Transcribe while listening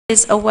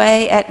is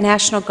away at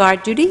National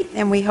Guard duty,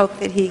 and we hope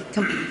that he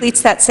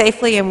completes that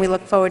safely, and we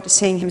look forward to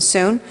seeing him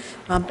soon.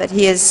 But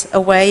he is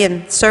away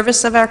in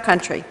service of our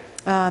country.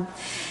 With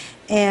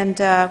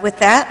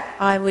that,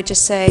 I would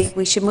just say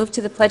we should move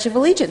to the Pledge of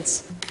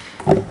Allegiance.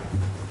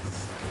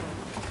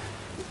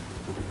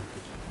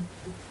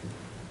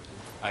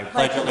 I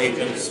pledge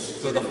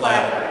allegiance to the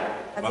flag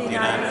of the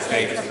United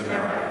States of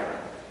America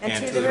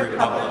and to the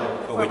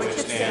republic for which it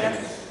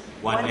stands,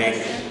 one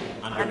nation,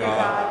 under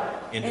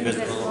God,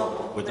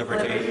 indivisible, with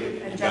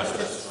liberty and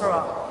justice for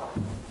all.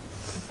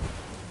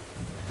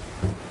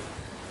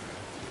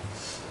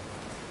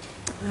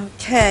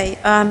 Okay,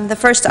 the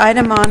first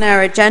item on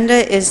our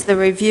agenda is the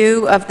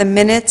review of the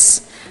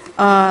minutes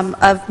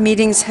of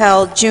meetings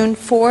held June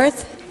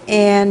 4th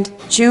and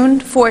June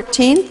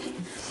 14th.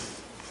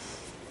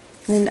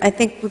 And I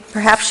think we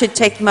perhaps should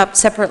take them up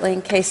separately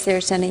in case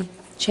there's any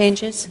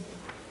changes.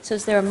 So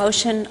is there a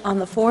motion on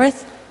the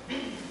 4th?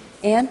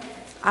 Ann?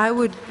 I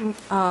would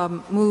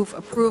move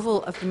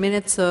approval of the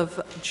minutes of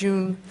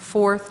June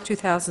 4th,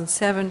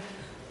 2007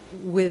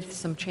 with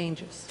some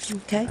changes.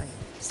 Okay.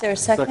 Is there a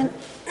second?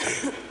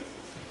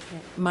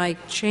 My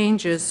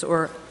changes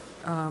or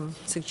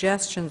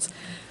suggestions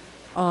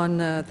on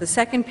the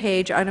second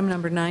page, item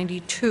number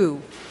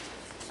 92.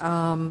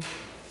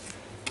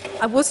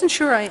 I wasn't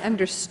sure I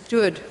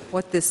understood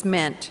what this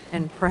meant,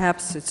 and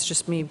perhaps it's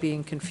just me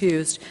being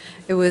confused.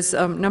 It was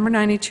number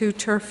 92,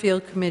 Turf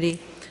Field Committee.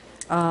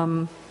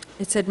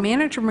 It said,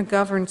 Manager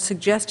McGovern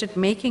suggested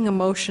making a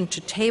motion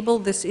to table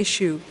this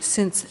issue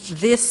since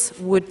this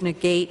would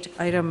negate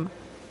item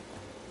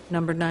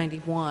number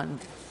 91.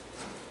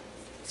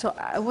 So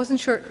I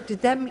wasn't sure,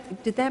 did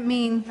that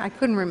mean, I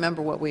couldn't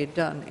remember what we had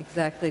done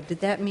exactly.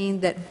 Did that mean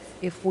that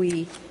if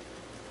we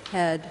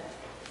had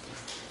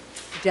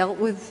dealt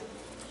with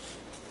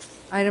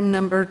item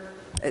number,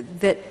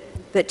 that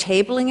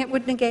tabling it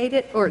would negate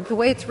it? Or the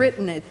way it's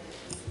written, that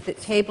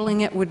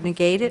tabling it would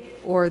negate it?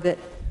 Or that...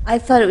 I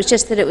thought it was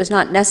just that it was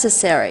not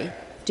necessary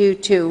due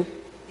to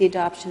the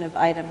adoption of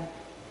item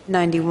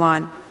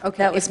 91. Okay,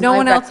 that was if no my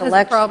one else has a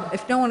recollection. problem,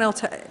 if no one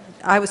else,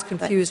 I was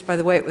confused by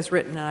the way it was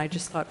written, and I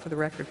just thought for the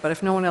record, but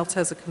if no one else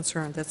has a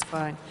concern, that's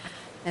fine.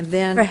 And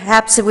then...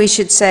 Perhaps we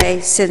should say,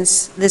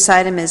 since this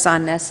item is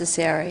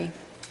unnecessary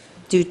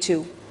due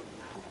to...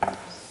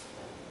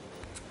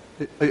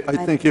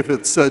 I think if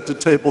it said to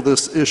table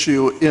this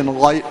issue in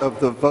light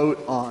of the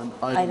vote on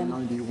item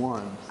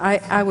 91.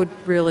 I would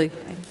really,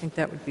 I think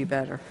that would be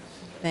better.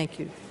 Thank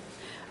you.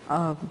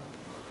 And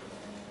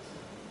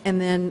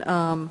then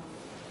on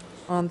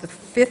the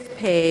 5th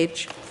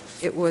page,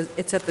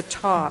 it's at the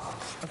top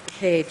of the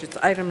page. It's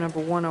item number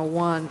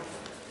 101.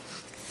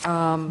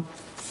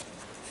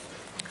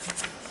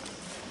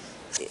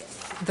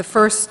 The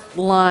first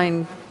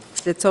line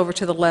that's over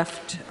to the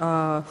left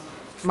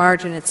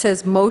margin, it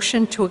says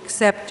motion to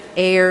accept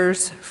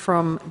heirs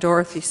from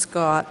Dorothy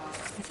Scott.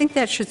 I think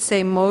that should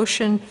say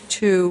motion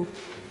to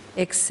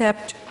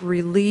accept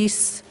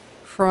release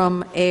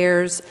from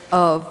heirs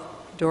of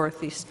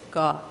Dorothy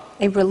Scott.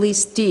 A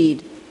release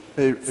deed.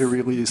 A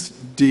release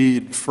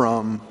deed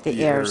from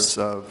the heirs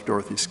of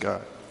Dorothy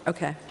Scott.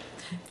 Okay.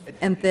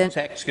 And then...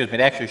 Excuse me, it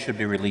actually should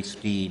be release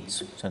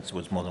deeds, since it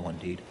was more than one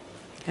deed.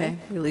 Okay,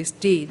 release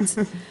deeds.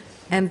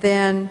 And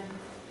then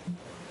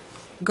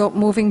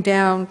moving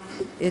down,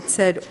 it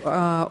said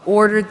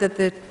ordered that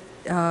the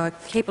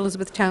Cape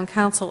Elizabeth Town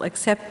Council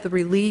accept the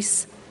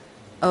release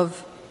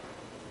of,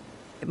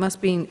 it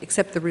must mean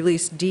accept the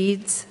release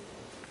deeds?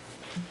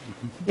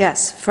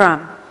 Yes,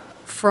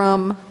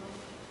 from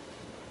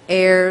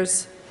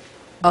heirs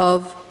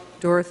of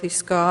Dorothy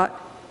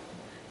Scott,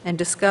 and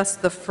discuss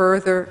the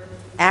further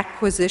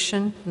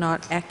acquisition,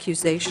 not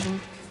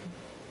accusation,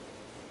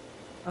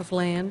 of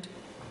land.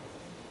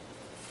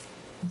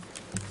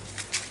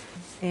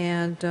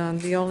 And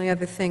the only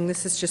other thing,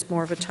 this is just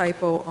more of a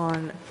typo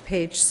on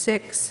page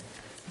 6,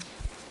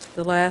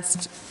 the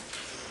last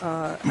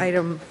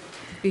item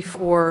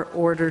before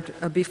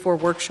before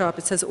workshop,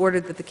 it says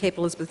ordered that the Cape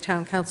Elizabeth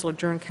Town Council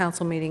adjourn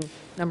council meeting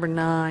number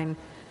 9.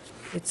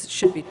 It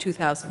should be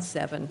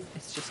 2007.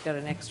 It's just got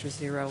an extra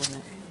 0 in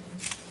it.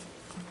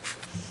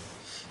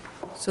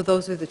 So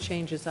those are the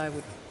changes I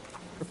would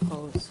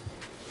propose.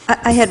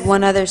 I had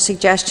one other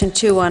suggestion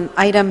too on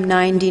item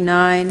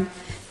 99.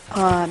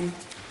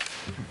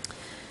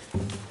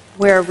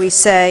 Where we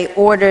say,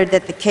 ordered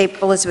that the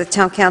Cape Elizabeth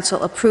Town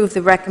Council approve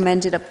the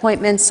recommended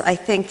appointments. I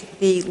think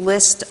the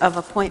list of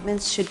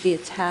appointments should be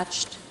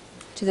attached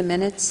to the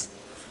minutes.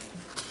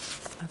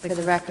 I think for the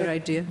that's record. a good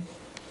idea.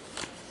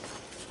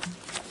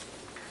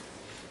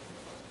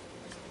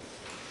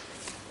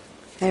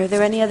 Are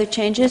there any other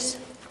changes?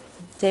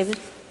 David?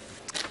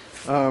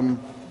 I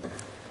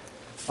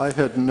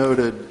had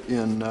noted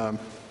in, at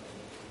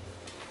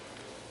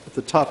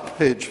the top of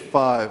page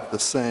 5, the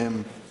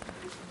same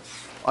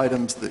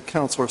items that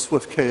Councilor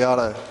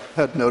Swift-Kayada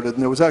had noted,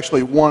 and there was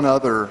actually one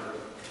other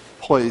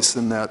place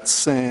in that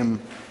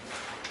same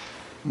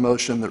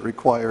motion that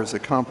requires a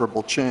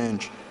comparable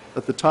change.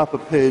 At the top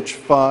of page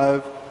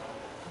 5,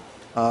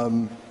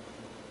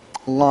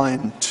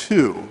 line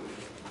 2,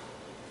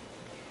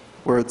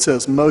 where it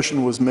says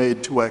motion was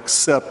made to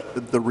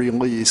accept the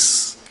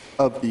release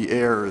of the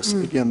heirs.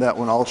 Again, that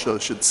one also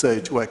should say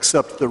to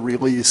accept the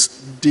release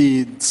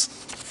deeds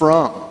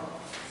from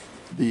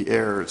the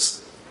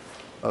heirs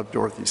of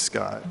Dorothy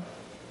Sky.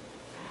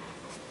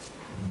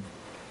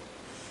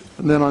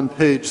 And then on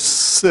page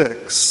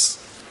 6,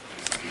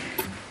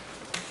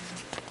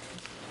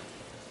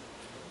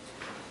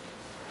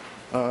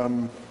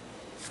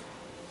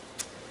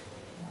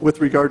 with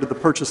regard to the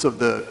purchase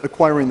of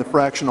acquiring the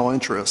fractional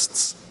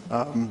interests,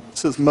 it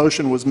says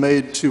motion was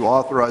made to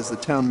authorize the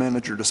town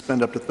manager to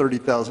spend up to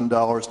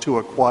 $30,000 to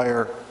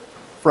acquire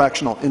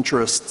fractional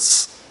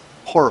interests,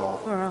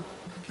 plural,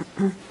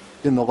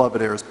 in the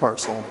Lovett heirs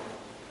parcel.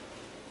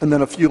 And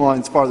then a few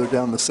lines farther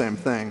down the same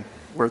thing,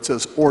 where it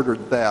says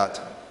ordered that.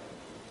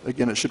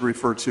 Again, it should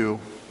refer to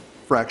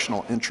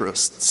fractional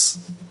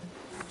interests,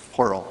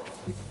 plural.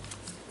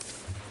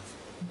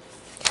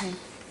 Okay.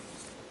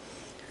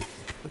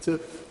 That's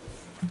it.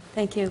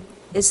 Thank you.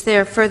 Is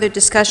there further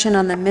discussion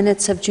on the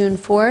minutes of June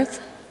 4th?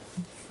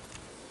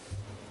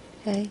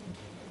 Okay.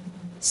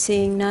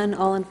 Seeing none,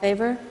 all in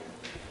favor?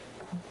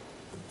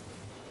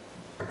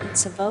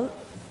 It's a vote,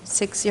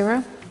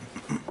 6-0.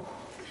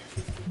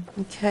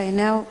 Okay,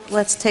 now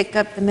let's take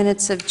up the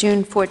minutes of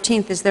June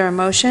 14th. Is there a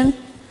motion?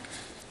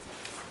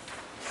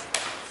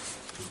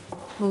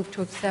 Move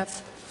to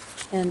accept.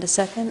 And a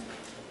second?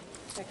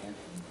 Second.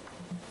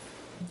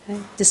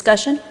 Okay,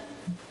 discussion?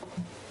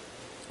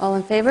 All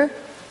in favor?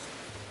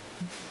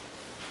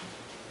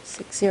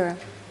 6-0.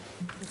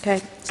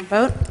 Okay, it's a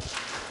vote.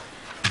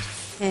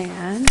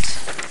 And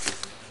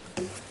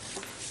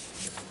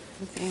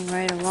moving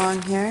right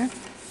along here.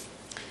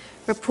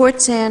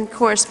 Reports and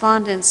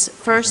correspondence.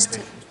 First,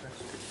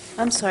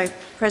 I'm sorry,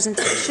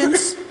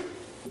 presentations?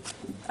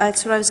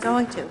 That's what I was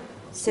going to.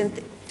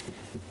 Cynthia,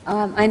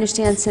 I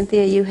understand,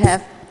 Cynthia, you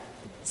have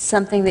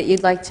something that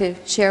you'd like to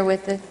share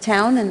with the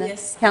town and the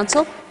Yes,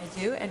 council? I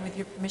do, and with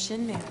your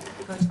permission, may I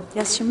go to the...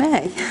 Yes, you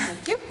may.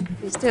 Thank you.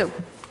 Please do.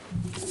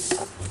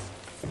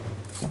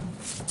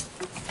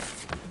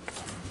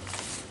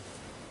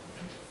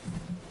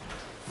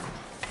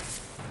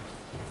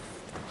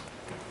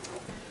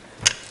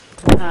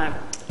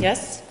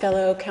 Yes,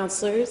 fellow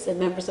councilors and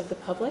members of the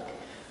public.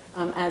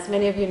 As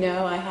many of you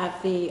know, I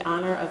have the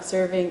honor of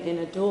serving in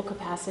a dual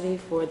capacity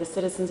for the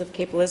citizens of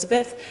Cape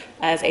Elizabeth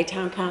as a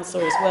town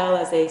councilor as well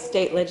as a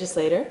state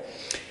legislator.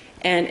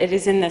 And it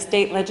is in the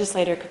state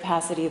legislator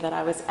capacity that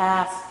I was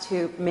asked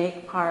to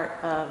make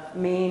part of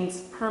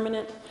Maine's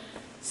permanent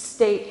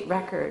state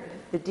record,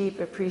 the deep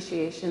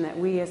appreciation that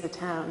we as a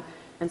town,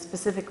 and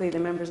specifically the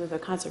members of the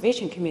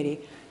Conservation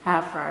Committee,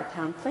 have for our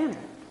town planner,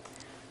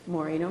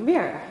 Maureen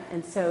O'Meara.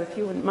 And so if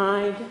you wouldn't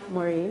mind,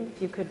 Maureen,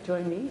 if you could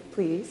join me,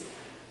 please,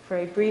 for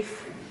a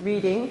brief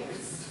reading,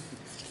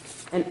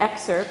 an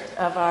excerpt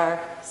of our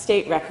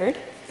state record.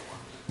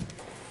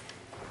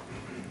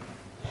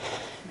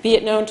 Be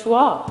it known to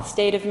all,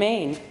 state of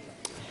Maine,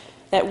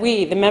 that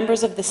we, the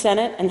members of the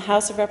Senate and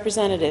House of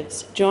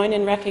Representatives, join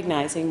in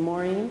recognizing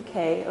Maureen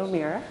K.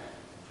 O'Meara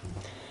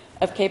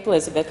of Cape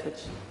Elizabeth,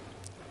 which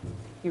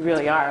you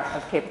really are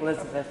of Cape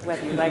Elizabeth,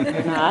 whether you like it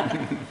or not,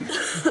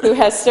 who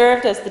has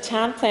served as the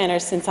town planner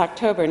since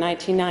October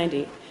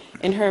 1990.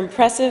 In her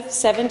impressive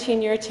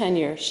 17-year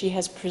tenure, she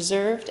has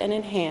preserved and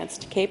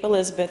enhanced Cape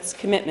Elizabeth's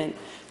commitment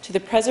to the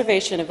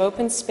preservation of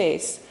open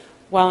space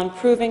while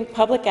improving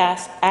public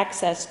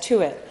access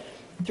to it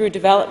through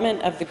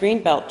development of the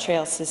Greenbelt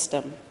Trail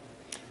system.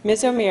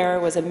 Ms. O'Meara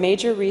was a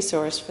major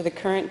resource for the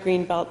current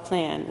Greenbelt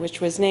Plan,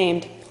 which was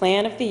named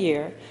Plan of the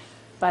Year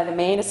by the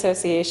Maine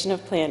Association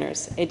of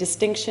Planners, a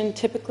distinction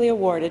typically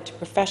awarded to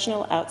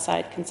professional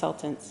outside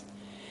consultants.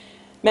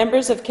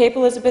 Members of Cape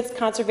Elizabeth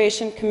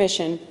Conservation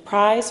Commission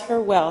prize her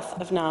wealth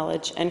of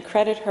knowledge and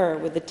credit her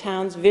with the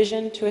town's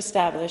vision to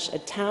establish a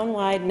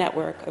town-wide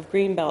network of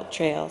Greenbelt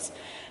trails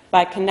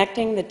by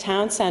connecting the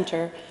town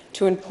center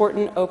to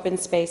important open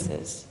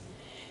spaces.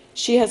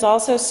 She has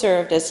also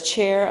served as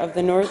chair of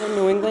the Northern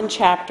New England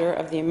chapter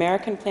of the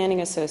American Planning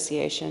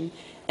Association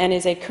and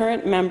is a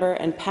current member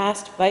and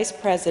past vice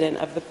president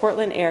of the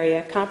Portland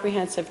Area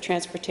Comprehensive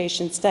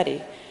Transportation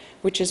Study,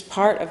 which is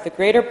part of the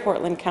Greater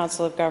Portland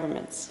Council of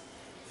Governments.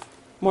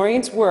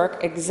 Maureen's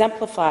work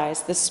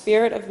exemplifies the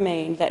spirit of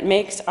Maine that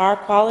makes our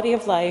quality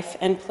of life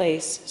and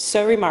place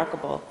so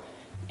remarkable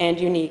and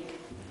unique.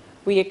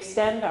 We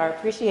extend our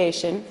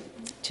appreciation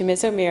to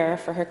Ms. O'Meara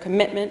for her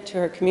commitment to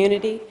her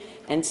community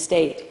and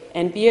state,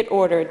 and be it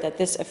ordered that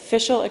this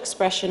official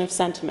expression of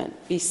sentiment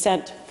be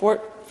sent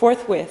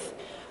forthwith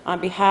on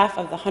behalf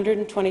of the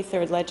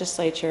 123rd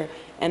Legislature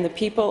and the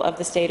people of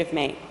the state of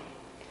Maine.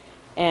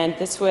 And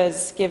this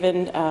was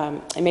given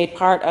and made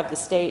part of the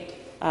state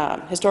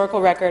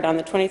historical record on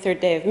the 23rd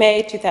day of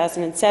May,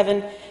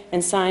 2007,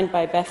 and signed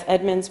by Beth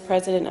Edmonds,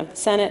 President of the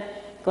Senate,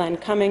 Glenn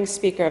Cummings,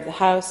 Speaker of the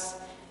House,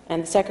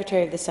 and the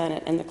Secretary of the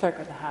Senate and the Clerk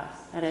of the House.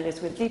 And it is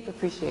with deep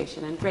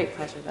appreciation and great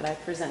pleasure that I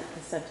present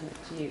this sentiment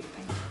to you.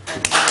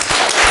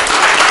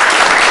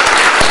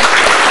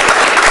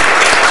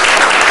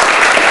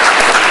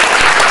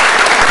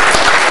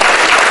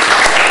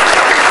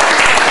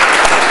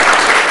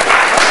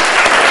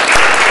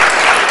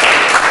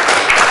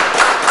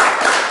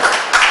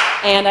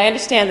 And I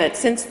understand that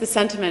since the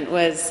sentiment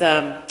was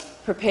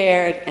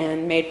prepared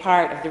and made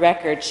part of the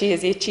record, she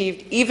has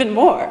achieved even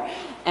more.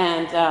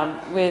 And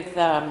with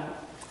the,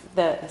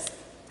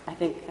 I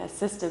think,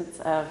 assistance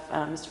of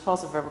Mr.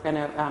 Pulsifer, we're going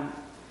to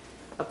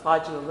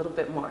applaud you a little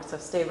bit more. So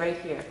stay right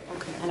here.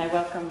 Okay. And I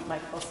welcome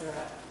Mike Pulsifer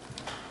up.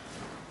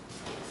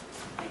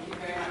 Thank you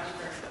very much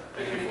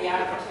for giving me the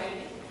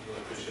opportunity.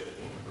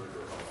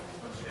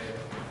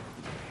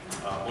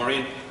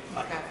 Maureen,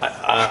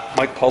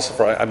 Mike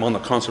Pulsifer, I'm on the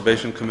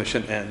Conservation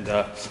Commission, and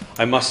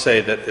I must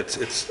say that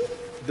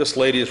this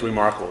lady is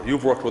remarkable.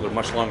 You've worked with her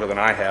much longer than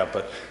I have,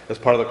 but as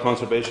part of the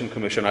Conservation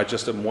Commission, I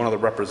just am one of the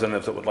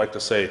representatives that would like to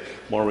say,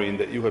 Maureen,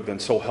 that you have been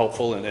so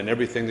helpful in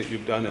everything that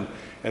you've done,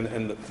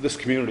 and this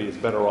community is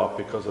better off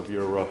because of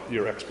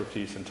your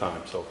expertise and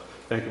time. So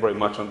thank you very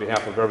much on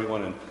behalf of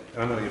everyone, and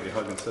I'm going to give you a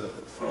hug instead of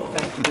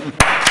thank you.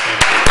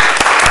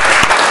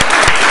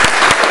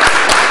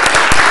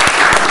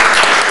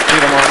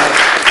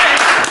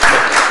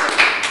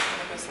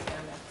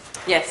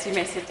 Yes, you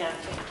may sit down.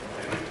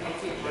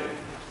 Thank you.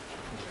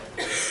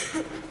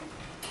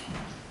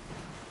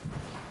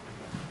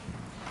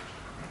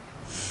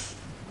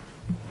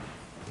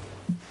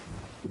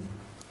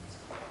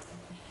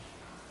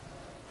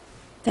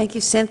 Thank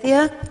you,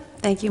 Cynthia.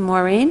 Thank you,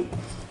 Maureen.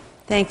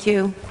 Thank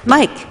you,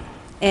 Mike.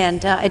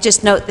 And I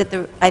just note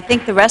that I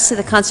think the rest of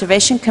the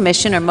Conservation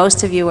Commission, or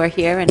most of you, are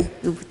here, and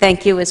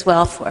thank you as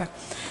well for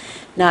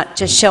not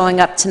just showing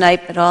up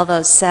tonight, but all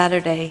those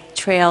Saturday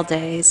trail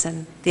days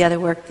and the other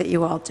work that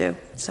you all do.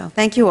 So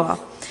thank you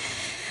all.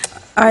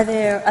 Are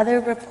there other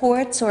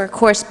reports or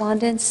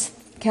correspondence,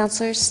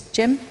 councilors?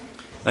 Jim?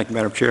 Thank you,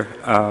 Madam Chair.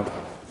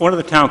 One of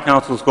the town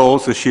council's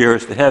goals this year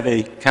is to have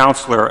a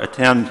councilor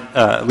attend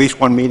at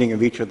least one meeting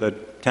of each of the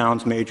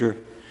town's major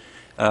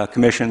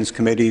commissions,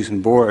 committees,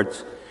 and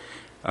boards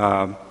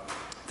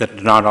that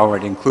do not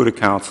already include a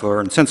councilor.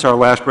 And since our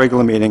last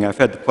regular meeting, I've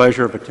had the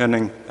pleasure of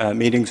attending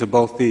meetings of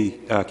both the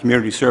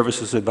Community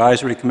Services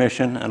Advisory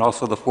Commission and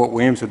also the Fort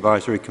Williams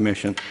Advisory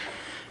Commission,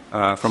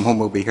 from whom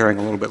we'll be hearing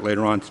a little bit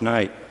later on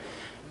tonight.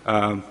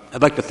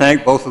 I'd like to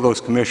thank both of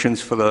those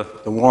commissions for the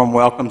warm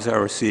welcomes I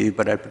received,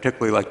 but I'd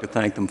particularly like to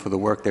thank them for the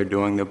work they're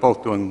doing. They're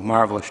both doing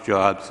marvelous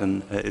jobs,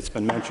 and it's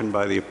been mentioned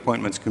by the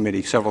Appointments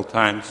Committee several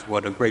times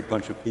what a great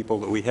bunch of people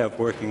that we have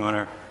working on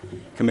our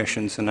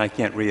commissions, and I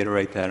can't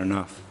reiterate that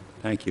enough.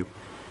 Thank you.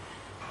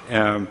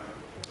 The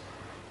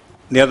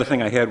other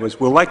thing I had was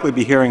we'll likely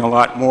be hearing a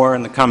lot more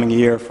in the coming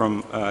year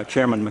from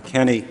Chairman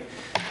McKinney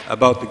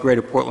about the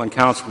Greater Portland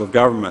Council of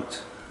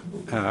Governments.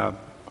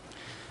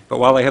 But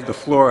while I have the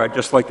floor, I'd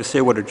just like to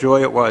say what a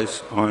joy it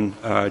was on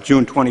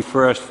June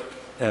 21st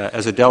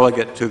as a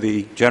delegate to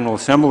the General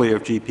Assembly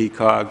of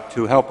GPCOG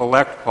to help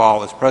elect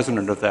Paul as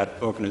president of that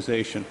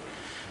organization.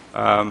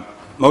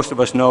 Most of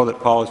us know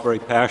that Paul is very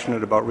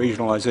passionate about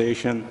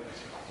regionalization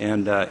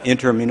and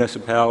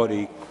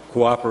inter-municipality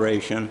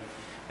cooperation,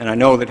 and I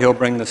know that he'll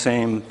bring the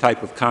same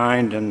type of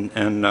kind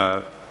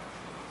and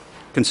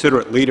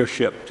considerate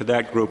leadership to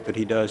that group that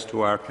he does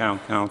to our town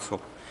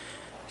council.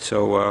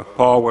 So,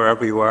 Paul,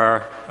 wherever you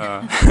are,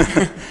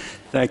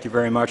 thank you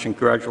very much and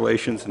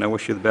congratulations, and I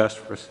wish you the best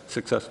for a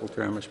successful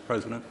term as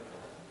president.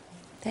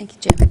 Thank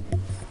you, Jim.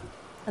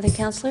 Other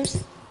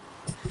councilors?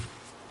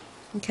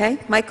 Okay,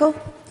 Michael,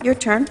 your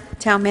turn.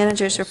 Town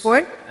manager's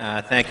report.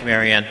 Thank you,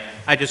 Mary Ann.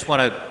 I just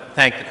want to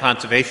thank the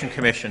Conservation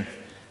Commission,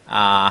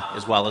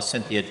 as well as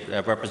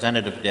Cynthia,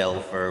 Representative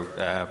Dill,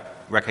 for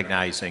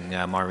recognizing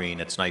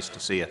Maureen. It's nice to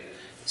see a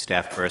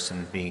staff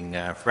person being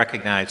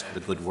recognized for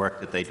the good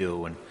work that they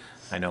do. And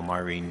I know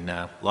Maureen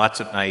lots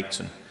of nights,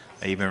 and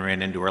I even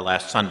ran into her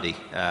last Sunday,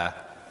 a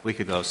week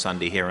ago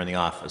Sunday, here in the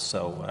office.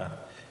 So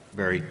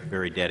very,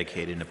 very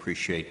dedicated, and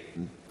appreciate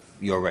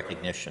your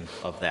recognition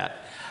of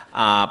that.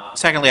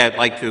 Secondly, I'd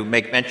like to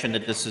make mention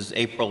that this is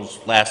April's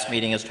last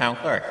meeting as town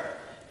clerk,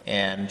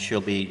 and she'll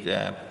be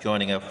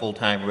joining a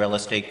full-time real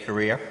estate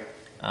career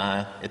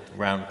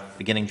around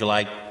beginning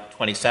July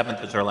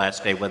 27th is her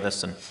last day with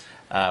us, and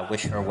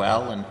wish her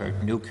well in her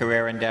new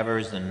career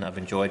endeavors, and I've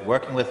enjoyed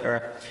working with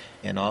her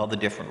in all the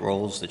different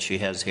roles that she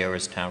has here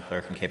as town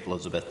clerk in Cape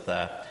Elizabeth.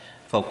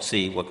 Folks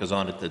see what goes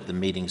on at the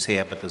meetings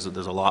here, but there's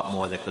a lot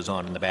more that goes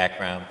on in the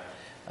background.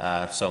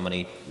 So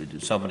many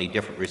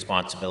different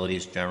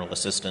responsibilities, general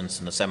assistance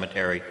in the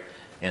cemetery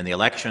and the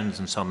elections,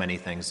 and so many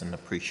things, and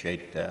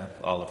appreciate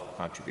all of her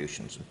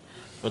contributions.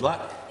 Good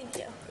luck. Thank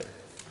you.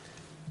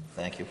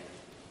 Thank you.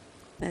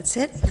 That's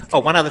it? Oh,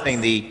 one other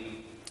thing, the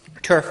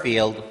turf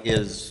field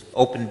is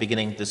open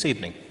beginning this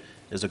evening.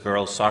 There's a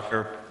girls'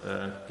 soccer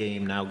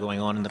game now going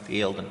on in the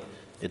field, and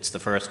it's the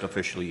first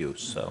official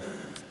use. So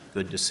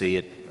good to see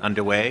it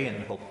underway,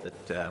 and hope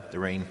that the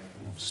rain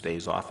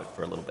stays off it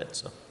for a little bit.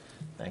 So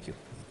thank you.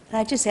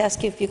 I just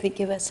ask you if you could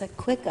give us a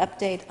quick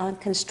update on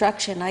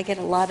construction. I get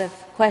a lot of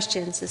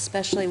questions,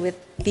 especially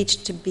with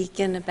Beach to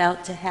Beacon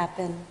about to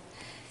happen.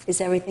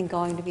 Is everything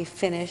going to be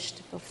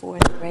finished before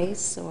the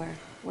race, or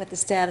what the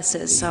status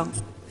is? So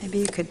maybe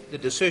you could. The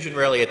decision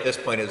really at this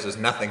point is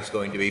nothing's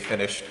going to be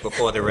finished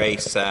before the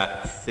race.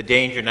 The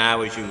danger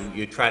now is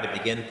you try to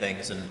begin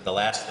things, and the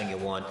last thing you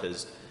want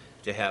is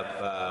to have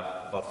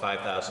about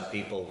 5,000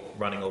 people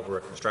running over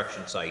a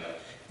construction site.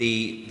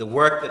 The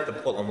work that the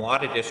Portland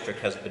Water District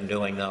has been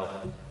doing, though,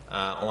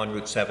 on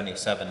Route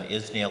 77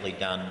 is nearly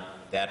done,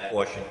 that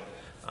portion.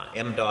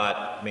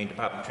 MDOT, Maine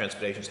Department of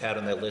Transportation, has had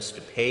on their list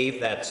to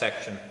pave that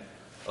section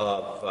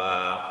of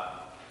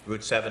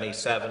Route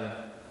 77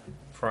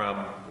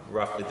 from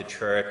roughly the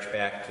church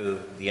back to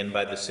the Inn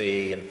by the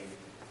Sea, and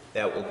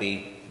that will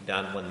be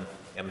done when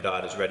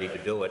MDOT is ready to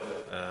do it.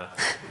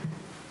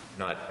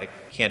 I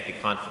can't be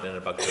confident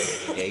about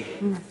giving a date.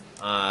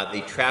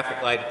 The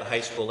traffic light at the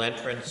high school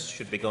entrance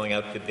should be going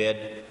out to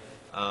bid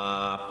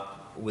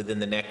within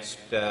the next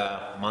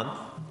month,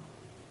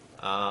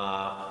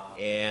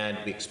 and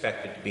we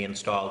expect it to be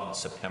installed in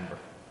September.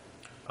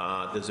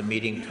 There's a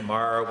meeting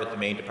tomorrow with the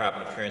Maine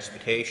Department of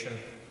Transportation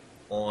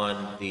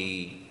on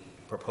the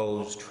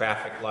proposed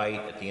traffic light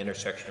at the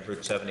intersection of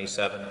Route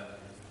 77,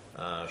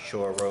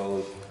 Shore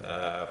Road,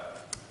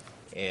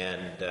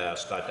 and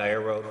Scott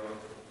Dyer Road,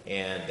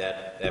 and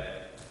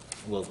that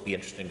will be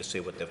interesting to see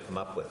what they've come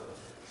up with.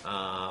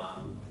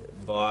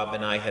 Bob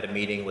and I had a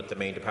meeting with the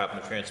Maine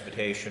Department of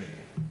Transportation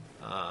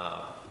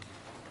a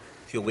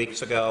few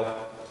weeks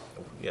ago,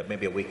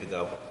 maybe a week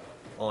ago,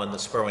 on the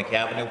Spurwink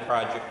Avenue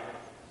project.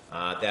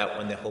 That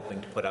one they're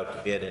hoping to put out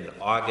to bid in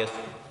August.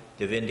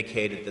 They've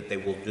indicated that they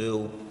will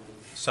do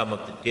some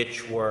of the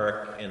ditch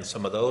work and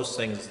some of those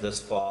things this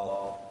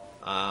fall,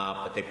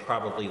 but they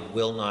probably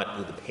will not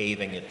do the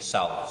paving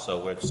itself, so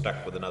we're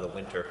stuck with another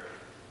winter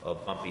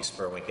of bumpy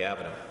Spurwink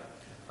Avenue.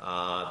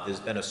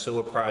 There's been a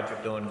sewer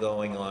project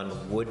ongoing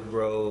on Wood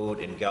Road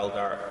and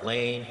Geldart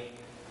Lane.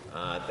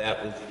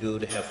 That was due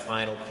to have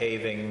final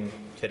paving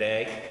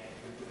today.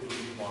 It'll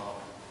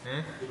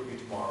be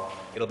tomorrow.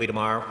 It'll be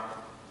tomorrow?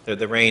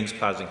 The rain's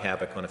causing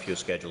havoc on a few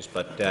schedules,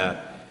 but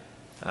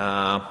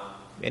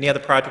any other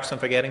projects I'm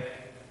forgetting?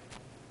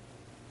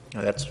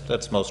 No,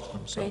 that's most of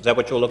them. So is that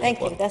what you were looking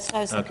for? Thank you, that's what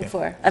I was looking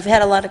for. I've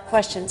had a lot of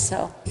questions,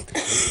 so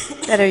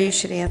better you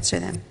should answer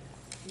them.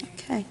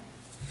 Okay.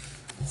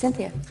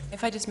 Cynthia?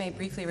 If I just may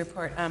briefly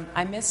report,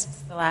 I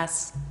missed the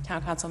last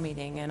town council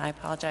meeting, and I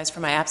apologize for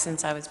my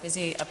absence. I was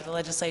busy up at the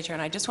legislature,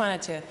 and I just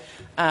wanted to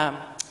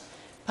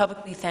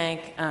publicly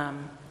thank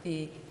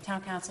the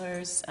town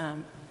councilors,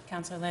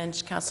 Councilor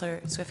Lynch,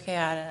 Councilor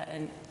Swift-Kayada,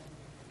 and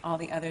all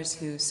the others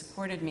who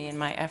supported me in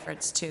my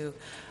efforts to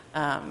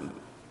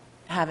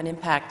have an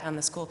impact on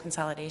the school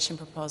consolidation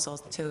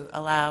proposals to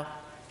allow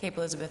Cape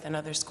Elizabeth and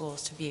other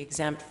schools to be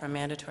exempt from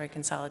mandatory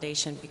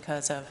consolidation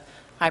because of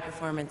high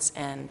performance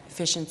and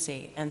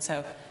efficiency. And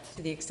so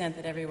to the extent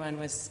that everyone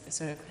was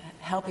sort of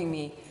helping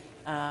me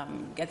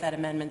get that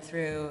amendment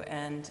through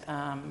and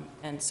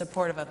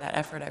supportive of that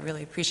effort, I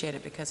really appreciate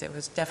it, because it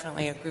was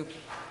definitely a group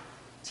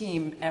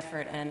team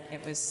effort, and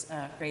it was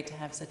great to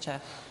have such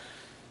a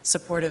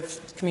supportive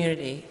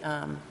community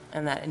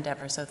in that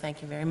endeavor. So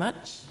thank you very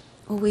much.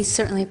 Well, we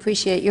certainly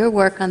appreciate your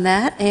work on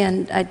that,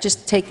 and I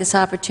just take this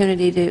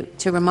opportunity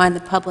to remind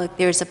the public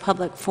there's a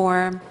public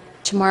forum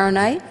tomorrow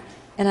night,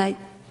 and I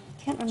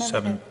can't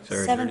remember.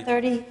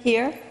 7:30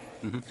 here.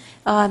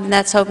 And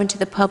that's open to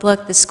the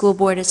public. The school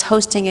board is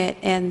hosting it,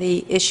 and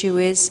the issue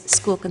is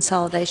school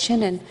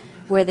consolidation and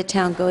where the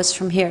town goes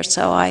from here.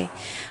 So I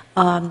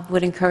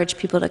would encourage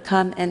people to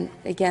come. And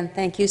again,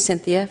 thank you,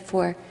 Cynthia,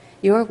 for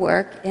your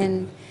work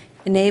in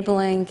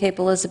enabling Cape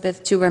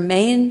Elizabeth to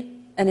remain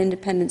an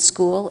independent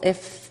school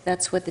if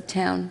that's what the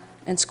town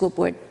and school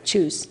board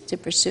choose to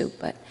pursue.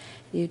 But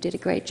you did a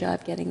great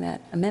job getting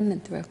that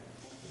amendment through.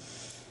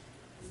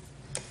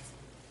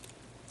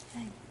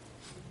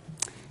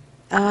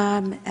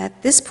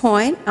 At this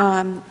point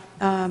on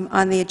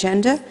the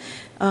agenda,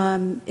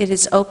 it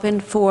is open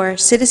for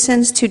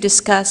citizens to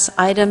discuss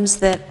items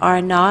that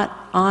are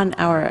not on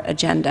our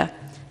agenda.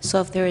 So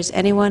if there is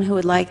anyone who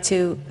would like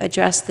to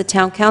address the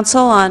town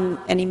council on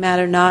any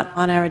matter not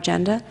on our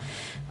agenda,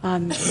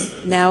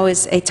 now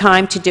is a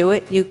time to do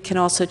it. You can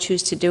also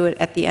choose to do it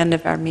at the end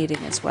of our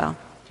meeting as well.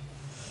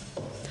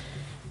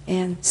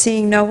 And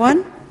seeing no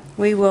one,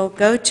 we will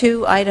go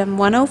to item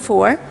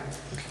 104,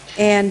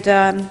 and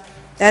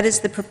that is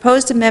the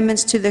proposed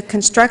amendments to the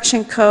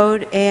construction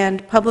code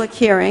and public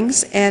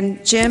hearings.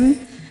 And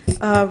Jim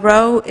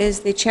Rowe is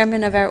the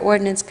chairman of our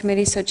ordinance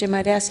committee. So Jim,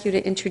 I'd ask you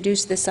to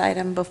introduce this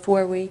item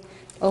before we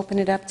open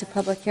it up to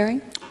public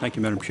hearing. Thank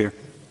you, Madam Chair.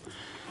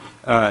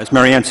 As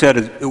Mary Ann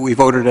said, we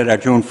voted at our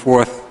June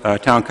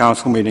 4th Town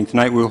Council meeting.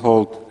 Tonight we will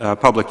hold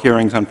public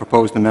hearings on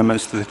proposed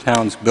amendments to the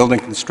town's building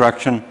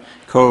construction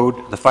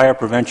code, the fire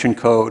prevention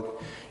code,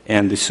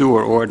 and the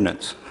sewer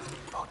ordinance.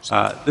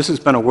 This has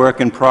been a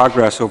work in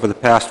progress over the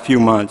past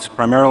few months,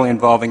 primarily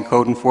involving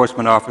Code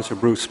Enforcement Officer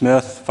Bruce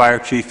Smith, Fire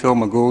Chief Phil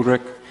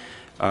McGoldrick,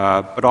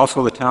 but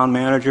also the town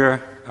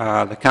manager,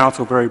 the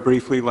council very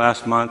briefly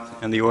last month,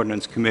 and the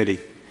ordinance committee.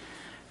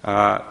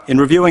 In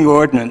reviewing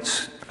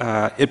ordinance,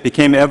 it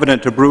became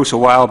evident to Bruce a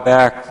while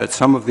back that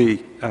some of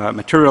the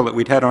material that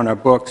we'd had on our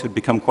books had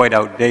become quite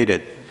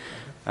outdated.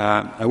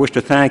 I wish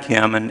to thank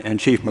him and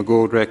Chief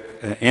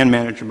McGoldrick and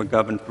Manager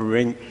McGovern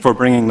for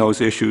bringing those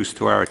issues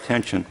to our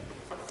attention.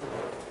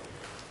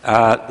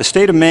 The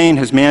state of Maine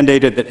has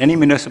mandated that any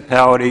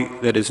municipality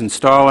that is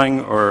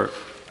installing or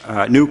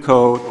new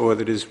code or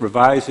that is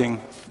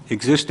revising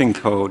existing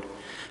code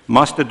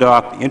must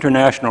adopt the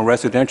International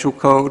Residential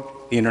Code,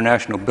 the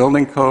International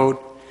Building Code,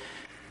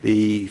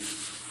 the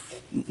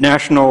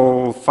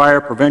National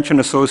Fire Prevention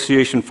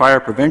Association Fire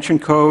Prevention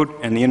Code,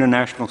 and the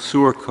International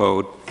Sewer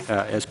Code,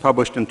 as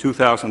published in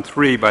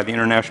 2003 by the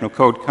International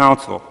Code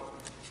Council.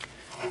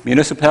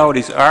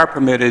 Municipalities are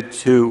permitted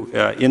to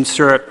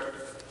insert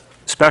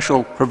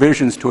special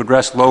provisions to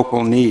address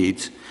local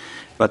needs,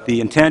 but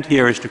the intent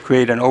here is to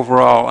create an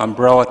overall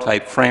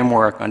umbrella-type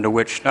framework under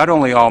which not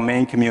only all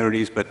Maine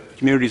communities, but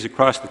communities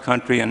across the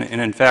country and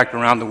in fact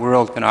around the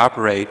world can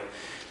operate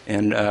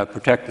and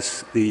protect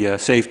the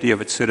safety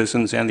of its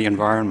citizens and the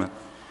environment.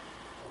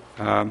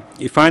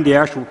 You find the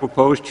actual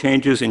proposed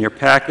changes in your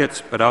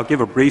packets, but I'll give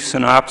a brief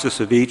synopsis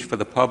of each for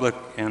the public,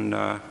 and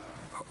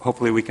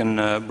hopefully we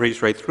can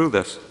breeze right through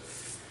this.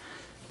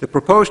 The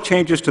proposed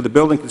changes to the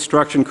Building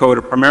Construction Code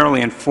are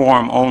primarily in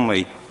form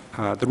only.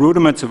 The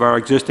rudiments of our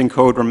existing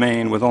code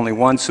remain with only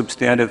one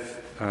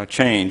substantive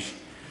change.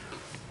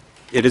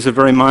 It is a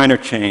very minor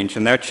change,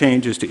 and that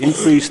change is to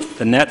increase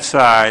the net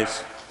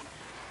size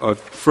of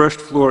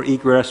first-floor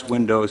egress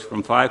windows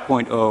from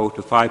 5.0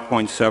 to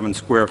 5.7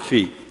 square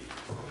feet.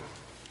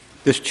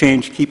 This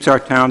change keeps our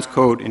town's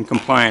code in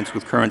compliance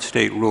with current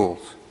state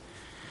rules.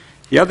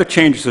 The other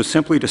changes are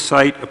simply to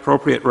cite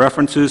appropriate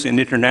references in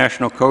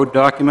international code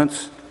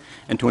documents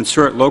and to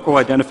insert local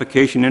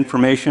identification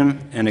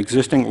information and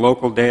existing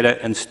local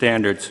data and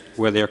standards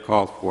where they are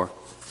called for.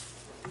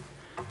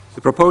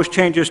 The proposed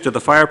changes to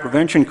the Fire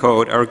Prevention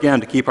Code are again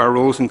to keep our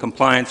rules in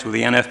compliance with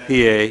the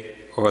NFPA,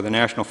 or the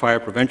National Fire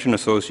Prevention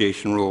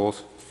Association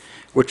rules,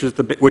 which are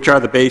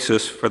the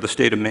basis for the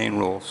state of Maine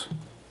rules.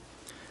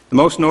 The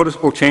most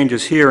noticeable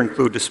changes here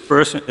include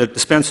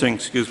dispensing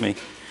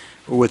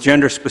with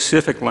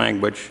gender-specific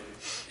language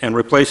and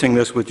replacing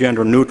this with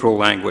gender-neutral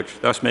language,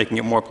 thus making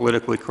it more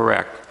politically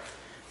correct,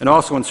 and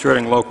also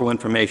inserting local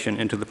information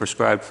into the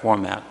prescribed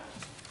format.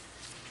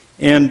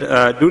 And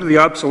due to the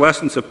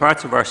obsolescence of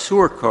parts of our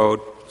sewer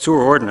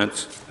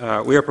ordinance,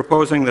 we are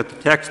proposing that the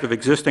text of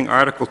existing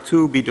Article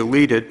 2 be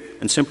deleted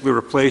and simply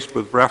replaced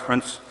with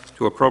reference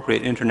to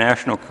appropriate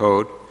international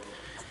code.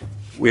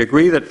 We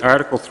agree that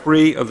Article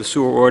 3 of the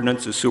sewer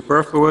ordinance is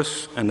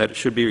superfluous and that it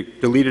should be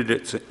deleted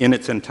in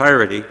its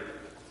entirety.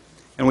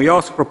 And we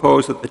also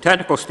propose that the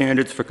technical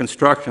standards for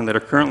construction that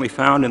are currently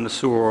found in the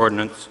sewer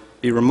ordinance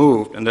be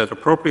removed and that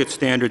appropriate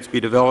standards be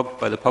developed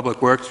by the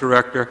Public Works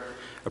Director,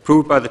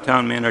 approved by the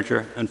town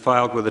manager, and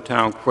filed with the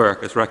town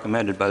clerk as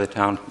recommended by the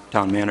town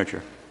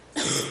manager.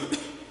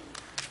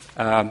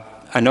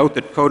 I note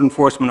that Code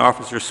Enforcement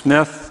Officer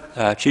Smith,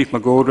 Chief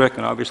McGoldrick,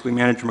 and obviously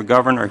Manager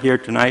McGovern are here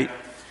tonight.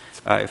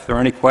 If there are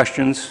any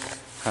questions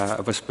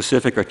of a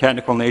specific or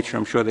technical nature,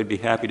 I'm sure they'd be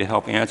happy to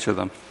help answer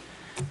them.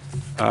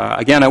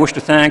 Again, I wish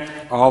to thank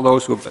all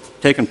those who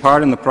have taken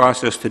part in the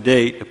process to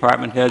date,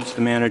 department heads,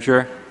 the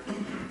manager,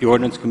 the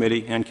Ordinance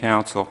Committee, and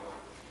Council.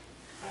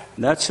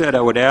 That said,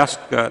 I would ask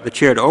the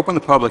Chair to open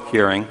the public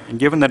hearing, and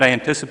given that I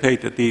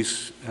anticipate that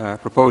these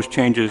proposed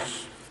changes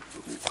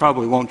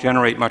probably won't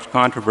generate much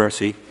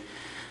controversy,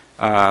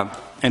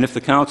 and if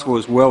the Council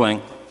is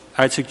willing,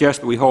 I'd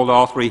suggest that we hold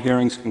all three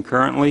hearings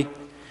concurrently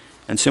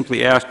and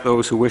simply ask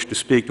those who wish to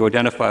speak to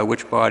identify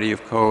which body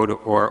of code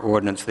or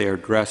ordinance they are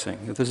addressing.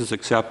 If this is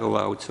acceptable,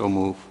 I would so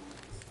move.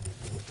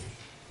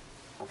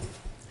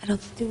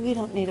 We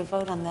don't need a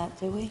vote on that,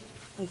 do we?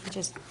 We can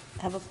just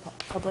have a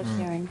public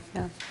hearing.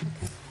 Yeah.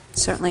 Okay.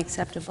 Certainly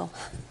acceptable.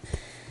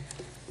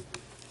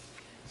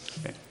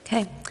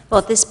 Okay. Well,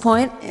 at this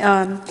point,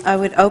 I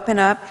would open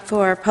up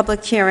for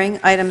public hearing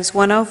items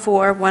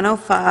 104,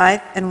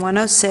 105, and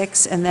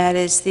 106, and that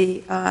is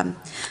the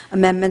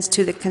amendments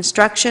to the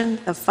construction,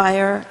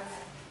 the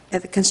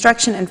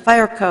construction and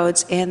fire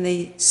codes, and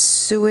the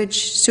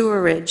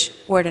sewerage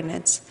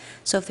ordinance.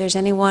 So if there's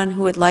anyone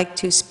who would like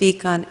to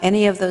speak on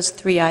any of those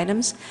three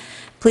items,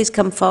 please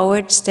come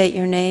forward, state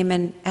your name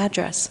and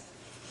address.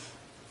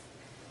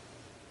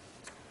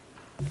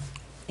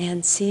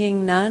 And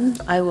seeing none,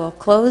 I will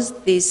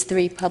close these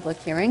three public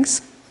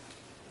hearings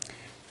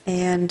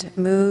and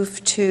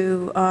move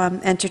to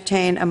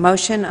entertain a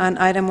motion on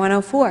item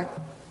 104.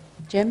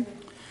 Jim?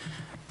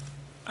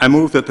 I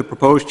move that the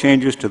proposed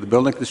changes to the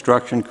Building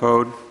Construction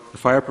Code, the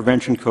Fire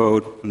Prevention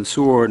Code, and the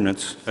Sewer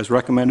Ordinance, as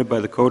recommended by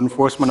the Code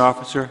Enforcement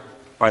Officer,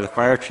 by the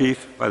Fire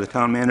Chief, by the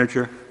Town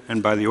Manager,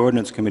 and by the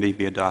Ordinance Committee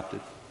be adopted.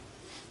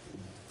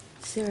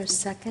 Is there a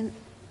second?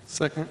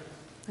 Second.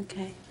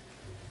 Okay.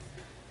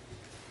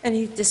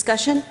 Any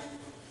discussion?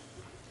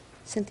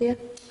 Cynthia?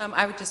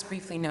 I would just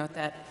briefly note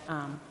that,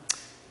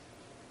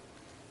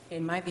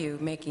 in my view,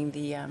 making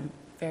the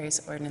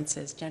various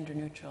ordinances gender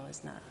neutral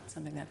is not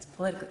something that's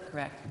politically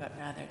correct, but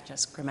rather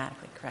just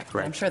grammatically correct.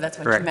 Correct. I'm sure that's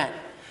what Correct. you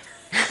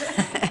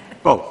meant.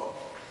 Both.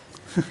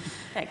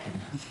 Thank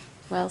you.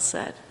 Well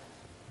said.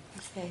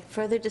 Okay,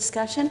 further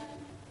discussion?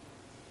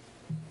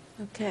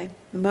 Okay,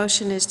 the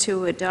motion is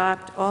to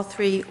adopt all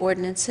three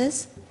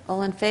ordinances.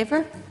 All in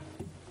favor?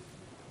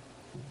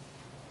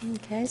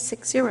 Okay,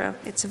 6-0.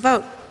 It's a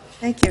vote.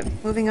 Thank you.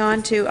 Moving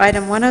on to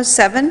item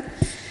 107.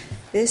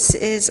 This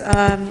is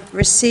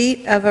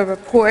receipt of a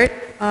report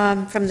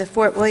from the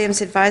Fort Williams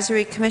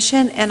Advisory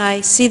Commission, and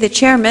I see the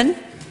chairman,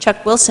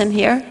 Chuck Wilson,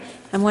 here.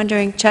 I'm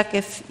wondering, Chuck,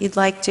 if you'd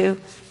like to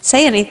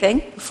say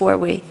anything before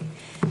we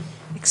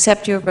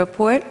accept your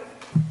report.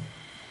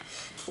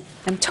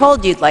 I'm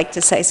told you'd like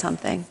to say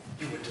something.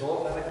 You were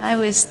told that? I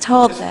was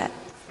told that.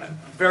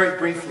 Very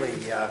briefly,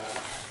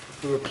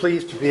 we were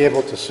pleased to be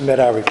able to submit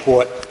our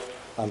report.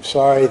 I'm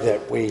sorry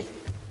that we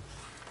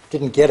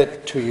didn't get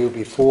it to you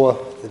before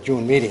the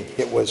June meeting.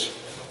 It was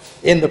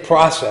in the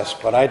process,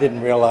 but I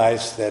didn't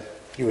realize that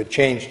you had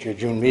changed your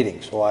June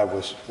meeting, so I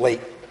was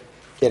late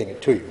getting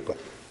it to you. But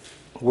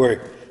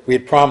we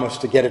had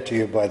promised to get it to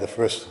you by the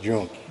 1st of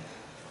June,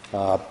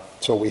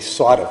 so we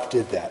sort of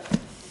did that.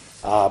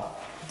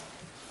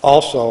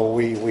 Also,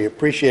 we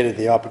appreciated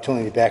the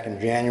opportunity back in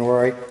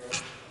January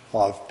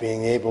of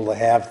being able to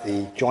have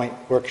the joint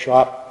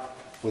workshop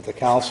with the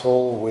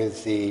council,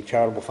 with the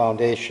Charitable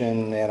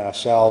Foundation, and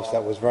ourselves.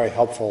 That was very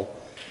helpful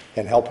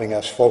in helping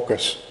us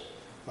focus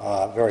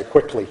very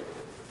quickly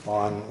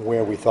on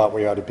where we thought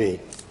we ought to be.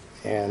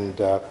 And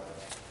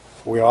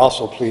we are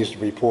also pleased to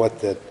report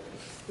that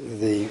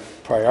the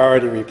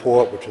priority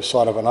report, which was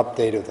sort of an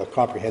update of the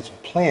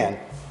comprehensive plan,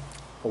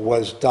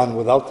 was done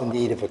without the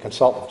need of a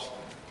consultant.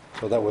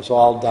 So that was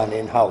all done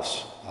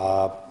in-house.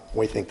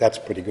 We think that's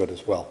pretty good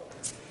as well.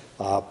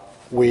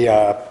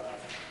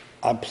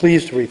 I'm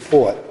pleased to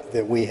report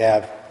that we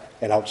have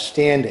an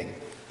outstanding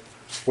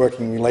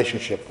working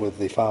relationship with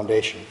the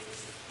foundation,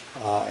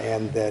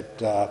 and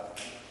that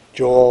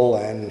Joel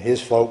and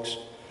his folks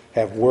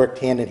have worked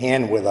hand in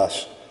hand with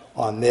us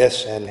on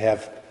this and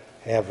have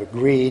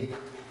agreed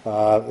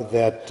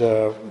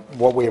that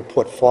what we have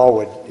put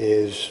forward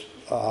is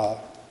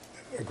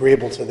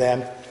agreeable to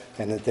them,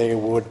 and that they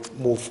would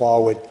move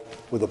forward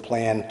with a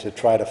plan to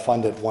try to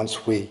fund it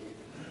once we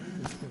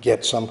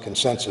get some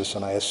consensus.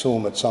 And I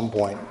assume at some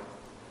point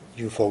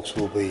you folks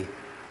will be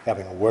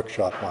having a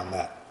workshop on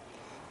that.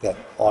 That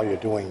all you're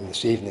doing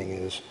this evening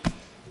is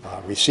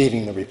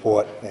receiving the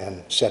report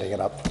and setting it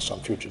up for some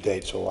future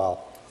date. So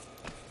I'll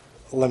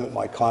limit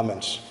my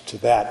comments to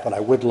that. But I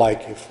would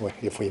like,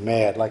 if we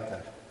may, I'd like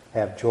to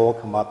have Joel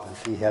come up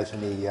if he has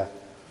any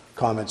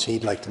comments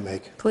he'd like to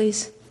make.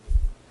 Please.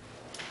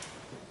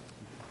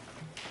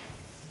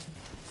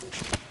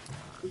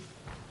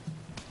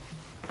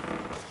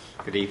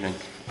 Good evening.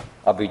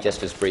 I'll be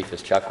just as brief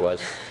as Chuck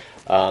was.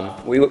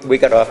 We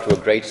got off to a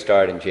great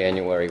start in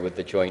January with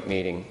the joint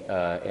meeting,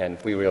 and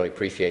we really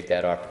appreciate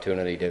that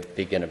opportunity to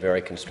begin a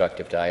very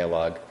constructive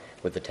dialogue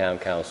with the Town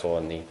Council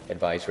and the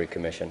Advisory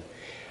Commission.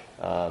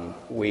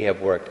 We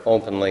have worked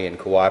openly and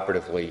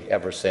cooperatively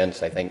ever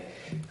since. I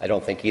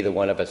don't think either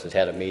one of us has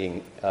had a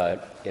meeting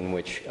in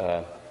which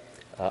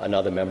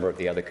another member of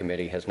the other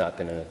committee has not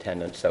been in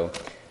attendance, so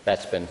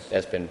that's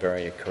been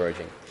very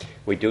encouraging.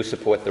 We do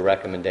support the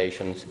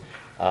recommendations.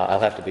 I'll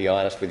have to be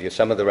honest with you,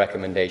 some of the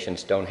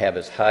recommendations don't have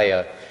as high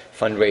a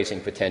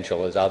fundraising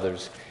potential as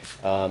others,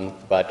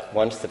 but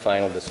once the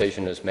final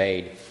decision is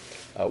made,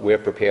 we're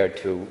prepared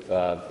to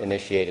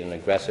initiate an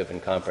aggressive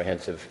and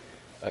comprehensive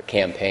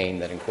campaign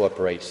that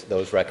incorporates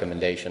those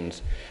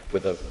recommendations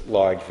with a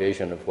large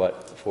vision of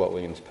what Fort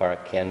Williams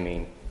Park can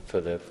mean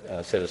for the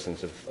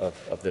citizens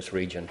of this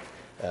region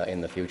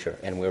in the future,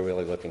 and we're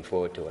really looking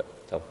forward to it.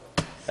 So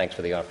thanks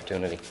for the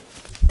opportunity.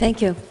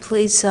 Thank you.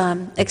 Please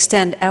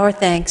extend our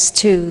thanks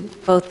to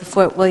both the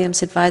Fort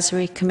Williams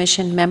Advisory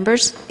Commission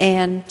members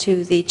and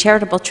to the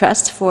Charitable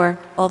Trust for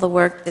all the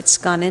work that's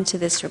gone into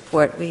this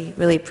report. We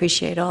really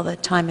appreciate all the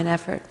time and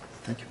effort.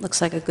 Thank you.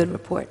 Looks like a good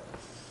report.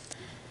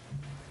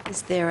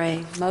 Is there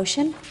a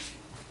motion?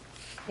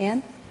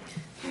 Ann?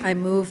 I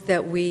move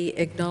that we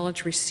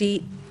acknowledge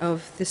receipt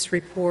of this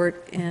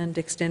report and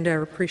extend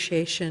our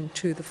appreciation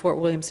to the Fort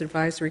Williams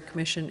Advisory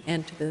Commission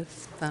and to the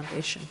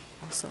foundation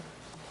also.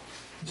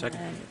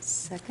 Second.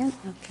 Second,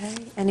 okay.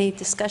 Any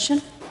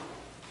discussion?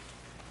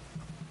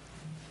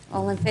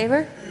 All in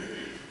favor?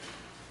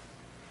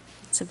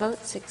 It's a vote,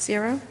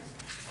 6-0.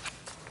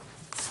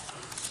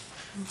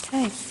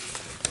 Okay.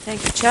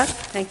 Thank you, Chuck.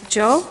 Thank you,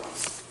 Joel.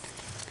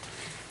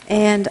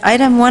 And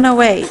item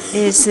 108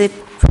 is the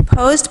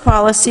proposed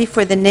policy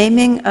for the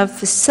naming of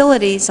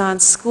facilities on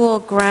school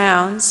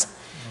grounds.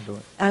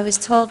 I was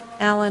told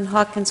Alan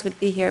Hawkins would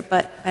be here,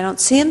 but I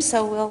don't see him,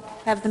 so we'll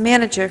have the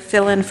manager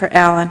fill in for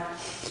Alan.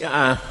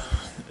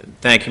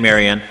 Thank you,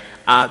 Mary Ann.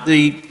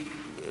 The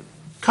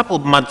couple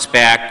of months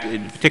back,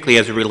 particularly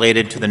as it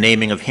related to the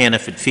naming of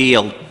Hannaford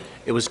Field,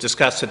 it was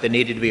discussed that there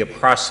needed to be a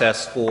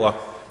process for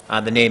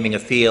the naming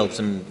of fields,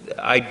 and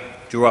I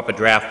drew up a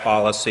draft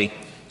policy,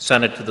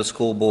 sent it to the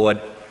school board,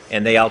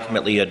 and they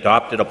ultimately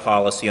adopted a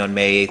policy on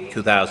May 8,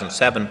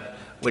 2007,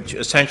 which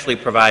essentially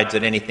provides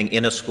that anything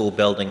in a school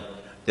building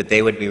that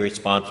they would be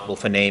responsible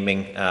for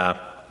naming.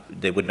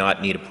 They would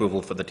not need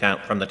approval from the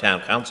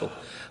town council.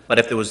 But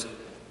if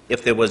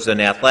there was an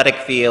athletic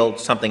field,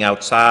 something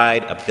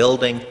outside, a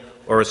building,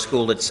 or a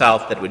school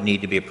itself, that would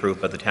need to be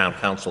approved by the town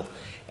council.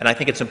 And I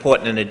think it's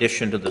important, in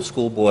addition to the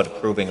school board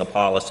approving a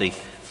policy,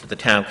 that the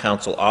town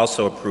council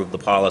also approve the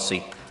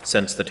policy,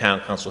 since the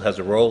town council has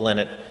a role in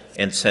it,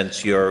 and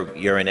since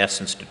you're in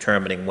essence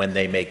determining when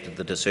they make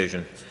the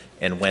decision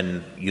and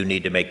when you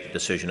need to make the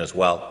decision as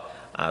well.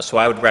 So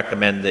I would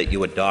recommend that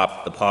you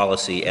adopt the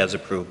policy as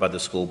approved by the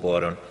school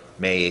board on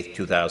May 8,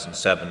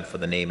 2007 for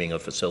the naming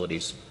of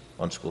facilities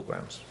on school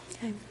grounds.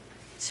 Okay.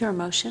 Is there a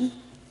motion?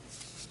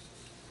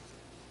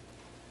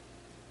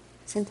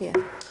 Cynthia?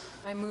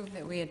 I move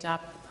that we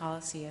adopt the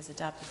policy as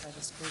adopted by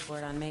the school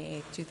board on May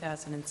 8,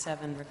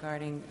 2007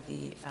 regarding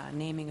the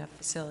naming of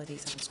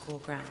facilities on school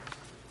ground.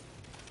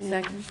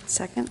 Second.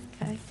 Second,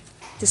 okay.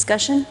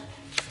 Discussion?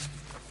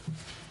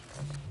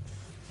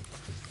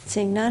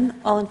 Seeing none,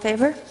 all in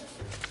favor?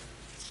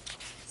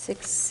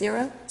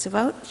 6-0, it's a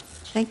vote.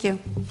 Thank you.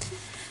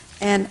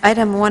 And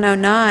item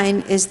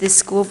 109 is the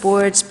school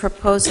board's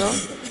proposal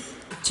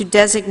to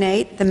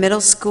designate the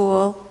middle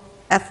school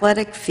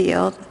athletic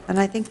field, and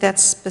I think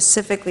that's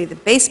specifically the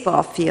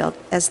baseball field,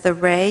 as the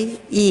Ray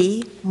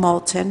E.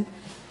 Moulton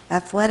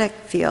Athletic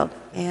Field.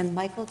 And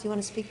Michael, do you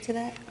want to speak to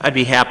that? I'd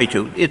be happy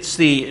to.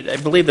 I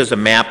believe there's a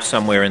map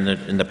somewhere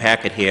in the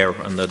packet here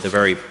on the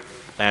very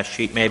last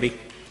sheet, maybe.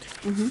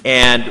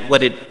 And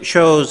what it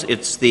shows,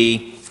 it's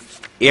the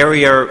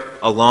area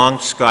along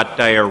Scott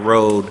Dyer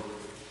Road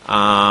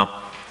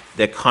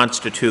that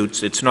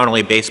constitutes, it's not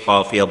only a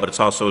baseball field, but it's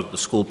also the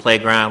school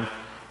playground.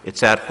 It's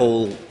that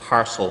whole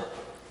parcel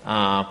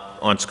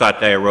on Scott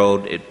Dyer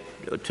Road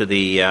to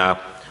the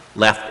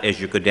left as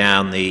you go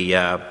down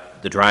the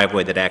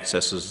driveway that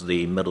accesses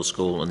the middle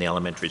school and the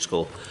elementary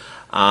school.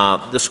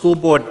 The school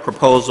board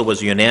proposal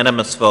was a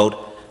unanimous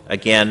vote,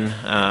 again,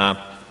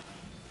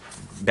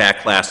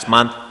 back last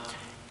month,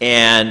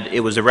 and it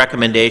was a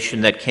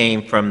recommendation that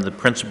came from the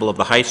principal of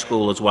the high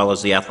school as well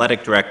as the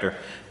athletic director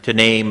to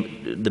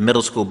name the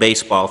middle school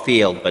baseball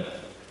field, but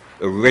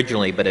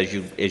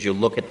as you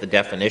look at the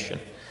definition,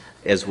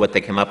 is what they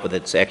come up with.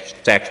 It's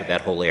actually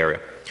that whole area.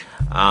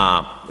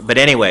 But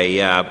anyway,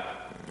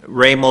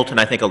 Ray Moulton,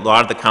 I think a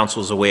lot of the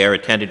council is aware,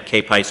 attended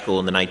Cape High School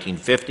in the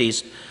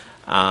 1950s.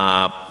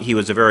 He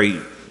was a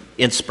very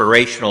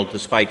inspirational,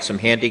 despite some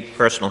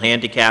personal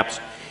handicaps.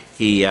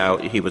 He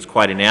was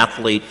quite an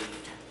athlete,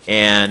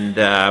 and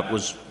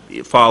was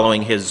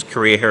following his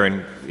career here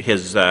and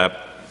his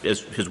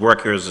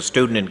work here as a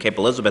student in Cape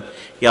Elizabeth.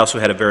 He also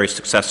had a very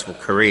successful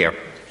career.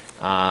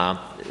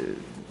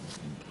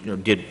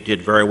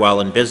 Did very well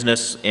in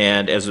business,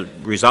 and as a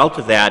result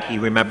of that, he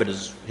remembered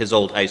his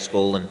old high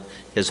school and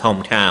his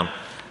hometown.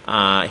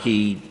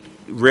 He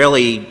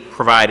really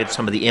provided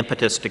some of the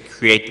impetus to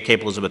create the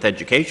Cape Elizabeth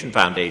Education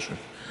Foundation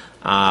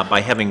by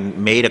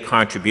having made a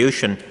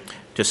contribution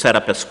to set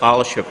up a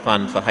scholarship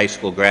fund for high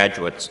school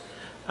graduates,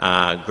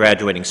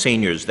 graduating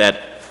seniors.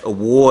 That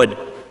award,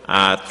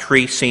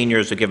 3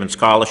 seniors are given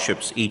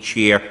scholarships each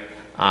year,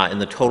 and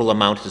the total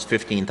amount is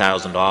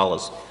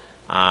 $15,000.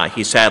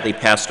 He sadly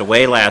passed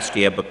away last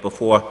year, but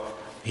before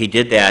he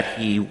did that,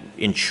 he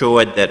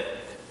ensured that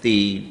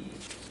the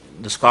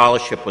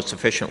scholarship was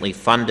sufficiently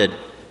funded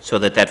so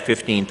that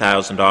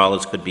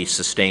 $15,000 could be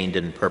sustained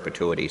in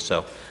perpetuity.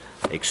 So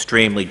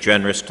extremely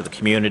generous to the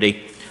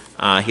community.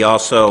 He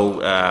also,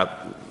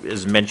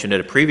 as mentioned at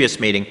a previous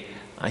meeting,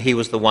 he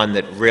was the one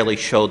that really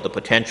showed the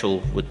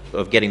potential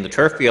of getting the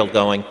turf field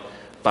going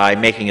by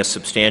making a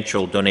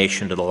substantial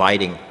donation to the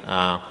lighting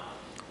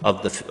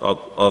of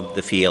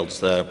the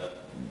fields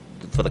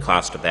for the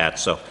cost of that.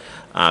 So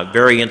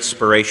very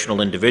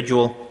inspirational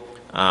individual.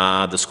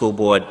 The school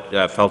board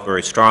felt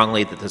very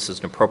strongly that this is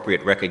an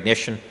appropriate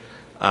recognition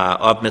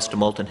of Mr.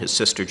 Moulton. His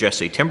sister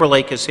Jessie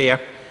Timberlake is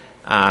here,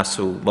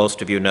 so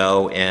most of you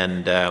know,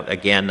 and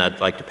again, I'd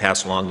like to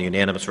pass along the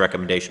unanimous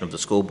recommendation of the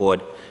school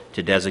board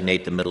to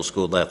designate the middle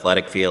school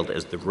athletic field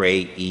as the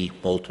Ray E.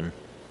 Moulton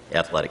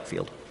Athletic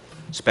Field,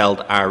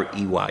 spelled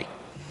R-E-Y.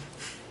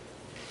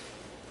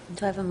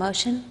 Do I have a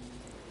motion?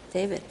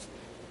 David?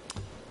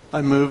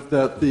 I move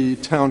that the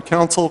town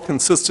council,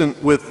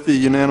 consistent with the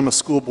unanimous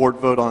school board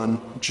vote on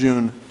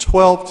June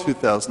 12,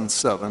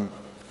 2007,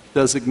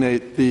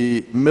 designate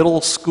the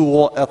middle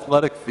school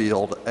athletic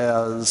field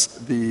as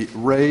the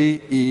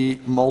Ray E.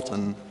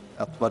 Moulton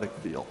Athletic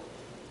Field.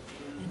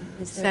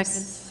 Is there a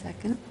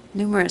second?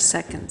 Numerous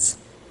seconds.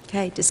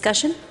 Okay,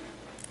 discussion?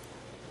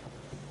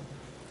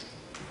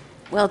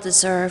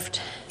 Well-deserved,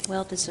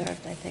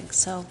 I think.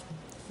 So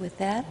with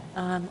that,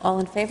 all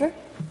in favor?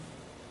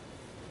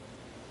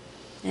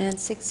 And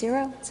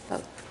 6-0, it's a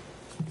vote.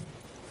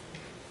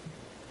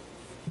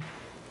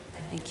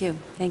 Thank you,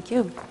 thank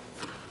you.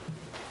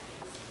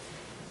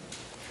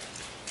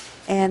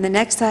 And the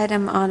next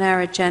item on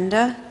our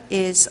agenda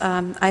is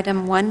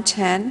item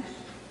 110,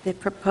 the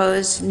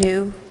proposed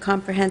new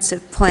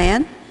comprehensive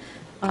plan.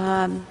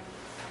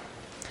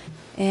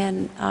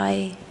 And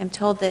I am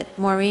told that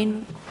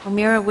Maureen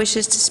O'Meara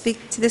wishes to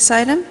speak to this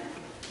item.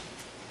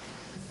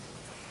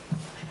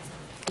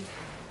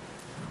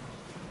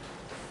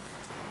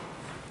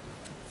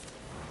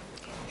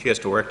 She has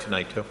to work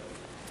tonight, too.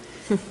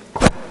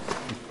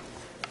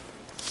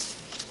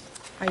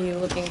 Are you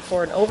looking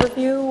for an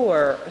overview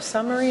or a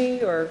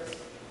summary or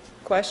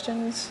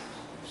questions?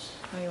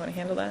 How do you want to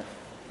handle that?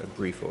 A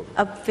brief overview.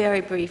 A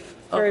very brief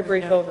Very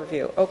brief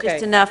overview. Okay.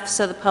 Just enough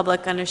so the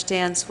public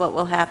understands what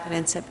will happen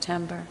in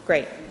September.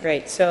 Great,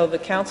 great. So the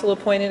council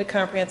appointed a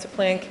comprehensive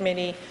plan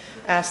committee,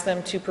 asked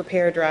them to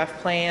prepare a draft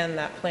plan.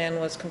 That plan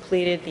was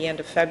completed the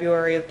end of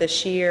February of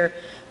this year.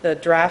 The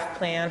draft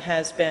plan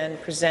has been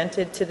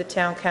presented to the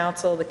town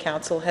council. The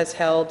council has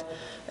held,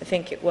 I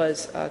think it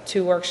was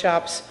 2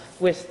 workshops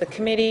with the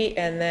committee,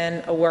 and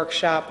then a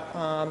workshop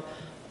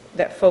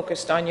that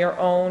focused on your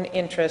own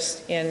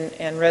interest in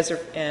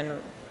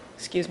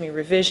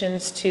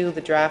revisions to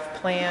the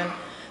draft plan.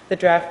 The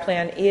draft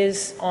plan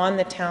is on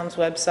the town's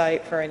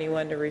website for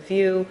anyone to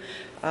review,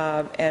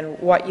 and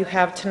what you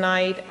have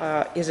tonight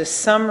is a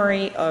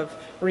summary of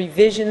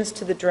revisions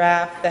to the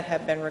draft that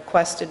have been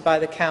requested by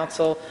the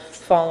council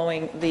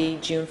following the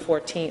June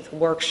 14th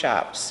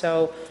workshop.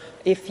 So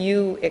if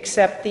you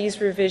accept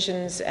these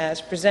revisions as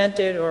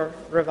presented or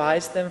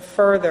revise them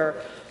further,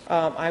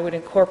 I would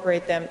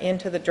incorporate them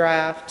into the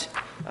draft,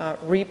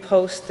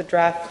 repost the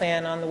draft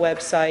plan on the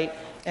website,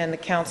 and the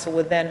council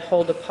would then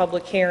hold a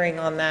public hearing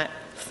on that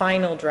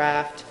final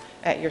draft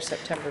at your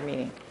September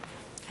meeting.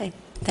 Okay,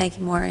 thank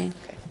you, Maureen.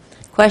 Okay.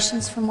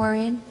 Questions for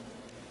Maureen?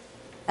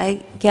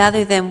 I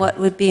gather then what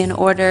would be in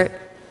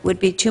order would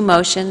be 2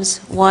 motions.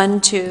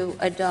 One, to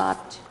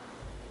adopt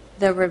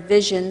the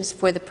revisions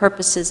for the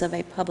purposes of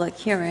a public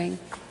hearing,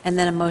 and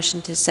then a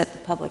motion to set the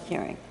public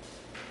hearing.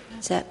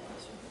 Is that,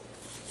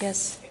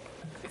 yes?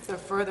 If there are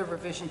further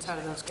revisions, how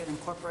do those get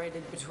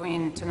incorporated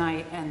between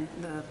tonight and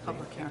the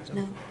public hearing?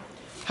 No.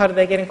 How do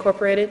they get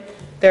incorporated?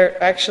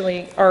 They're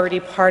actually already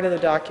part of the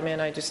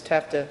document. I just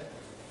have to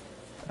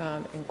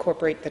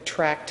incorporate the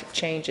tracked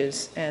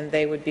changes, and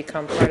they would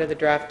become part of the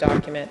draft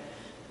document,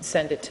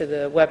 send it to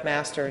the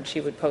webmaster, and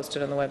she would post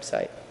it on the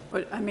website.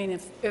 But, I mean,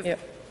 if Yep.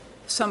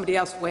 somebody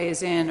else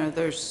weighs in, or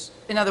there's,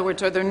 in other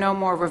words, are there no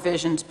more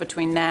revisions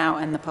between now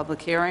and the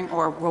public hearing,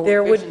 or will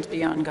There would- revisions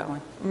be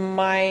ongoing?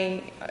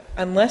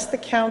 Unless the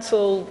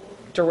council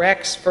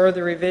directs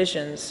further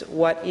revisions,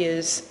 what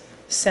is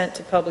sent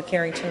to public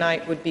hearing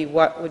tonight would be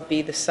what would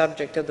be the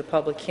subject of the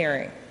public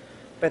hearing.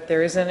 But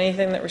there isn't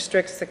anything that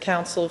restricts the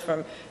council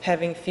from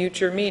having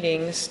future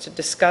meetings to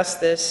discuss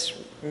this,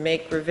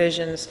 make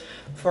revisions.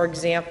 For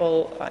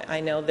example, I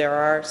know there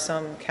are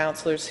some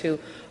councilors who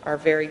are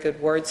very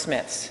good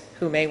wordsmiths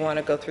who may want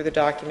to go through the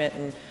document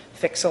and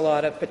fix a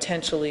lot of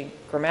potentially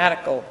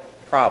grammatical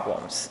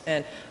problems.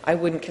 And I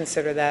wouldn't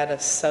consider that a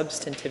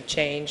substantive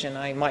change, and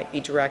I might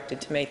be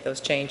directed to make those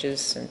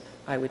changes, and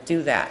I would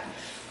do that.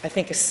 I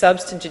think a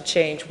substantive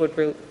change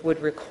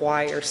would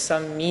require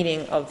some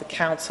meeting of the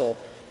council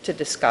to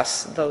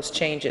discuss those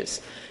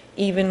changes.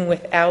 Even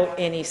without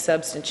any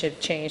substantive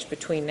change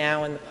between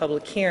now and the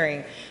public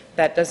hearing,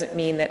 that doesn't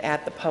mean that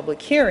at the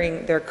public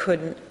hearing there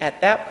couldn't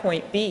at that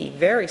point be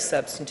very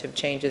substantive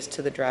changes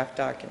to the draft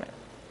document.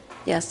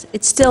 Yes,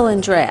 it's still in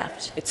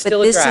draft. It's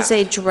still a But this draft. is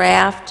a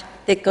draft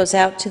that goes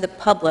out to the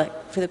public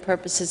for the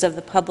purposes of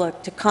the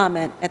public to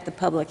comment at the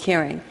public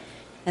hearing.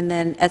 And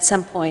then at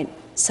some point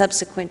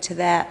subsequent to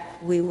that,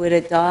 we would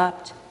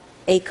adopt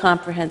a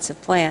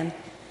comprehensive plan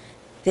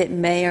that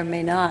may or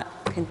may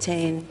not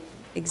contain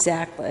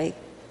exactly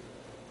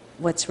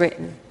what's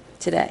written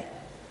today.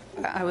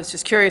 I was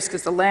just curious,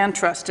 because the Land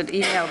Trust had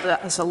emailed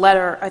us a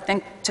letter, I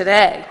think,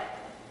 today,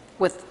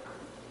 with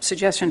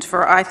suggestions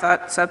for, I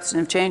thought,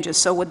 substantive changes.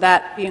 So would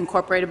that be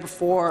incorporated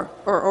before,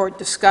 or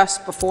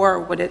discussed before, or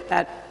would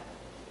that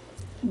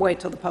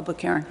wait till the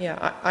public hearing?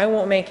 Yeah, I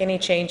won't make any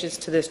changes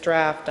to this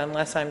draft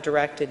unless I'm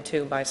directed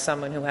to by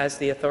someone who has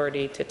the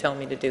authority to tell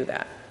me to do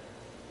that.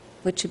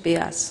 Which would be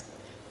us.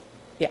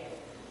 Yeah.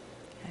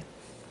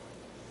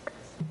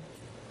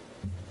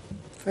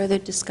 Further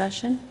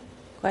discussion?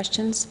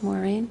 Questions,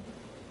 Maureen?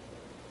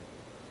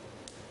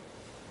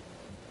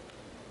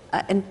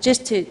 And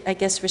just to, I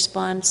guess,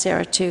 respond,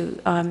 Sarah, to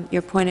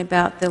your point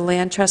about the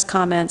land trust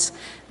comments,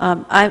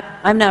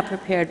 I'm not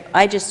prepared.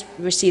 I just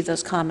received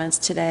those comments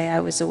today.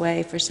 I was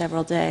away for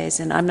several days,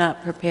 and I'm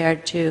not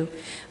prepared to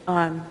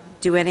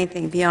do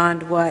anything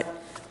beyond what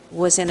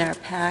was in our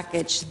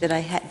package that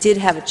I did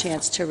have a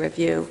chance to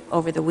review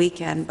over the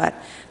weekend, but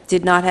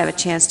did not have a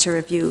chance to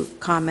review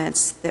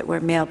comments that were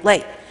mailed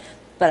late.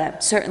 But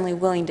I'm certainly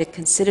willing to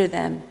consider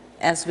them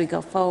as we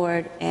go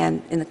forward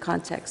and in the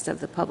context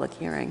of the public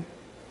hearing.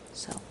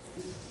 So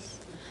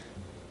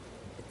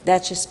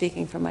that's just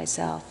speaking for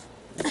myself.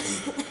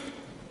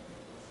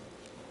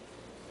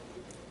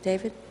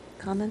 David,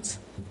 comments?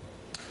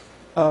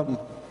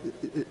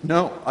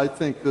 No, I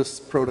think this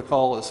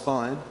protocol is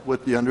fine,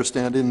 with the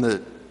understanding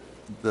that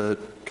the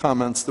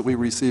comments that we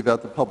receive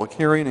at the public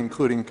hearing,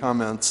 including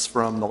comments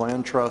from the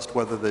Land Trust,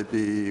 whether they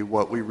be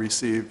what we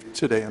received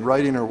today in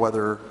writing or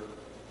whether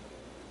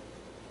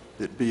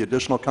it be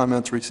additional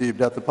comments received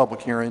at the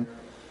public hearing,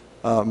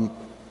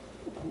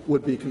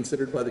 would be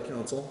considered by the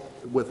council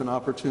with an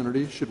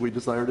opportunity, should we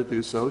desire to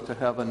do so, to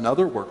have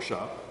another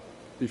workshop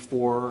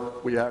before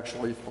we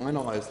actually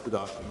finalize the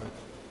document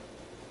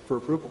for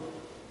approval.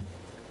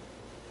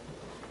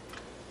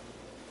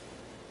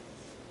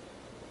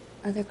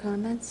 Other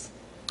comments?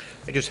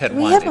 I just had Do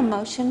we one. have a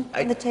motion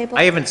on the table?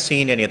 I haven't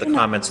seen any of the We're not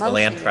comments of the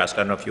Land motioning. Trust. I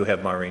don't know if you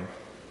have, Maureen.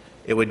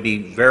 It would be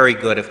very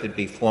good if it'd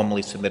be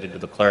formally submitted to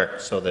the clerk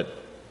so that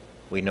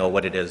we know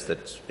what it is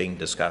that's being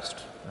discussed.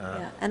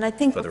 Yeah, and I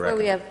think for the before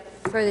we record.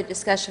 have further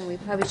discussion, we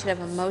probably should have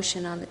a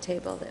motion on the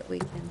table that we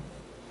can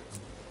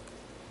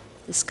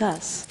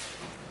discuss.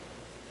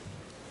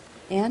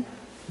 Ann?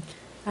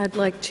 I'd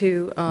like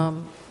to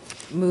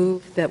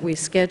move that we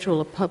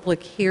schedule a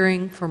public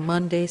hearing for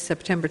Monday,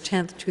 September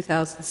 10th,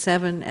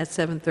 2007, at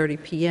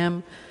 7:30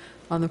 p.m.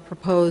 on the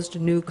proposed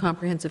new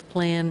comprehensive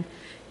plan,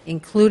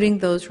 including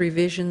those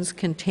revisions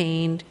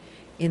contained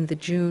in the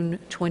June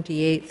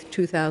 28th,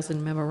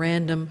 2000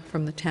 memorandum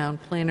from the town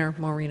planner,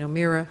 Maureen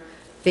O'Meara,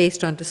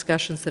 based on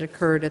discussions that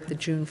occurred at the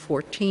June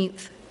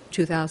 14th,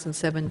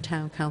 2007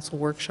 Town Council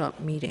Workshop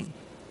meeting.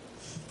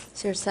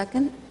 Is there a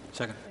second?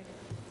 Second.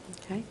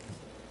 Okay.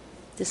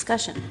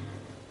 Discussion.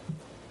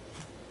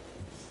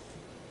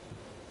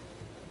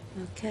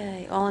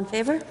 Okay, all in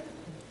favor? 2,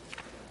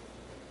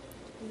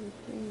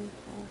 3,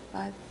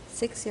 4, 5,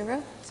 6,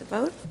 0. It's a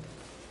vote.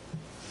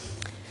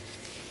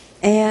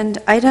 And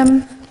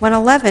item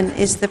 111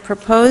 is the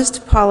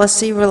proposed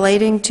policy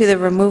relating to the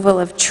removal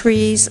of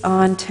trees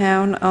on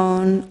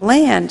town-owned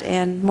land.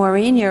 And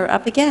Maureen, you're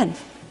up again.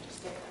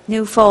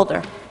 New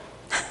folder.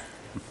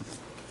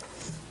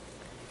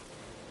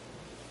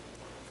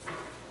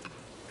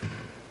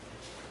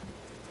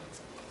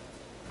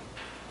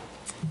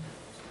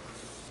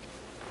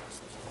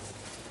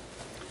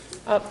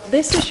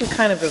 This issue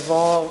kind of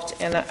evolved,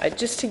 and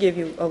just to give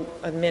you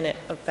a minute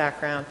of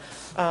background,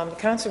 the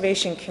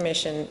Conservation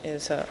Commission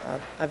is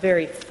a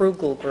very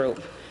frugal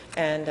group,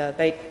 and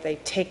they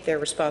take their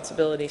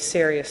responsibility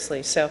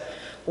seriously. So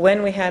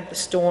when we had the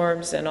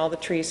storms and all the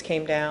trees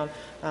came down,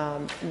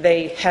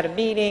 they had a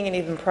meeting, and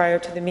even prior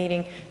to the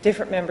meeting,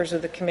 different members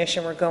of the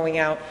commission were going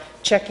out,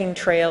 checking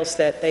trails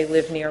that they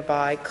live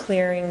nearby,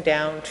 clearing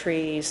down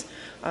trees.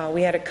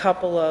 We had a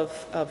couple of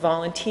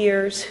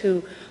volunteers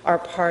who are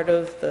part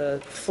of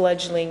the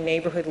fledgling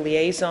neighborhood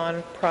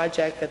liaison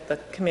project that the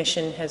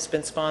commission has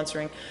been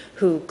sponsoring,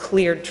 who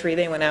cleared tree.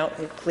 They went out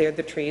and cleared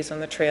the trees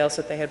on the trails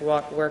that they had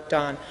worked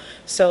on.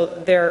 So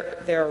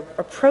their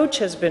approach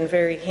has been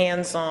very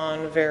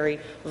hands-on, very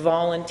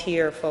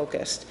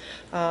volunteer-focused.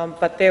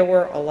 But there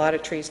were a lot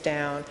of trees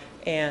down,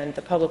 and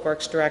the Public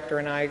Works Director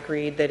and I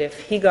agreed that if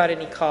he got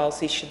any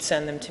calls, he should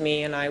send them to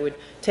me, and I would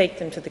take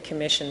them to the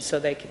Commission so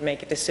they could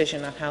make a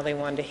decision on how they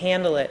wanted to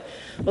handle it.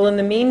 Well, in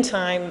the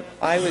meantime,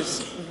 I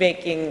was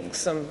making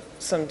some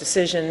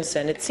decisions,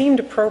 and it seemed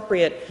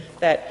appropriate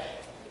that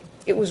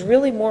it was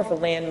really more of a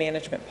land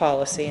management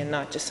policy and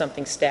not just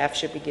something staff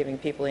should be giving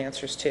people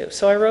answers to.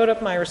 So I wrote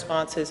up my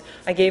responses.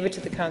 I gave it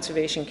to the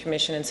Conservation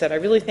Commission and said, I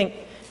really think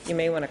you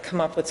may want to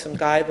come up with some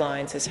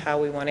guidelines as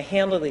how we want to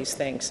handle these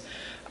things.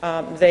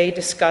 They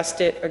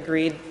discussed it,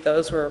 agreed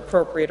those were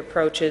appropriate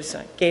approaches.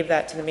 I gave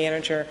that to the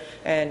manager,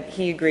 and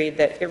he agreed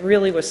that it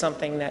really was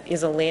something that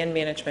is a land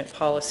management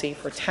policy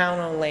for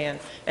town-owned land,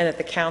 and that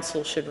the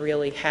council should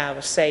really have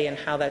a say in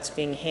how that's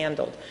being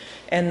handled.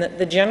 And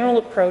the general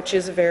approach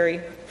is a very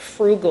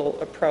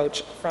frugal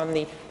approach from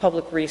the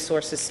public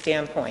resources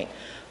standpoint.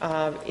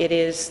 It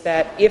is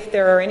that if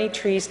there are any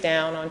trees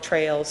down on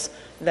trails,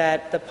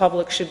 that the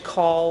public should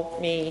call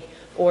me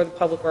or the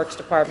Public Works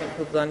Department,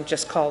 who then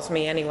just calls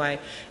me anyway,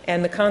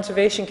 and the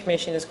Conservation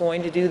Commission is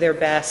going to do their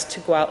best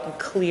to go out and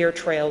clear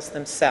trails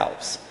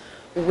themselves.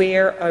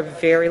 Where a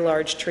very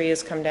large tree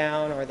has come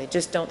down, or they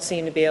just don't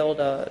seem to be able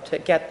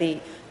to get the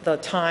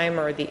time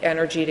or the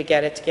energy to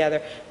get it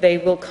together, they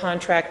will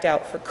contract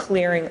out for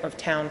clearing of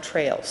town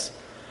trails.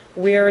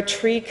 Where a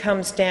tree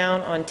comes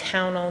down on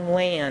town-owned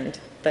land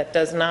that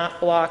does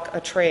not block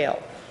a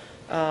trail,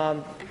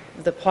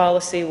 the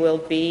policy will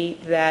be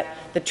that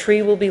the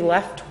tree will be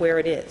left where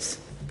it is.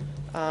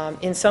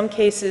 In some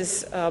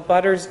cases,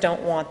 butters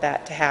don't want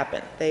that to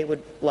happen. They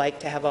would like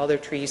to have all their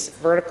trees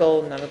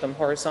vertical, none of them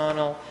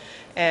horizontal.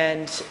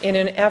 And in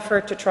an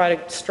effort to try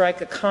to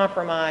strike a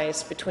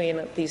compromise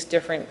between these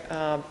different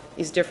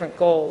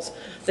goals,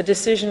 the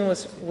decision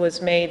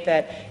was made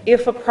that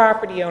if a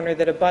property owner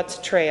that abuts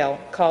a trail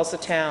calls the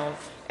town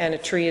and a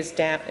tree is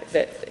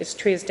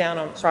down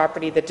on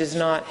property that does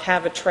not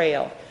have a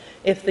trail,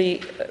 if the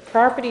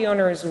property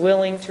owner is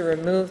willing to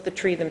remove the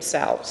tree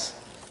themselves,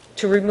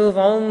 to remove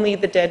only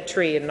the dead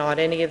tree and not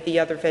any of the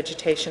other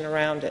vegetation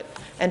around it,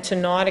 and to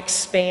not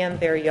expand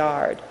their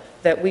yard,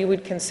 that we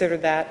would consider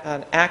that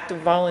an act of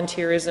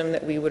volunteerism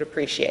that we would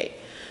appreciate.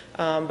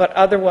 But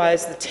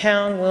otherwise, the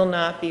town will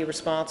not be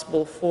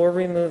responsible for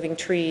removing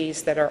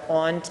trees that are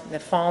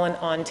fallen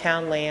on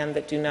town land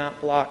that do not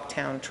block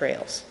town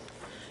trails.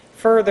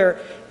 Further,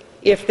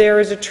 if there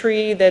is a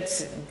tree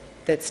that's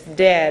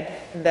dead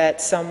that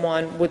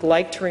someone would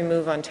like to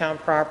remove on town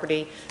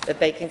property, that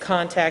they can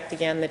contact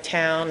again the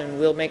town, and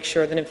we'll make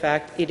sure that in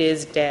fact it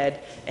is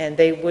dead, and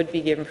they would be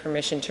given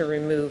permission to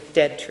remove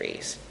dead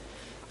trees.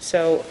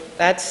 So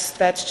that's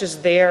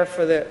just there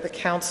for the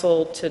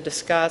council to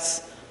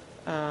discuss.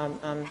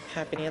 I'm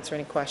happy to answer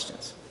any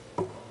questions.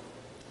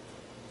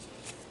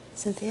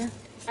 Cynthia?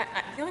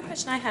 I The only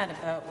question I had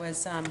about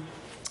was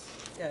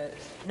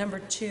number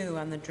 2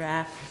 on the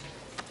draft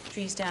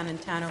trees down in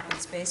town open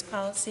space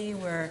policy,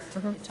 where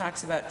it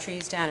talks about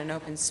trees down in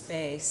open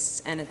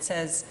space, and it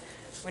says,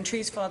 when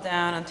trees fall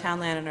down on town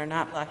land and are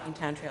not blocking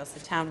town trails,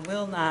 the town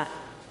will not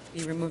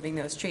be removing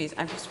those trees.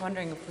 I'm just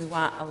wondering if we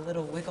want a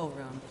little wiggle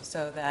room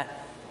so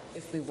that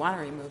if we want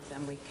to remove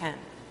them, we can,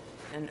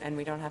 and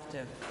we don't have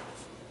to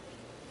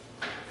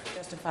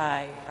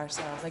justify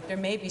ourselves. Like, there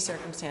may be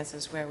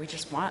circumstances where we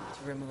just want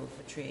to remove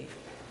a tree,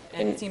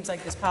 and it seems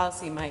like this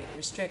policy might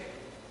restrict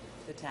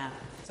the town.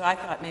 So I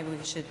thought maybe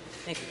we should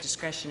make it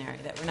discretionary,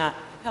 that we're not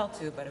compelled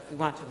to, but if we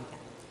want to, we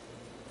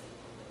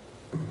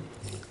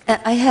can.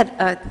 I had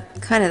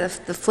kind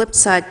of the flip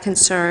side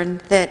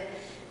concern that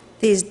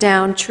these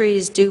downed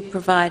trees do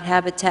provide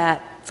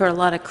habitat for a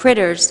lot of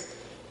critters,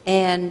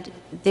 and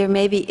there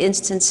may be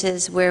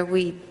instances where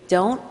we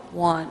don't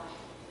want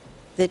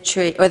the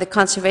tree, or the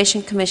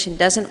Conservation Commission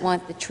doesn't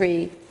want the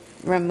tree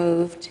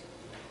removed.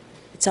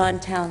 It's on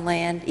town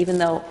land, even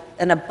though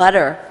an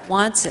abutter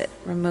wants it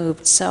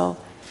removed. So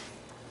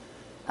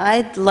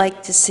I'd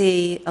like to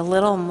see a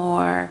little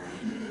more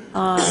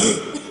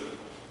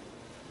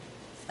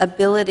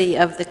ability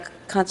of the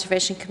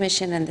Conservation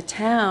Commission and the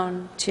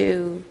town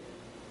to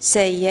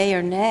say yay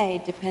or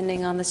nay,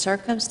 depending on the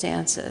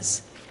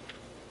circumstances.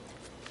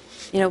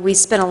 You know, we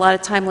spent a lot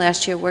of time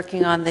last year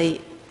working on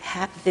the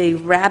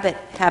rabbit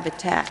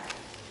habitat,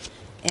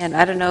 and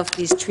I don't know if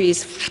these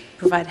trees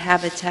provide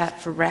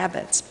habitat for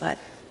rabbits, but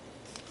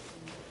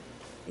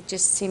it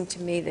just seemed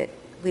to me that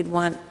we'd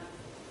want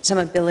some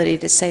ability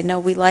to say, no,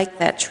 we like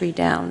that tree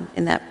down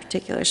in that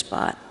particular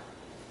spot.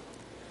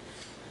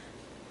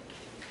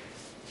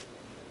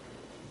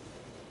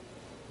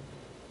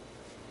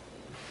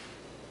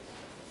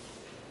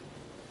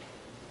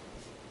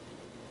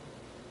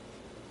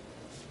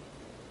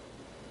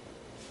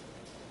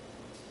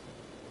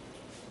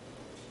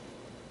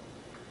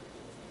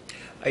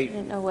 I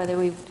don't know whether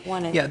we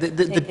want to. Yeah,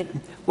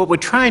 what we're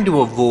trying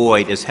to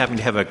avoid is having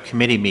to have a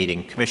committee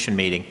meeting, commission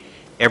meeting,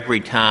 every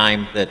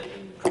time that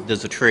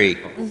there's a tree.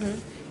 Mm-hmm.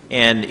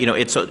 And, you know,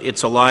 it's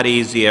a lot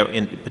easier,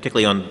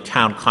 particularly on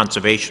town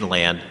conservation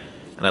land,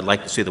 and I'd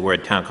like to see the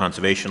word town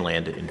conservation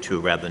land in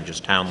two rather than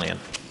just town land,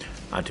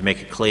 to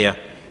make it clear.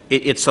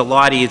 It's a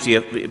lot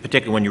easier,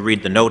 particularly when you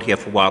read the note here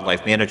for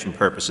wildlife management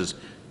purposes,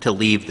 to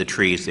leave the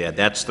trees there.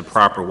 That's the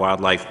proper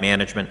wildlife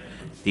management.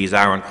 These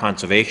are on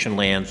conservation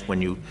lands.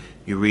 When you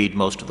read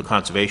most of the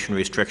conservation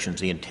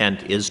restrictions, the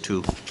intent is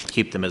to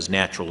keep them as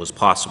natural as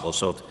possible.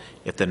 So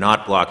if they're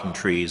not blocking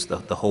trees, the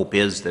hope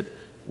is that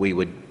we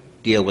would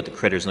deal with the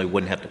critters and we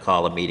wouldn't have to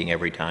call a meeting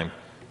every time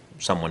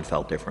someone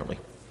felt differently.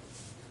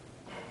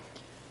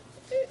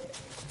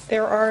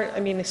 There are, I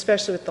mean,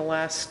 especially with the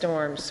last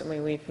storms, I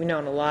mean, we've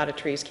known a lot of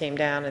trees came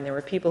down, and there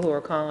were people who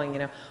were calling, you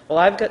know, well,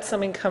 I've got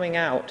something coming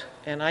out,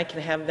 and I can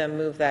have them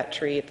move that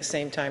tree at the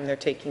same time they're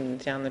taking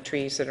down the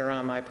trees that are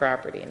on my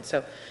property. And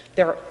so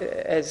there,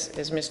 as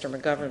Mr.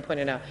 McGovern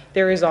pointed out,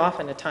 there is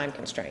often a time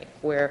constraint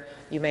where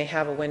you may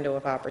have a window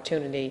of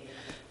opportunity.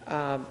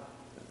 You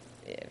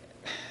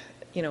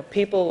know,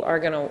 people are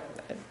going to,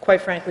 quite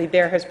frankly,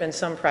 there has been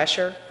some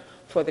pressure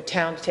for the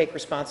town to take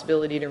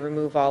responsibility to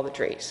remove all the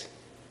trees.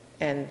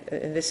 And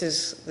this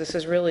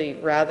is really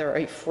rather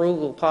a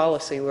frugal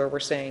policy where we're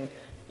saying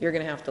you're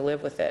going to have to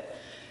live with it.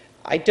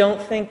 I don't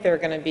think there are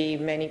going to be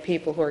many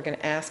people who are going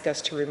to ask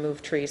us to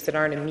remove trees that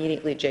aren't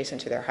immediately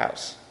adjacent to their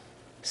house.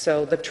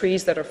 So the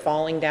trees that are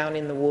falling down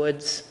in the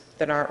woods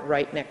that aren't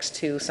right next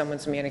to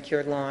someone's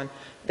manicured lawn,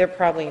 they're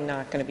probably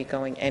not going to be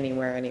going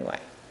anywhere anyway.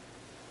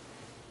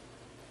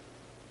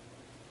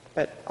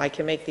 But I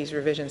can make these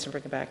revisions and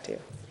bring it back to you.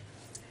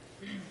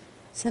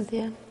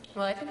 Cynthia?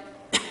 Well, I think,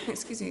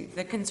 excuse me,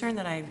 the concern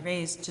that I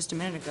raised just a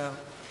minute ago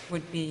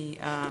would be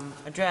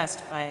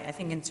addressed by, I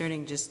think,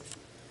 inserting just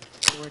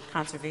the word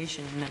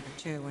conservation in number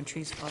 2, when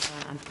trees fall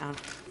down on town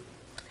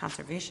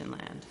conservation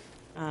land.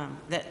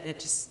 That it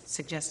just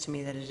suggests to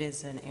me that it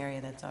is an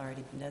area that's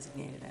already been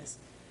designated as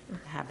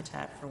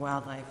habitat for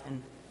wildlife,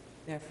 and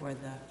therefore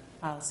the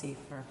policy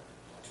for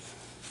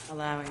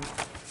allowing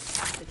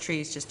the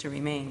trees just to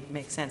remain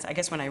makes sense. I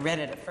guess when I read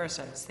it at first,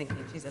 I was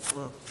thinking, geez, that's a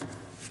little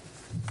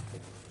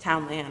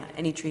town land.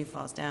 Any tree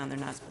falls down, they're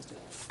not supposed to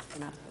pick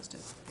it up.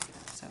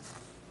 So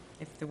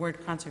if the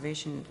word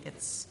conservation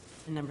gets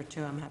in number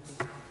 2, I'm happy.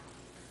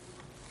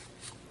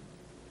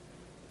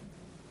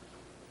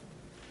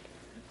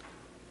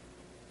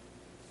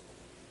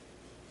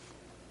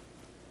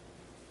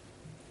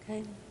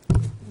 Okay.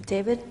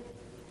 David?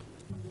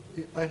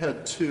 I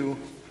had 2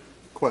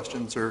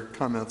 questions or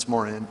comments,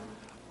 Maureen.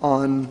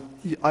 On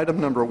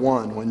item number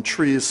 1, when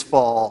trees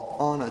fall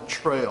on a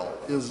trail,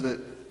 is it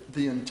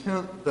the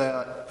intent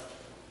that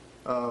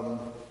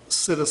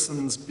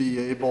citizens be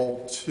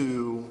able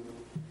to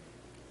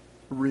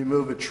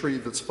remove a tree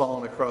that's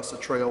fallen across a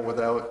trail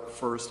without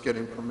first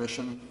getting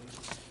permission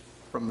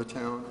from the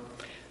town?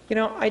 You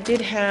know, I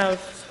did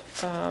have,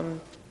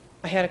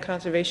 I had a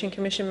Conservation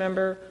Commission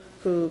member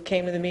who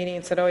came to the meeting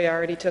and said, oh, yeah, I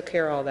already took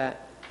care of all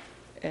that.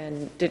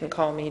 and didn't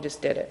call me, he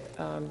just did it.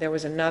 There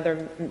was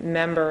another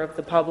member of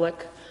the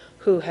public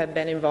who had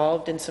been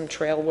involved in some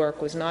trail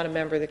work, was not a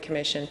member of the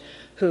commission,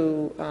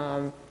 who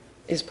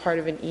is part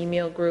of an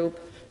email group,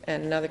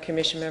 and another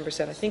commission member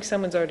said, I think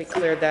someone's already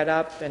cleared that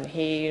up, and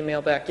he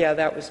emailed back, yeah,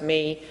 that was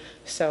me.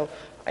 So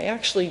I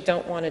actually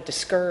don't want to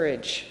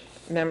discourage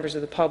members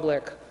of the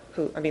public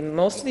who, I mean,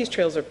 most of these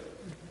trails are,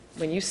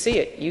 when you see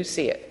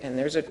it, and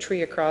there's a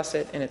tree across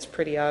it, and it's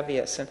pretty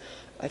obvious. And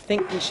I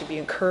think we should be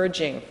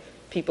encouraging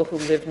people who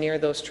live near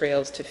those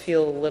trails to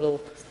feel a little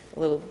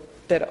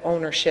bit of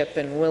ownership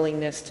and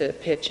willingness to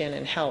pitch in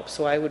and help.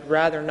 So I would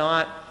rather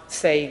not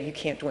say you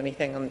can't do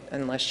anything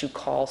unless you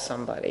call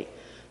somebody.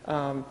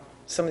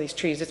 Some of these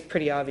trees, it's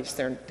pretty obvious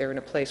they're in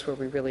a place where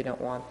we really don't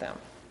want them.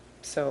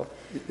 So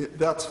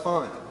That's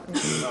fine.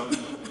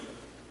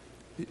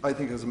 I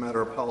think as a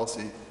matter of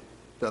policy,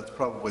 that's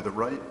probably the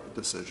right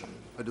decision.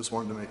 I just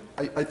wanted to make,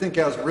 I think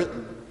as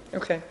written,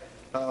 okay.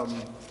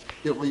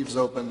 It leaves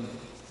open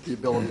the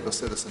ability of a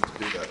citizen to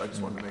do that. I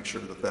just wanted to make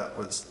sure that that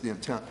was the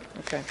intent.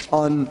 Okay.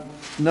 On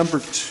number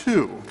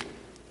 2,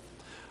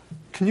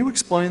 can you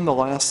explain the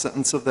last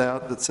sentence of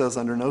that says,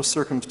 under no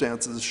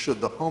circumstances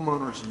should the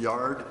homeowner's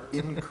yard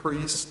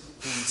increase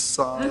in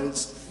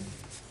size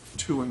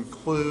to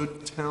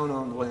include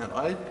town-owned land?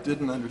 I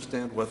didn't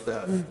understand what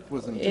that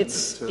was intended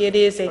to. It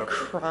is a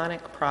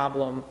chronic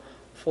problem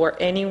for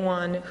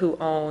anyone who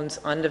owns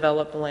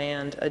undeveloped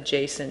land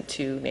adjacent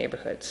to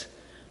neighborhoods,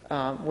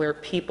 where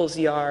people's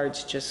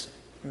yards just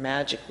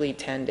magically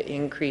tend to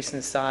increase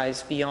in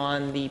size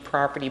beyond the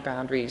property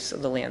boundaries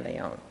of the land they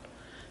own.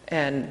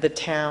 And the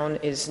town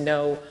is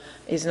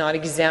not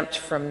exempt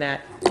from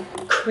that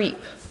creep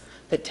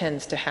that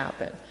tends to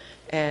happen.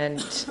 And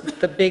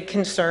the big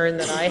concern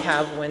that I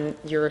have when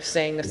you're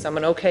saying to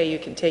someone, okay, you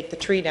can take the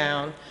tree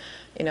down,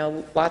 you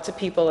know, lots of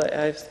people,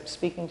 I was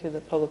speaking to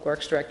the Public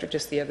Works Director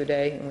just the other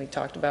day, and we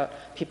talked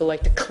about people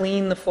like to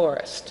clean the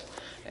forest.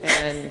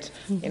 And,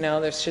 you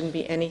know, there shouldn't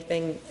be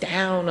anything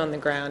down on the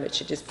ground. It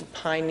should just be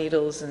pine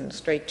needles and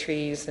straight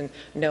trees and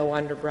no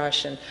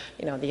underbrush. And,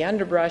 you know, the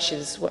underbrush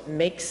is what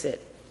makes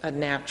it a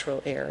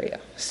natural area.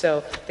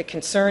 So the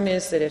concern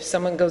is that if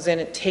someone goes in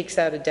and takes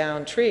out a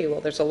downed tree,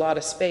 well, there's a lot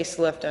of space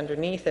left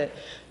underneath it.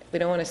 We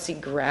don't want to see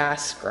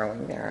grass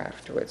growing there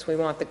afterwards. We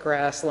want the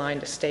grass line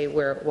to stay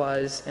where it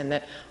was, and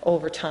that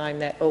over time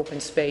that open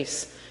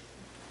space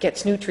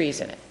gets new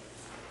trees in it.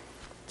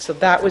 So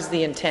that was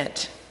the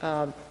intent.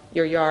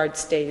 Your yard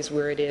stays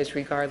where it is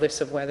regardless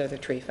of whether the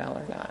tree fell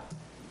or not.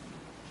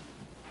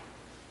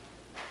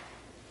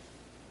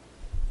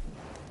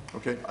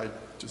 Okay, I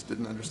just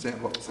didn't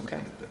understand what was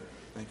intended there.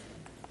 Thank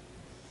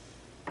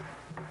you.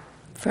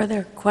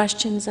 Further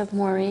questions of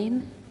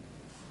Maureen?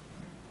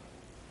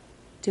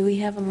 Do we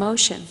have a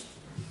motion?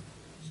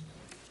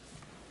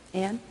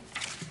 Ann?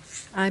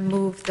 I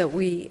move that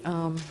we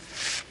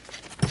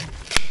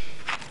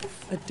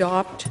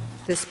adopt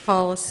this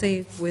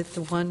policy with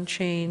the one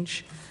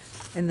change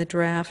in the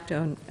draft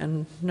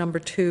on number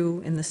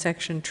 2 in the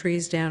section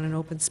trees down in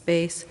open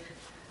space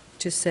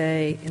to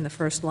say in the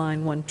first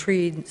line, when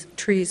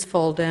trees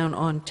fall down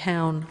on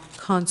town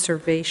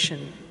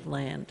conservation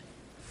land.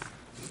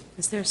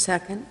 Is there a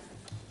second?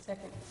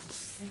 Second.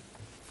 Okay.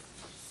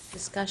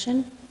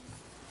 Discussion?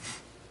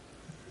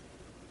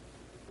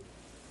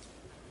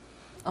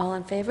 All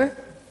in favor?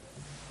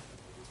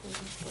 2,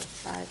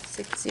 4, 5,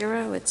 6,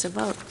 0. It's a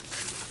vote.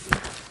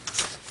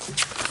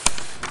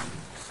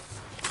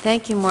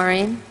 Thank you,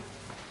 Maureen.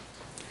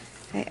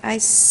 I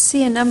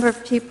see a number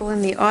of people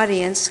in the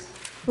audience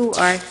who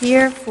are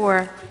here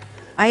for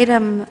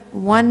item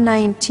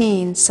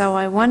 119, so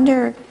I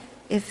wonder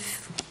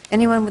if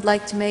anyone would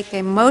like to make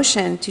a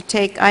motion to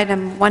take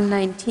item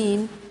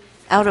 119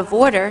 out of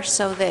order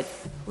so that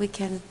we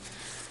can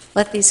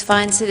let these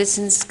fine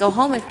citizens go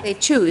home if they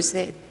choose.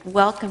 They're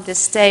welcome to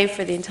stay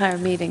for the entire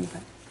meeting.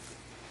 But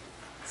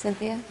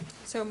Cynthia?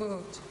 So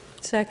moved.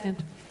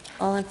 Second.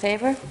 All in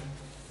favor?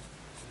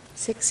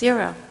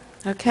 6-0.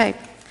 Okay.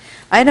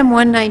 Item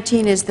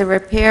 119 is the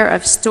repair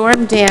of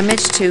storm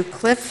damage to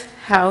Cliff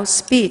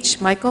House Beach.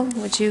 Michael,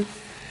 would you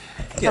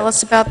tell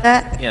us about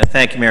that? Yeah,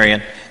 thank you,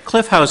 Marion.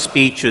 Cliff House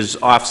Beach is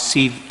off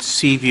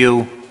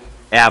Seaview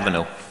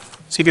Avenue.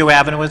 Seaview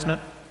Avenue, isn't it?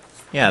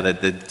 Yeah,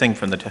 the thing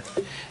from the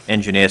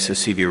engineer says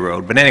Seaview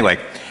Road. But anyway,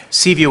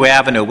 Seaview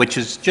Avenue, which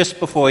is just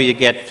before you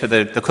get to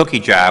the cookie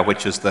jar,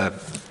 which is the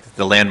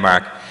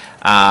landmark.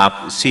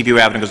 Seaview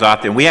Avenue goes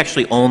off there, and we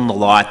actually own the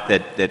lot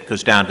that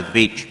goes down to the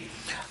beach.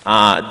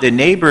 The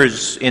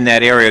neighbors in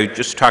that area,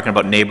 just talking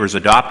about neighbors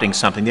adopting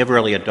something, they've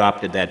really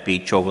adopted that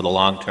beach over the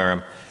long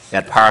term,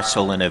 that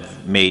parcel, and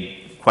have made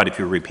quite a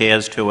few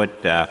repairs to it,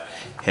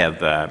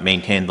 have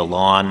maintained the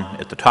lawn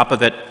at the top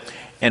of it.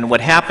 And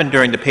what happened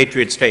during the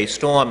Patriot Day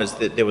storm is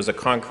that there was a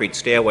concrete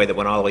stairway that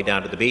went all the way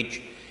down to the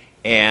beach,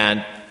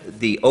 and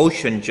the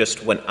ocean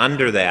just went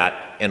under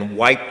that and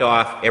wiped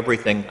off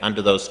everything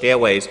under those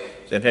stairways.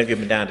 So if you've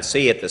been down to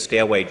see it, the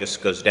stairway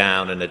just goes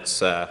down, and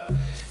it's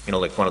you know,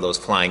 like one of those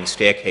flying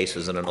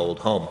staircases in an old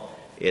home.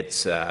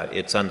 It's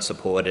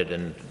unsupported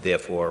and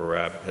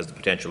therefore has the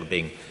potential of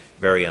being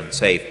very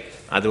unsafe.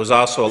 There was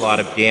also a lot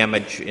of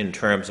damage in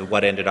terms of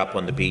what ended up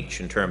on the beach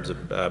in terms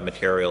of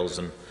materials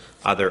and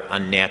other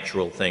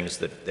unnatural things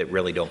that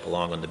really don't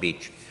belong on the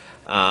beach.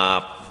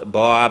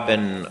 Bob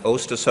and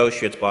Ost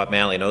Associates, Bob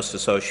Malley and Ost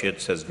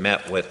Associates has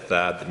met with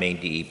the Maine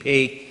DEP.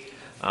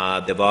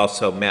 They've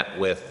also met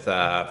with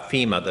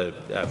FEMA,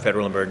 the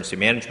Federal Emergency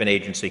Management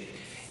Agency,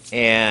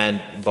 and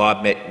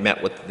Bob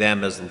met with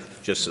them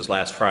just as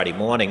last Friday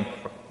morning,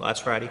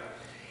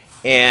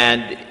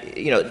 and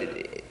you know,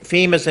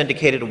 FEMA's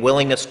indicated a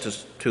willingness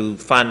to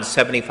fund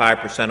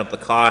 75% of the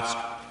cost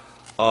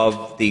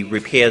of the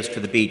repairs to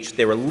the beach.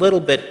 They're a little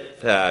bit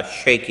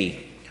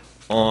shaky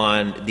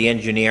on the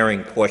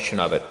engineering portion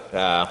of it,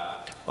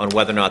 on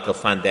whether or not they'll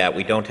fund that.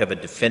 We don't have a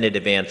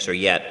definitive answer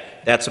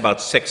yet. That's about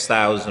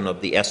 $6,000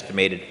 of the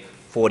estimated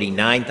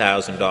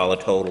 $49,000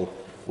 total,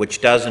 which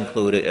does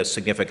include a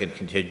significant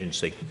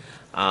contingency.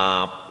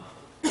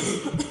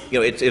 You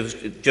know, it was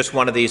just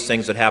one of these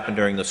things that happened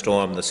during the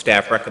storm. The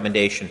staff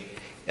recommendation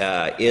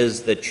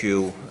is that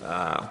you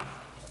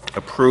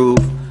approve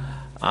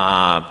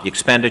the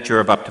expenditure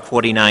of up to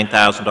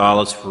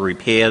 $49,000 for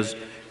repairs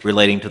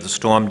relating to the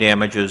storm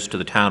damages to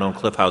the town-owned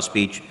Cliff House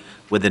Beach,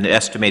 with an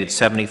estimated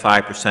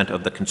 75%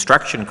 of the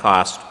construction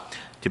cost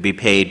to be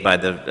paid by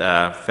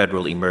the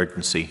Federal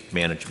Emergency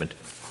Management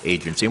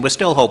Agency. And we're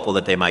still hopeful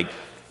that they might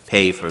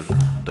pay for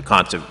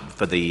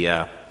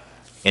the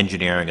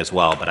engineering as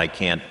well, but I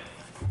can't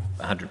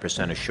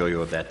 100% assure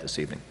you of that this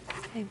evening.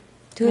 Okay.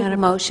 Do we have a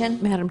motion?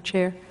 Madam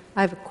Chair,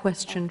 I have a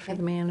question for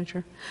the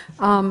manager.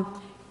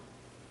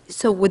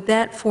 So with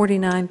that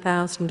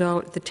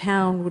 $49,000, the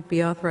town would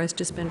be authorized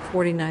to spend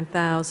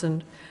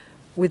 $49,000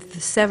 with the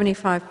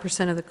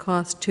 75% of the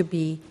cost to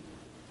be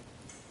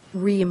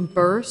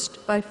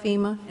reimbursed by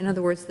FEMA? In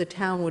other words, the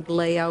town would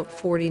lay out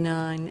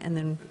 49 and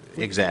then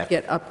Exactly.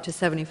 get up to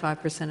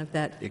 75% of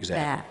that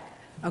back.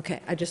 Okay,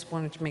 I just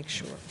wanted to make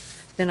sure.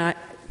 Then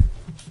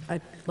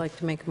I'd like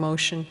to make a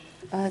motion.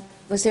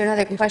 Was there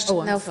another question,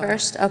 I'm though, sorry.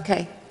 first?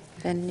 Okay,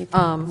 then you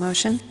can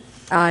motion.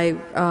 I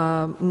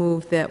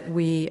move that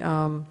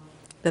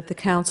that the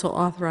council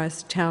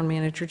authorize the town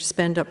manager to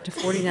spend up to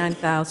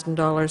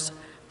 $49,000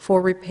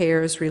 for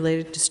repairs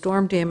related to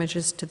storm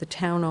damages to the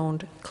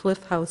town-owned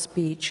Cliff House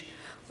Beach,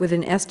 with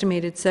an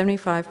estimated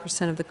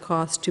 75% of the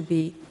cost to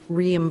be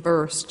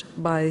reimbursed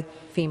by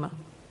FEMA.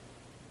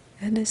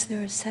 And is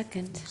there a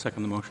second?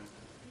 Second the motion.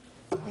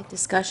 Okay,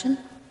 discussion?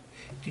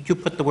 Did you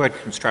put the word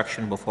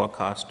construction before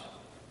cost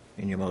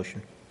in your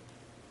motion?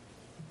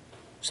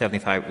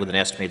 75, with an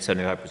estimated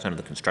 75% of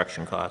the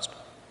construction cost?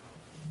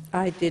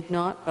 I did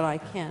not, but I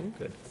can.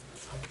 Good,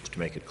 just to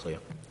make it clear.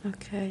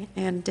 Okay,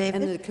 and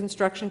David? And the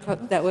construction,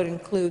 that would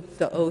include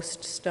the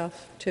OST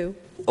stuff, too?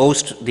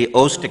 The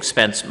OST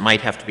expense might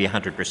have to be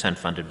 100%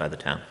 funded by the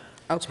town.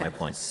 That's my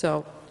point.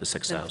 So, The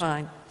then $6,000.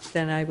 fine.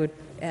 Then I would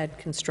add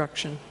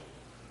construction,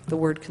 the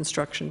word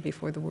construction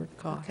before the word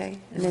cost. Okay,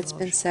 and it's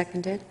been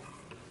seconded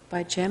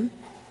by Jim.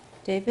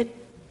 David,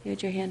 you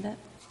had your hand up?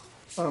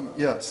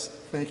 Yes,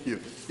 thank you.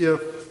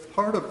 If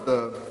part of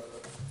the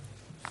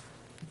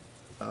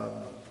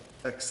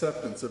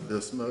acceptance of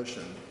this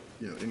motion,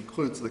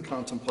 includes the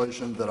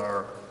contemplation that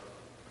our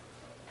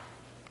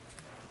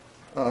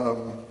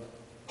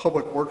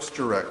Public Works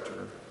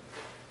Director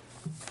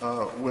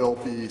will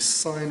be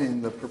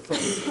signing the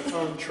proposed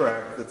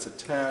contract that's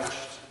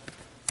attached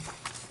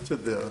to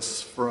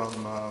this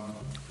from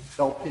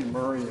LP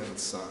Murray and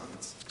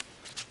Sons,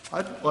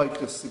 I'd like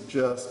to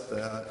suggest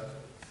that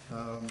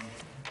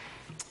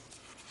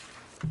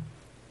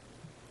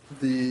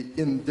the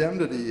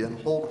indemnity and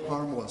hold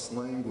harmless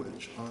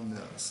language on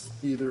this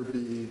either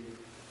be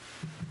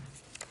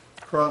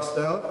crossed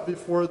out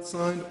before it's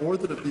signed, or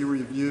that it be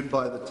reviewed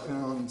by the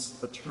town's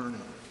attorney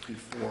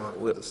before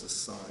this is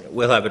signed.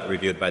 We'll have it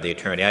reviewed by the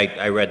attorney.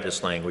 I read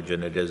this language,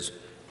 and it is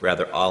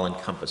rather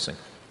all-encompassing.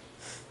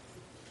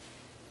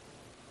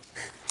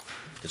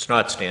 It's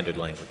not standard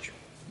language.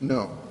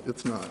 No,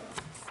 it's not.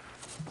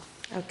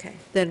 Okay.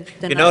 Then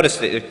You notice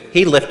that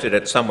he lifted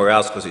it somewhere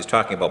else because he's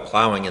talking about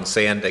plowing and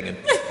sanding, and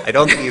I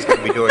don't think he's going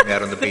to be doing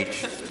that on the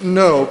beach.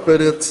 No,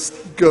 but it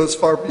goes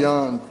far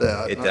beyond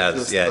that. It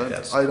does, yeah, it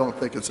does. I don't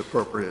think it's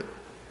appropriate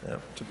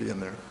to be in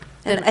there.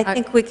 And I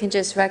think we can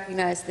just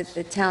recognize that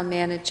the town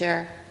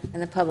manager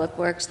and the Public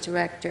Works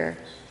Director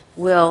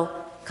will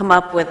come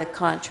up with a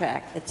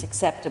contract that's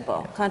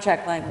acceptable,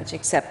 contract language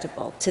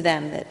acceptable to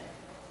them that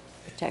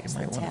protects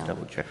You the might want to town.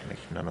 double-check to make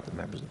sure none of the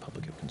members of the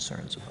public have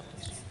concerns about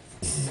this.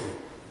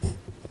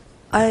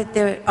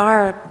 There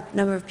are a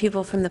number of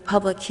people from the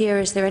public here.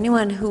 Is there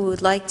anyone who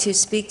would like to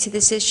speak to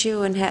this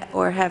issue and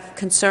or have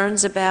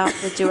concerns about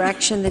the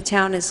direction the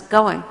town is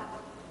going?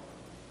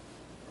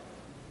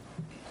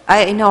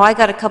 I know I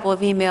got a couple of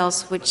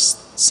emails which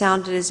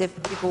sounded as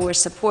if people were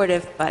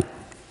supportive, but...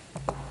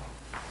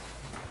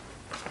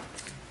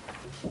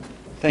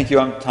 Thank you.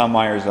 I'm Tom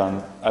Myers.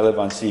 I live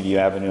on Seaview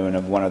Avenue, and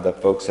I'm one of the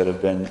folks that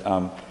have been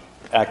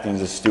acting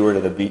as a steward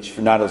of the beach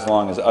for not as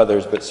long as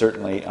others, but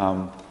certainly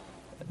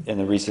in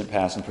the recent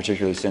past, and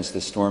particularly since the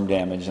storm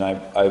damage. And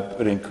I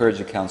would encourage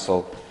the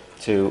council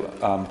to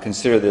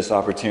consider this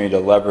opportunity to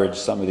leverage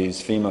some of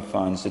these FEMA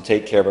funds to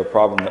take care of a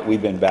problem that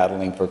we've been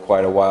battling for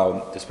quite a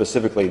while,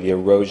 specifically the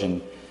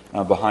erosion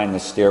behind the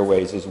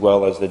stairways, as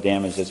well as the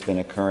damage that's been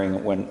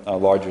occurring when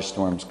larger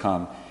storms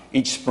come.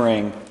 Each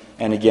spring,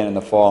 and again in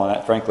the fall,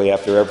 and frankly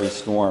after every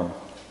storm,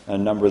 a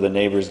number of the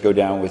neighbors go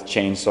down with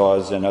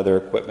chainsaws and other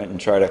equipment and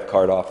try to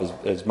cart off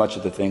as much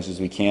of the things as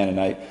we can. And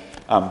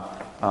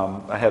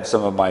I have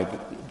some of my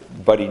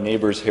buddy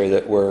neighbors here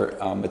that were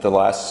at the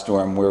last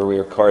storm where we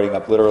were carting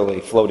up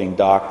literally floating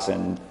docks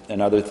and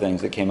other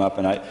things that came up.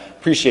 And I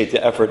appreciate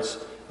the efforts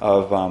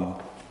of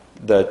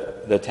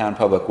the Town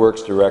Public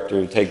Works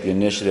Director to take the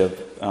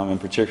initiative, and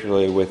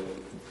particularly with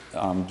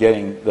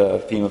getting the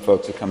FEMA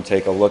folks to come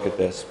take a look at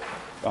this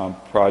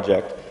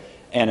project,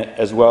 and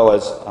as well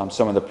as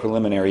some of the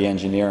preliminary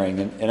engineering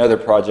and other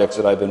projects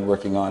that I've been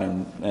working on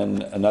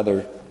in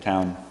another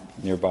town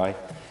nearby.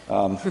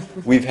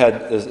 We've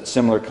had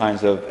similar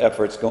kinds of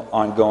efforts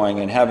ongoing,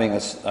 and having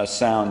a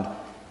sound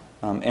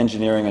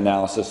engineering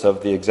analysis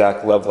of the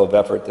exact level of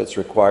effort that's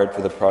required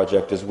for the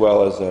project, as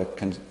well as a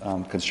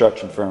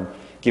construction firm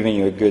giving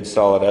you a good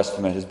solid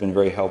estimate, has been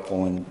very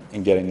helpful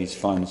in getting these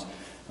funds.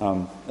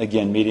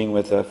 Again, meeting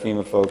with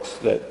FEMA folks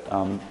that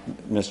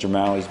Mr.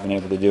 Malley's been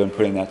able to do and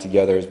putting that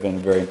together has been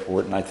very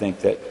important. I think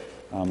that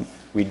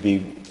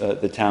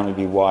the town would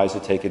be wise to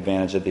take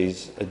advantage of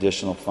these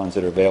additional funds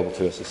that are available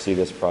to us to see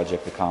this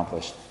project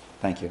accomplished.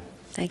 Thank you.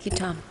 Thank you,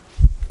 Tom.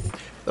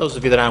 Those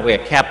of you that aren't aware,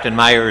 Captain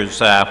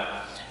Myers, I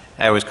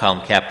always call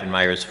him Captain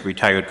Myers,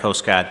 retired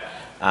Coast Guard.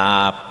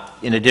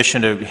 In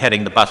addition to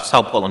heading the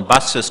South Portland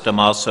bus system,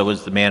 also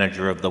is the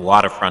manager of the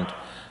waterfront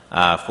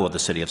for the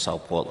city of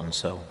South Portland,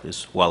 so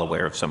is well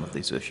aware of some of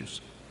these issues.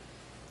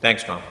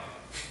 Thanks, Tom.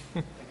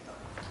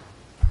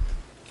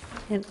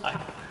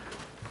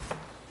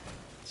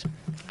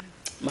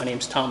 My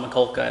name's Tom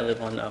McCulka. I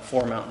live on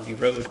 4 Mountain View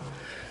Road.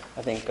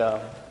 I think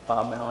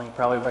Bob Malley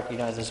probably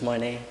recognizes my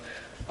name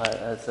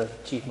as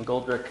Chief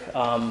McGoldrick.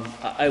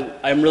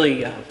 I'm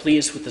really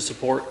pleased with the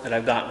support that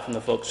I've gotten from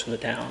the folks from the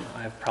town.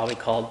 I've probably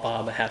called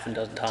Bob a half a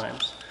dozen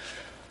times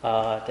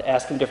to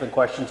ask him different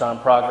questions on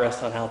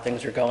progress, on how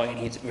things are going, and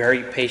he's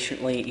very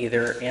patiently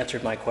either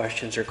answered my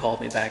questions or called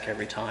me back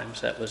every time,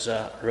 so that was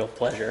a real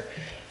pleasure.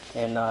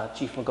 And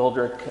Chief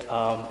McGoldrick,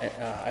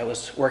 I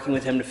was working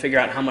with him to figure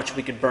out how much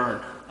we could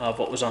burn of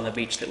what was on the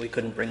beach that we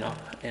couldn't bring up.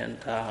 And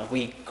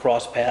we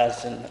crossed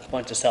paths and a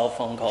bunch of cell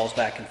phone calls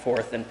back and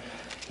forth, and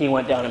he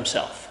went down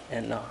himself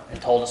and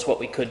told us what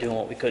we could do and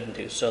what we couldn't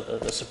do. So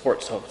the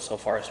support so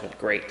far has been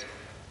great.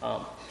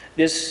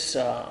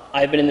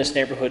 I've been in this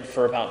neighborhood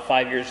for about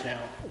 5 years now.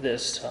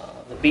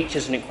 The beach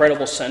is an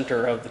incredible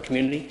center of the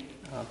community.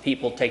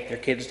 People take their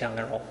kids down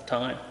there all the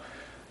time.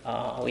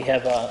 We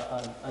have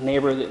a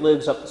neighbor that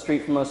lives up the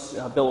street from us,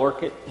 Bill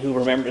Orchid, who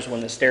remembers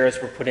when the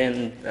stairs were put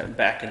in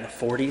back in the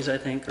 40s, I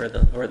think, or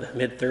the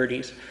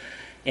mid-30s.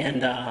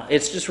 And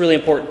it's just really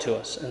important to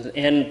us.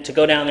 And to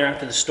go down there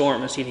after the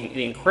storm and see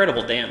the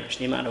incredible damage,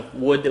 the amount of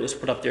wood that was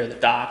put up there, the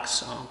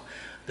docks,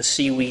 the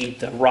seaweed,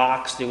 the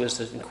rocks. There was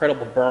this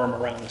incredible berm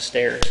around the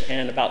stairs.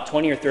 And about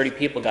 20 or 30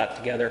 people got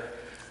together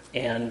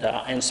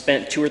and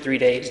spent 2 or 3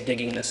 days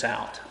digging this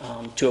out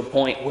to a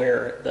point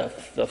where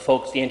the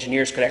folks, the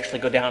engineers, could actually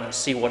go down and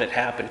see what had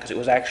happened, because it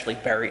was actually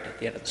buried at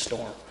the end of the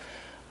storm.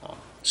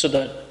 So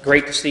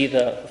great to see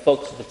the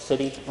folks of the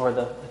city or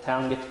the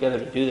town get together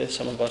to do this.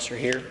 Some of us are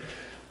here.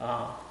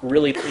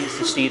 Really pleased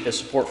to see the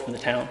support from the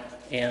town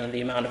and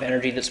the amount of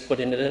energy that's put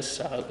into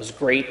this. It was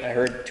great. I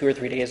heard 2 or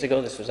 3 days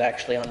ago this was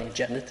actually on the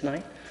agenda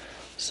tonight.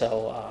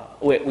 So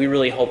we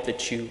really hope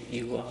that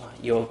you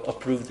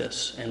approve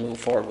this and move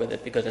forward with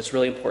it, because it's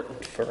really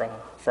important for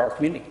our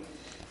community.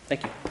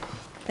 Thank you.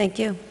 Thank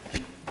you.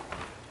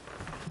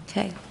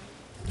 Okay.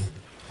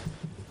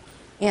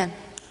 Ann?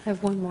 I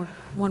have one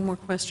more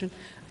question.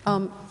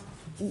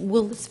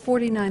 Will this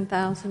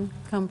 $49,000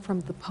 come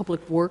from the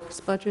Public Works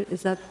budget?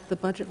 Is that the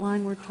budget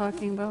line we're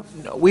talking about?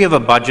 No, we have a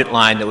budget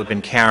line that we've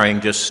been carrying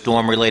just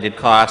storm-related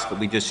costs, but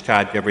we just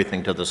charge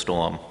everything to the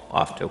storm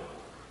off to.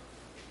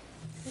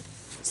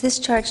 Is this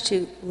charged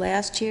to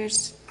last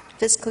year's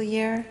fiscal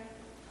year?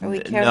 Are we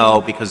carrying? No,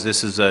 because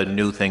this is a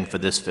new thing for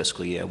this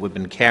fiscal year. We've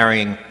been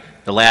carrying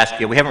the last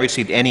year. We haven't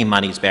received any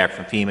monies back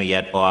from FEMA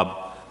yet.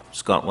 Bob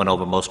Scott went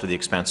over most of the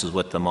expenses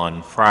with them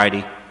on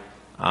Friday.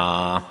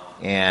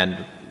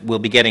 And we'll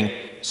be getting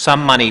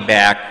some money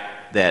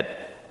back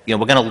that, we're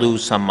going to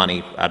lose some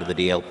money out of the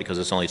deal because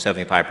it's only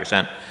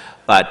 75%,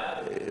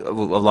 but a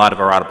lot of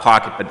our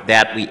out-of-pocket, but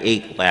that we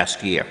ate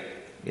last year,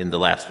 in the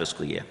last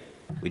fiscal year.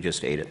 We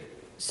just ate it.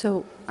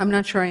 So I'm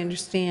not sure I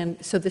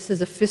understand. So this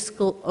is a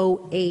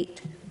fiscal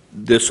 08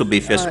 This will be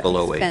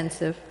fiscal 08.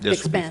 expensive.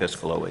 This will be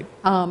fiscal 08.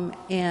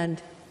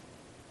 And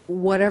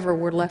whatever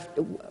we're left,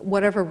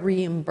 whatever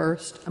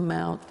reimbursed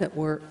amount that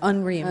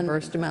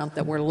unreimbursed amount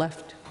that we're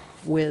left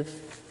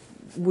with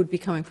would be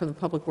coming from the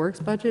Public Works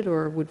budget,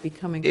 or would be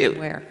coming from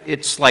where?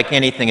 It's like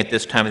anything at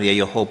this time of the year.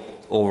 You hope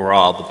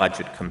overall the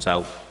budget comes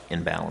out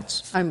in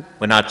balance. I'm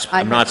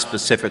I'm not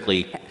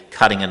specifically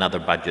cutting another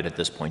budget at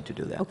this point to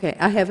do that. Okay,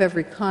 I have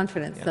every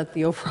confidence that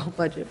the overall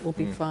budget will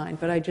be fine,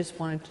 but I just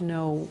wanted to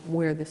know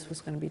where this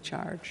was going to be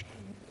charged,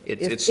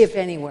 if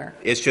anywhere.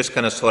 It's just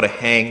going to sort of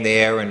hang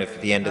there, and if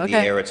at the end of the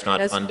Okay, year it's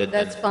not funded,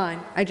 that's then fine.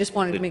 I just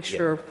wanted to make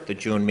sure. the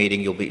June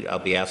meeting, I'll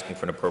be asking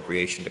for an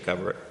appropriation to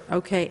cover it.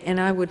 Okay, and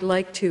I would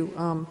like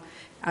to,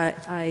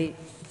 I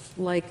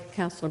like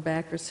Councilor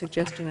Backer's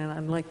suggestion, and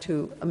I'd like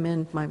to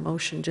amend my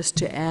motion just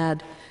to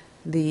add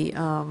the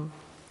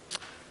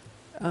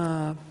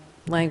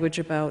language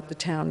about the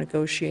town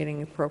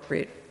negotiating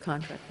appropriate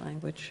contract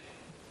language.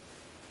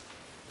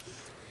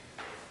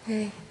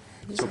 Okay.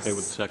 It's okay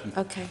with the second.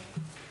 Okay.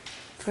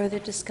 Further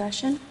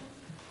discussion?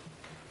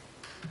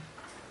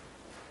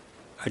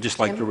 I'd just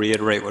like to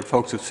reiterate what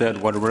folks have said,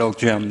 what a real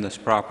gem this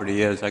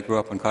property is. I grew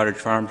up on Cottage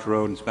Farms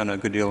Road and spent a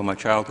good deal of my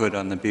childhood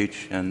on the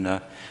beach, and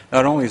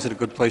not only is it a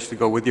good place to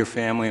go with your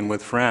family and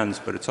with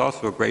friends, but it's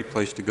also a great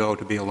place to go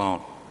to be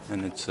alone.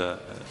 And it's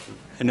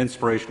an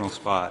inspirational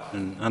spot.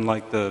 And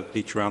unlike the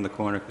beach around the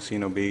corner,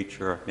 Casino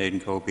Beach or Maiden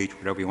Cove Beach,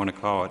 whatever you want to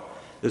call it,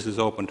 this is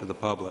open to the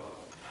public.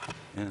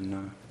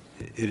 And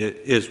it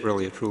is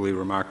really a truly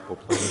remarkable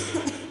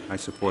place. I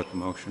support the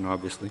motion,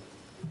 obviously.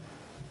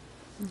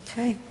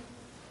 Okay.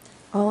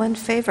 All in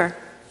favor?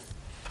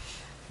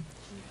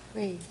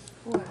 3,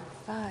 4,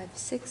 5,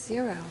 6,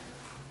 0.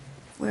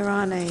 We're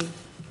on a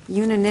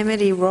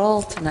unanimity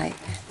roll tonight.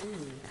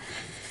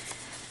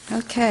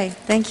 Okay,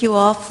 thank you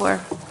all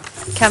for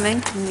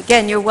coming. And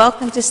again, you're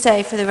welcome to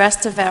stay for the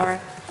rest of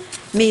our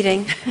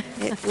meeting.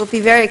 It will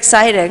be very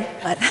exciting,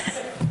 but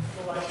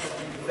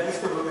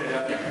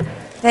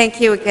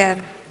thank you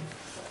again.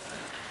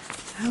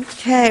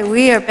 Okay,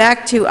 we are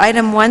back to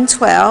item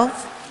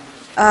 112,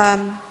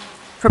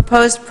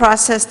 proposed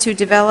process to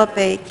develop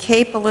a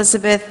Cape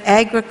Elizabeth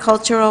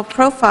agricultural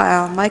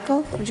profile.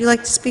 Michael, would you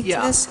like to speak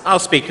to this? I'll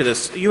speak to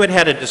this. You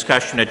had a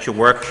discussion at your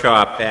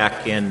workshop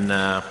back in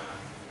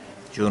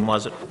June,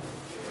 was it?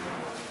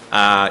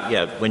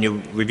 When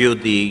you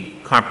reviewed the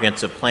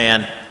comprehensive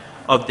plan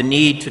of the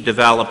need to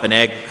develop an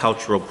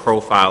agricultural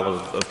profile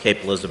of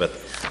Cape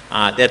Elizabeth.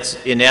 That's,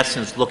 in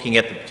essence, looking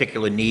at the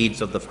particular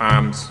needs of the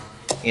farms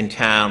in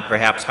town,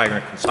 perhaps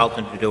hiring a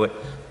consultant to do it.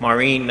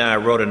 Maureen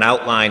wrote an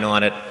outline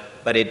on it,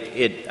 but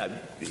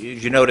as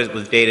you noticed, it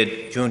was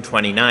dated June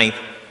 29th,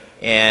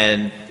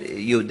 and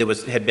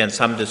had been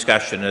some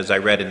discussion, as I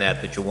read in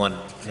that you want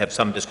to have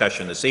some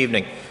discussion this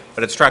evening,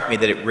 but it struck me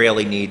that it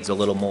really needs a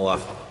little more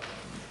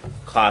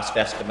cost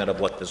estimate of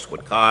what this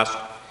would cost.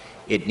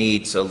 It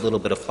needs a little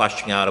bit of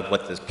fleshing out of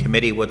what the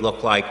committee would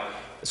look like.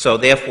 So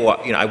therefore,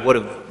 I would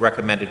have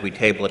recommended we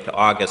table it to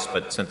August,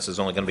 but since there's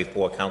only going to be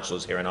 4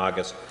 councilors here in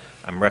August,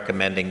 I'm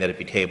recommending that it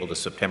be tabled to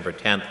September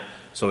 10th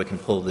so we can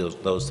pull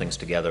those things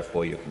together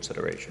for your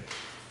consideration.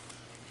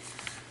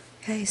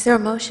 Okay, is there a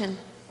motion?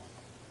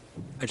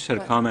 I just had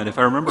a comment. If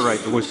I remember right,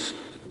 there was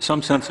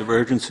some sense of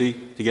urgency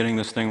to getting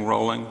this thing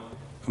rolling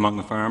among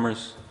the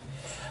farmers.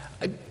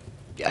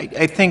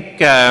 I think,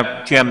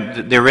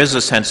 Jim, there is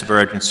a sense of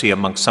urgency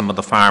among some of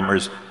the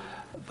farmers,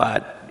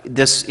 but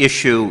this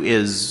issue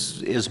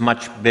is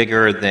much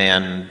bigger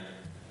than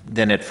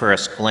at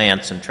first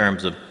glance in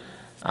terms of,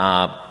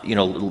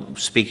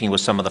 speaking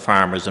with some of the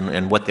farmers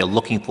and what they're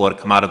looking for to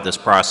come out of this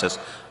process.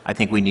 I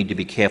think we need to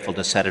be careful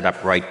to set it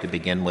up right to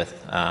begin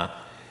with.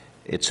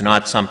 It's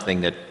not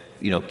something that,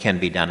 can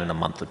be done in a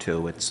month or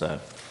two. It's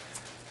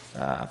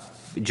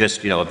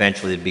just,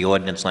 eventually there'd be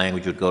ordinance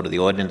language would go to the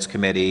ordinance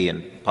committee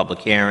and public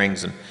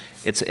hearings, and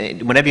it's,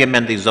 whenever you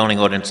amend the zoning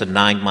ordinance, a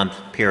 9-month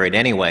period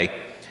anyway,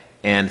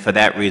 and for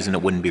that reason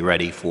it wouldn't be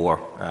ready for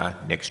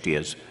next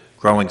year's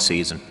growing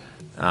season,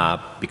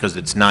 because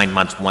it's 9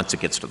 months once it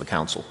gets to the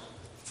council.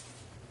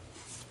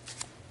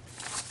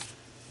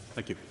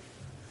 Thank you.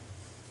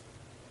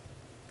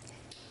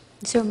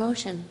 Is there a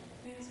motion?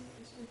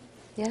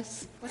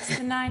 Yes? What's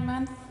the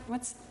 9-month?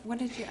 What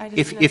did you, I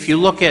didn't If you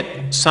look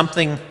at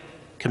something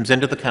comes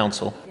into the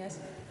council, Yes.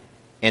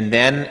 and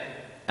then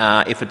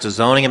if it's a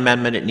zoning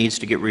amendment, it needs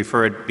to be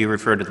referred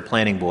to the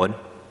planning board.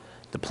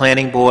 The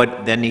planning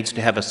board then needs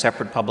to have a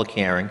separate public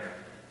hearing,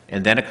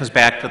 and then it comes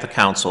back to the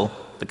council.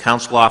 The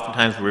council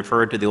oftentimes will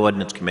refer it to the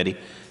ordinance committee.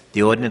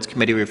 The ordinance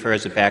committee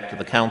refers it back to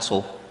the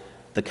council.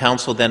 The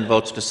council then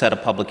votes to set a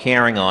public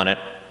hearing on it,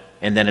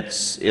 and then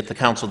if the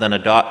council then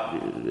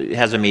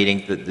has a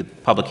meeting, the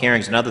public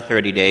hearing's another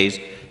 30 days,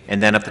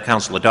 and then if the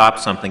council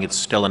adopts something, it's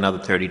still another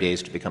 30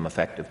 days to become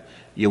effective.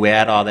 You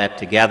add all that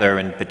together,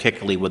 and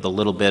particularly with a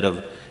little bit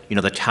of,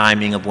 the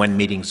timing of when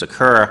meetings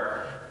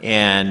occur,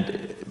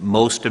 and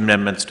most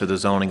amendments to the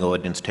zoning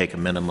ordinance take a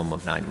minimum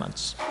of 9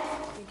 months.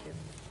 Thank you.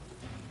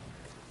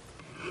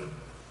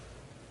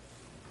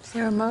 Is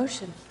there a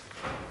motion?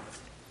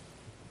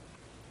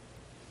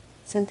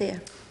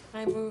 Cynthia?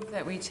 I move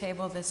that we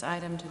table this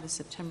item to the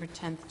September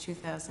 10th,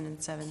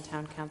 2007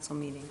 Town Council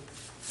meeting.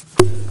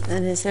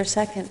 And is there a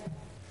second?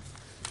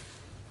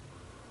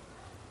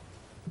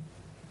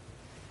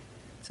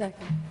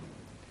 Second.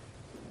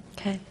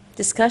 Okay,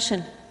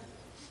 discussion?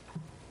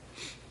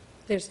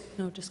 There's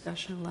no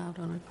discussion allowed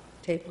on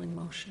a tabling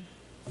motion.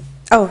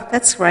 Oh,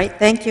 that's right,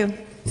 thank you.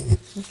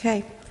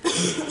 Okay.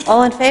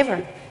 All in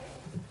favor?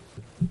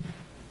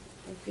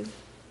 Thank you.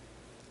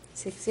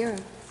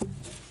 6-0.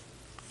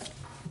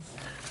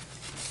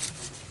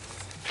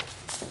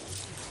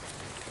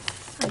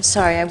 I'm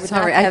sorry, I would not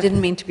Sorry, have... I didn't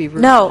mean to be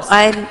rude. No,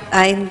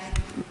 I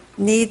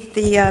need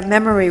the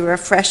memory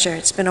refresher.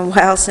 It's been a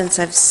while since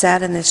I've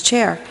sat in this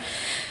chair.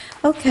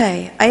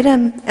 Okay,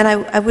 item, and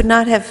I would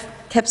not have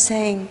kept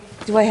saying,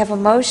 do I have a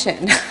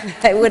motion?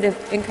 I would have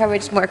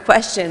encouraged more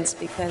questions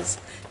because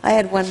I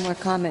had one more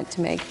comment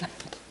to make.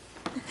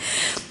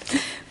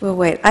 We'll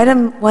wait.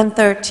 Item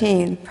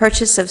 113,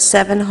 purchase of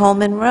 7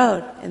 Holman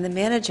Road, and the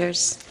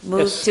managers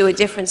moved Yes. to a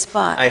different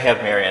spot. I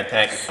have, Mary Ann,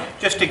 thank you.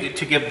 Just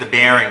to give the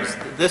bearings,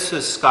 this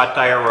is Scott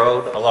Dyer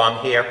Road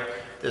along here.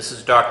 This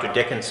is Dr.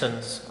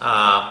 Dickinson's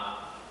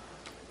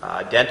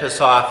dentist's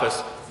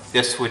office.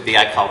 This would be,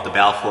 I call it the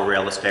Balfour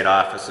Real Estate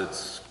Office.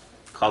 It's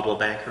Caldwell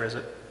Banker, is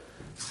it?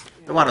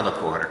 The one on the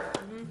corner.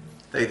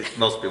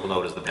 Most people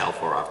know it as the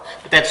Balfour office.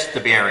 But that's the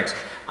bearings.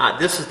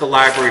 This is the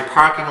library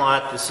parking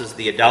lot. This is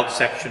the adult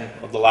section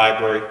of the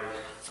library.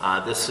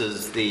 This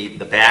is the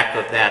back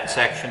of that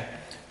section.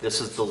 This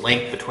is the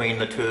link between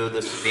the two.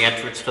 This is the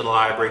entrance to the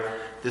library.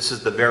 This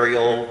is the very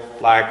old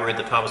library,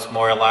 the Thomas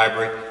Memorial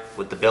Library,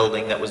 with the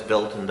building that was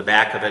built in the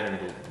back of it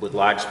and with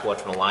large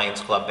Sportsman Lions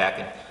Club back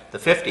in the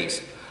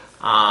 50s.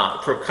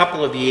 For a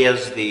couple of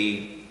years,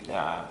 the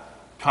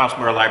Thomas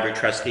Memorial Library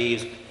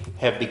trustees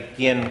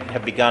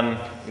began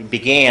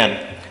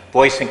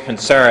voicing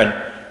concern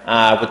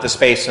with the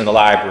space in the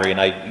library,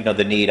 and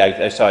the need.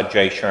 I saw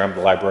Jay Sherm,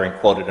 the librarian,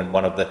 quoted in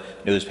one of the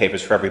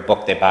newspapers, for every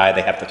book they buy,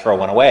 they have to throw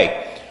one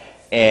away.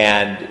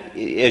 And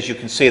as you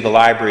can see, the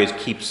library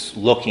keeps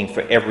looking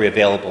for every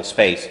available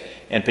space,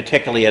 and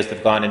particularly as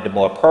they've gone into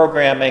more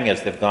programming,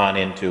 as they've gone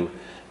into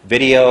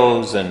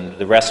videos and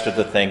the rest of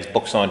the things,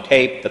 books on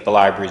tape that the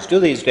libraries do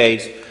these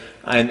days,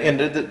 and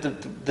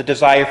the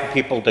desire for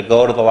people to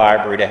go to the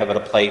library, to have it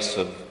a place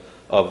of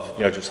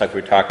just like we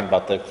were talking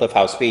about the Cliff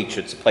House Beach,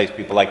 it's a place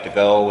people like to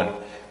go and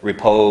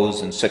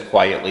repose and sit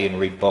quietly and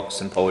read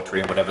books and poetry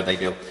and whatever they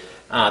do.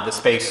 The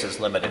space is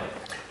limited.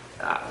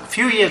 A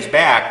few years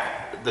back,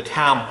 the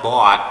town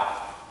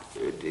bought,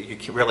 you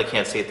really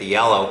can't see it, the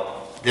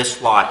yellow,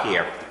 this lot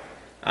here.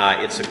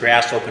 It's a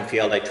grass open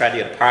field. I tried to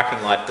get a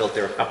parking lot built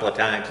there a couple of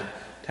times, and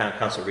town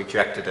council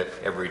rejected it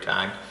every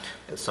time,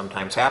 as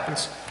sometimes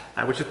happens,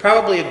 which is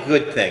probably a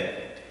good thing,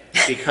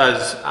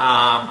 because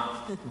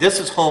this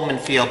is Holman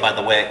Field, by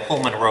the way,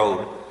 Holman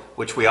Road,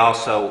 which we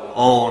also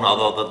own,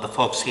 although the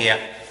folks here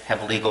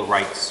have legal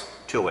rights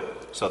to it,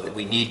 so that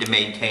we need to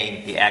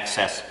maintain the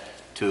access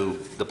to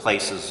the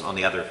places on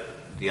the other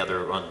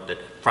on the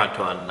front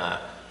on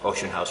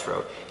Ocean House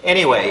Road.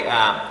 Anyway,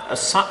 a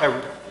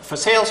for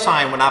sale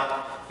sign went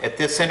up at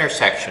this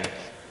intersection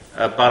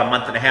about a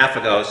month and a half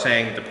ago,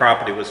 saying the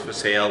property was for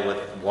sale with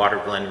Water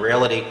Glen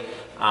Realty.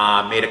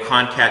 Made a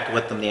contact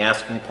with them. The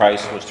asking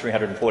price was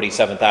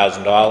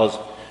 $347,000.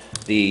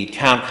 The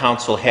town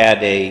council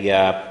had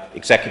a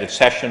executive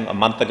session a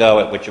month ago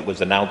at which it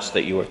was announced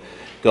that you were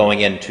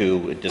going in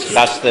to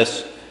discuss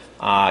this.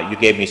 You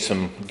gave me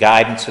some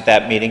guidance at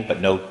that meeting, but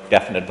no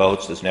definite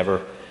votes. There's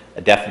never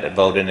a definite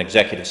vote in an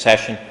executive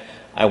session.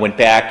 I went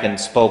back and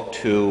spoke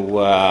to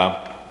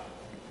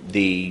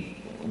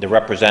the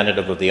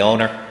representative of the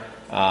owner,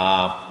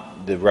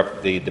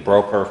 the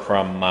broker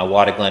from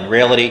Water Glen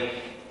Realty,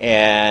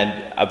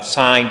 and I've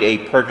signed a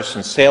purchase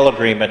and sale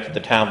agreement that the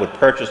town would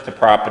purchase the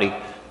property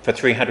for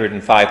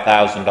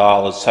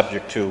 $305,000,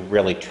 subject to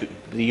really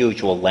the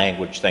usual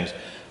language things,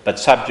 but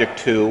subject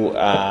to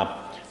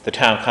the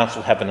town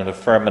council having an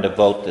affirmative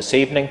vote this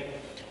evening.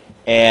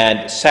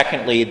 And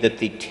secondly, that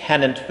the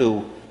tenant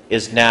who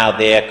is now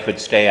there could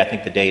stay. I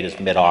think the date is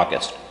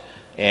mid-August.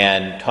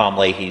 And Tom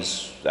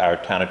Leahy's, our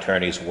town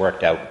attorney's,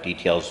 worked out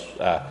details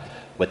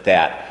with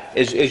that.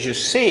 As you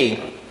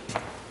see,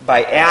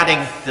 by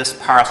adding this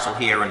parcel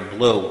here in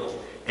blue,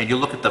 and you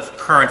look at the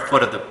current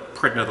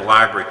footprint of the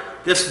library,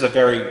 this is a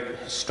very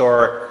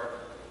historic,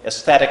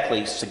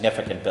 aesthetically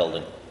significant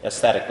building,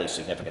 aesthetically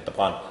significant, the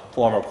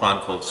former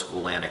Pond Cove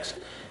School Annex.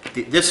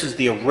 This is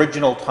the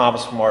original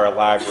Thomas Memorial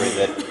Library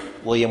that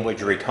William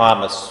Widgery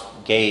Thomas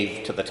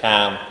gave to the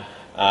town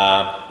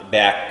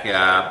back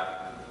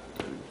a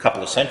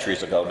couple of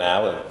centuries ago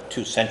now,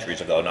 2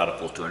 centuries ago, not a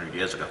full 200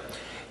 years ago.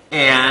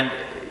 And,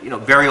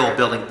 very old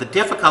building. The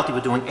difficulty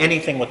with doing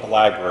anything with the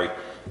library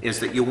is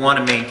that you want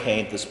to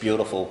maintain this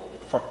beautiful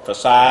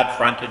facade,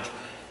 frontage.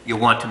 You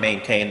want to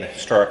maintain the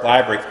historic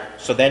library.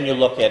 So then you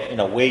look at,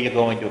 where you're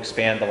going to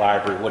expand the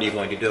library, what are you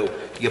going to do?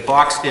 You're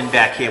boxed in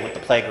back here with the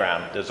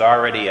playground. There's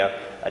already a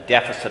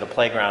deficit of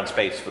playground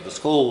space for the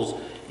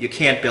schools. You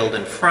can't build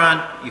in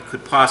front. You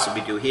could possibly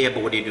do here,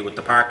 but what do you do with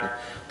the parking?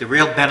 The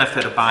real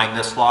benefit of buying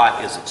this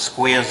lot is it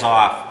squares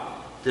off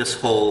this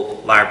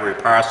whole library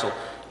parcel.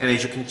 And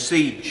as you can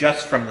see,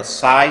 just from the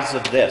size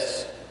of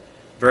this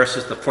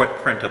versus the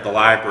footprint of the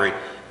library,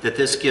 that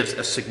this gives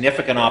a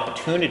significant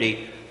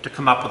opportunity to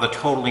come up with a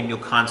totally new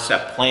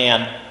concept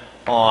plan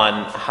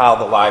on how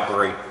the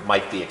library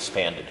might be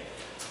expanded.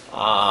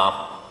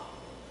 I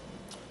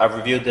I've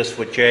reviewed this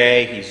with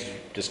Jay. He's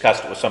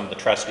discussed it with some of the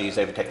trustees.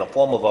 They've taken a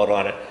formal vote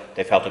on it.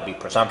 They felt it'd be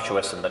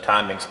presumptuous, and the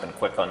timing's been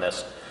quick on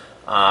this.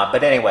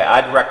 But anyway,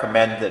 I'd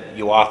recommend that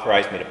you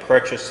authorize me to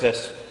purchase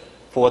this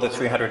for the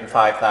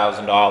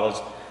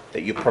 $305,000,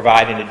 that you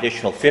provide an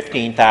additional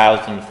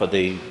 $15,000 for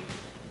the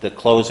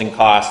closing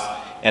costs,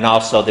 and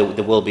also there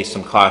will be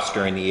some costs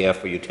during the year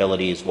for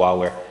utilities while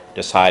we're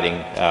deciding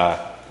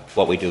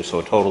what we do. So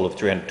a total of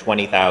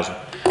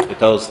 $320,000. That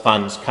those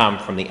funds come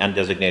from the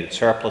undesignated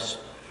surplus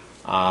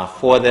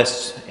for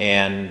this,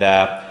 and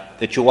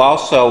that you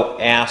also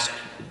ask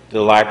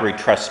the library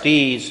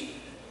trustees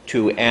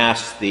to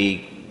ask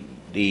the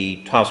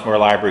Thomas More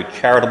Library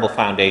Charitable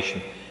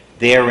Foundation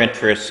their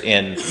interest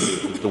in,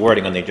 the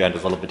wording on the agenda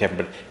is a little bit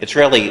different, but it's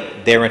really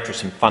their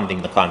interest in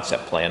funding the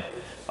concept plan,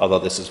 although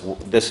this is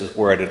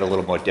worded a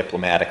little more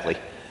diplomatically.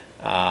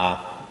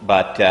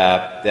 But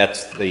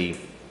that's the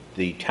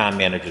town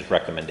manager's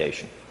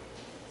recommendation.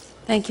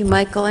 Thank you,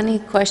 Michael. Any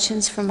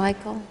questions for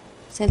Michael?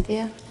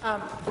 Cynthia?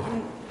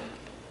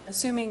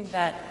 Assuming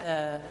that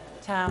the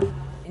town,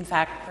 in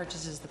fact,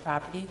 purchases the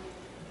property,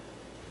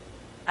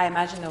 I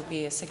imagine there'll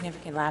be a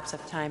significant lapse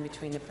of time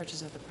between the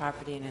purchase of the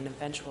property and an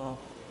eventual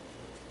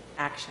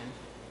action.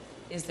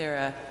 Is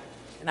there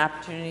an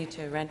opportunity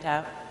to rent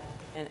out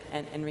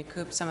and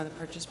recoup some of the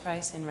purchase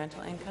price in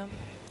rental income?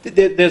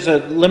 There's a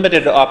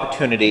limited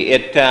opportunity. I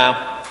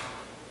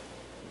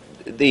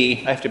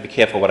have to be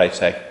careful what I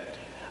say.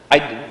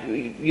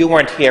 You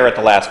weren't here at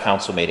the last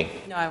council meeting.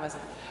 No, I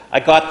wasn't. I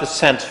got the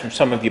sense from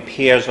some of your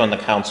peers on the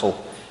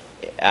council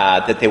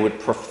that they would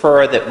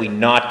prefer that we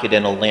not get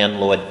in a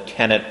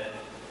landlord-tenant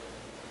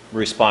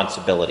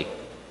responsibility.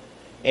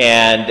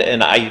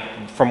 And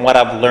from what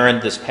I've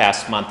learned this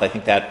past month, I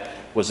think that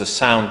was a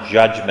sound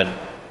judgment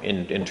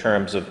in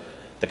terms of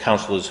the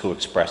councilors who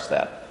expressed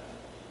that.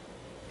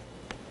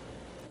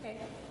 Okay,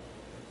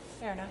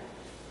 fair enough.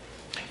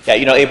 Yeah,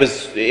 you know, it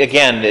was,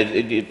 again,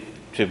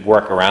 to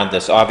work around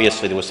this,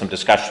 obviously there was some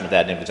discussion of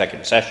that in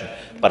executive session,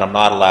 but I'm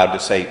not allowed to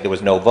say there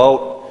was no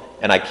vote,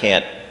 and I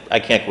can't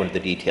go into the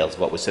details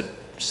of what was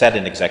said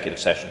in executive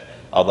session.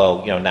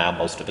 Although, you know, now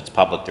most of it's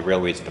public. The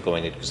real reason for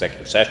going into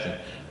executive session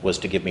was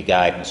to give me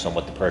guidance on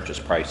what the purchase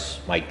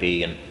price might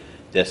be, and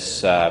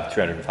this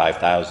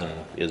 $305,000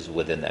 is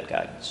within that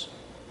guidance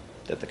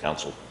that the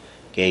council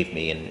gave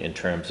me in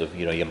terms of,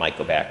 you know, you might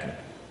go back and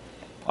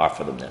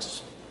offer them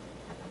this.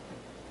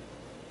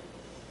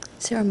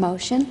 Is there a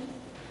motion?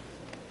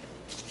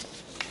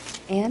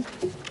 Ann?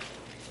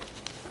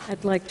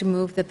 I'd like to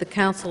move that the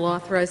council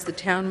authorize the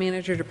town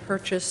manager to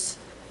purchase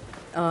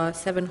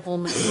 7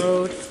 Holman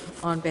Road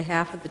on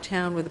behalf of the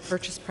town with a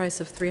purchase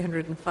price of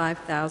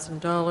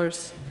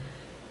 $305,000.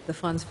 The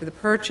funds for the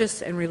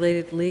purchase and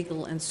related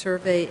legal and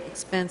survey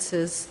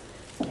expenses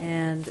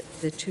and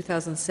the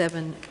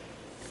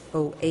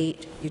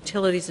 2007-08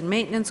 utilities and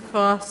maintenance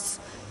costs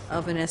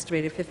of an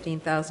estimated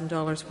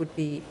 $15,000 would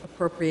be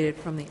appropriated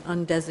from the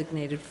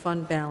undesignated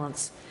fund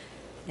balance.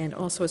 And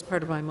also, as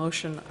part of my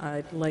motion,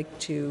 I'd like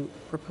to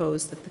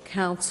propose that the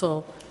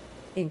council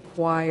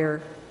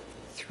inquire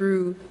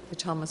through the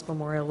Thomas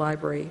Memorial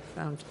Library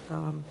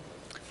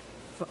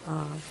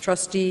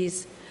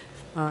trustees,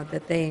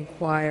 that they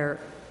inquire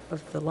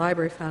of the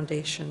Library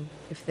Foundation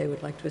if they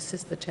would like to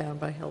assist the town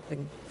by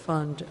helping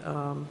fund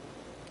a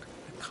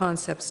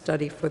concept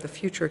study for the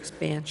future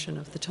expansion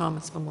of the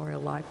Thomas Memorial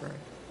Library.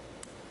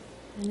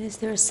 And is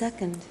there a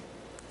second?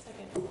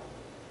 Second.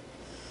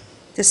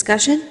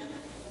 Discussion?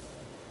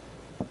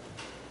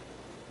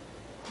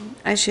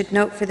 I should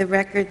note for the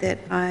record that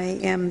I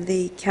am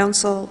the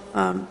council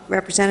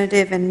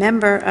representative and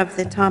member of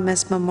the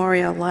Thomas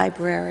Memorial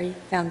Library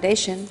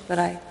Foundation, but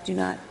I do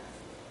not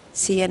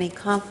see any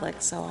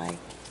conflict, so I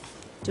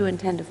do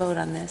intend to vote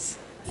on this.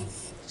 I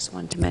just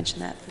wanted to mention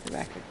that for the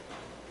record.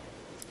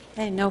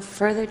 Okay, no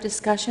further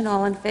discussion.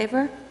 All in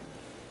favor?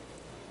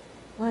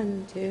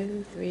 1,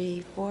 2,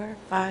 3, 4,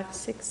 5,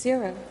 6,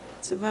 0.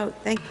 It's a vote.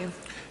 Thank you.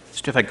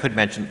 Just if I could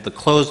mention, the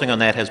closing on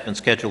that has been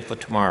scheduled for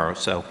tomorrow,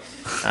 so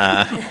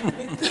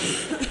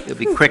it'll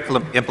be quick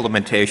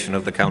implementation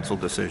of the council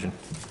decision.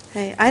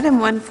 Okay,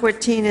 item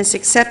 114 is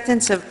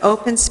acceptance of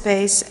open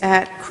space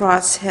at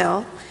Cross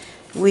Hill.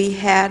 We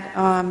had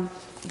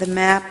the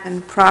map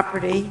and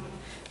property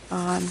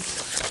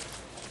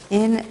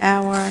in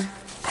our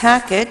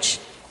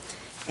package,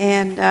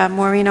 and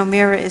Maureen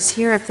O'Meara is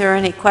here if there are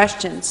any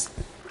questions.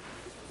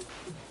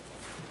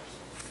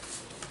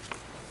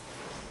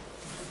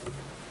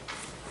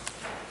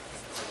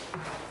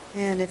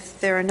 And if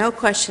there are no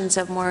questions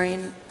of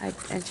Maureen, I'd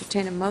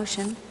entertain a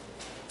motion.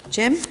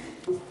 Jim?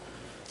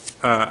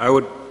 I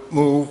would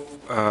move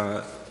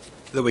that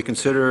we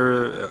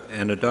consider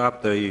and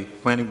adopt the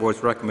Planning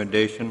Board's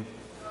recommendation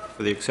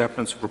for the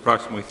acceptance of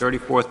approximately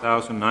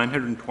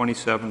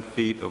 34,927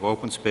 feet of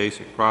open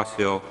space at Cross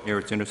Hill near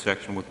its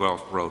intersection with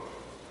Wells Road.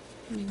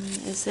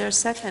 Is there a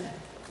second?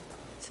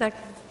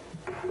 Second.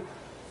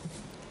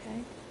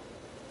 Okay.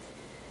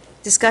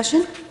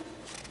 Discussion?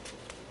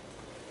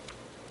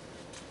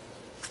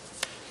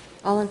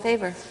 All in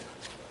favor?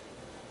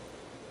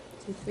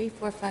 2, 3,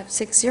 4, 5,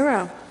 6,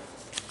 0.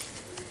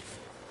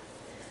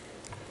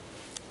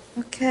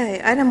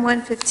 Okay, item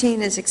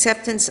 115 is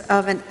acceptance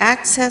of an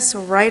access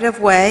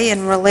right-of-way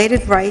and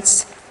related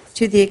rights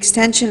to the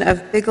extension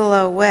of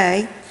Bigelow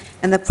Way,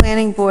 and the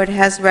planning board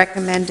has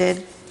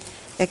recommended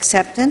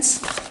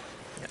acceptance.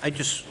 I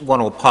just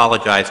want to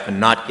apologize for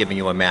not giving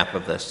you a map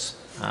of this.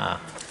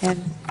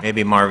 And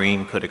Maybe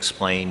Maureen could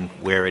explain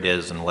where it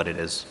is and what it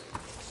is.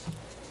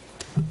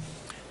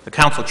 The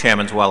council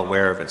chairman's well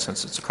aware of it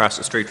since it's across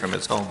the street from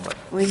his home, but,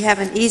 we have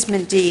an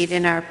easement deed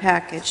in our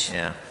package.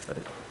 yeah. But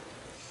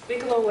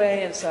Bigelow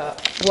Way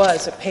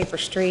was a paper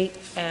street,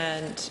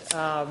 and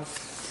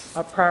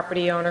a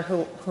property owner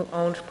who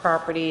owned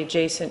property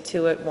adjacent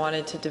to it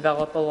wanted to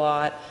develop a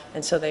lot,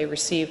 and so they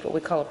received what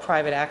we call a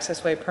private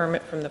accessway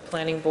permit from the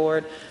planning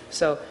board.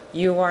 So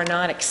you are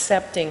not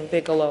accepting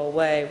Bigelow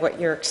Way. What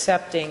you're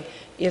accepting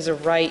is a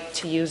right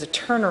to use a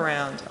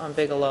turnaround on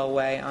Bigelow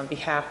Way on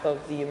behalf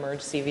of the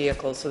emergency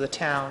vehicles of the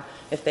town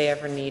if they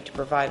ever need to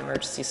provide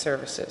emergency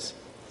services.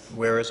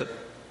 where is it?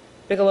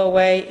 Bigelow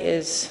Way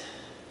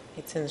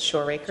it's in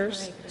Shore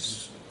Acres.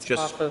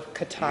 Just Off of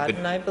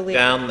Katahdin, I believe.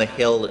 down the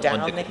hill at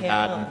Down onto the hill.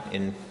 Katahdin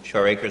in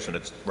Shore Acres, and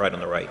it's right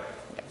on the right.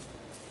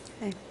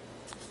 Okay.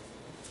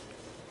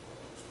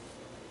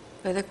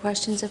 Further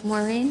questions of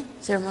Maureen?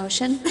 Is there a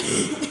motion?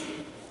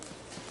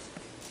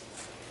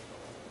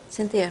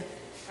 Cynthia?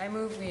 I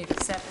move we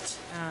accept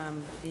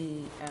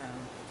the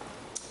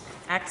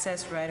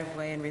access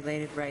right-of-way and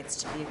related rights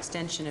to the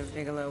extension of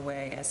Bigelow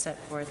Way as set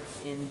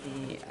forth in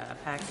the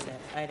packet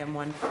at item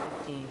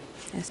 115.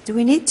 Yes. Do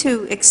we need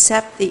to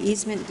accept the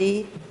easement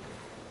deed?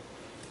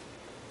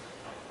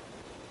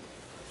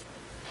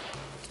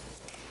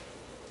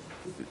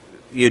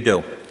 You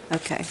do.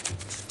 Okay.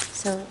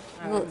 So,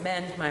 I will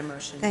amend my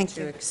motion Thank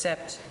to you.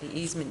 accept the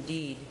easement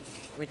deed,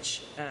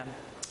 which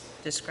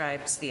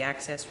describes the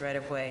access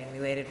right-of-way and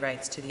related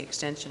rights to the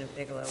extension of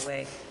Bigelow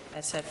Way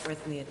as set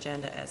forth in the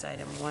agenda as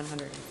item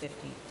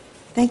 150.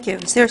 thank you.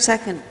 Is there a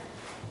second?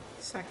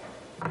 Second.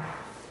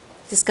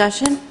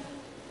 Discussion?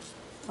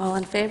 All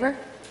in favor?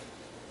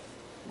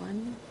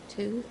 1,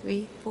 2,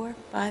 3, 4,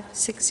 5,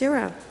 6,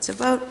 0. It's a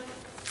vote.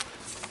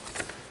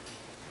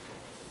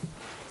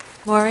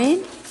 Maureen,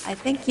 I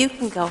think you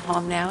can go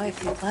home now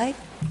if you'd like.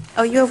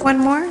 Oh, you have one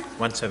more?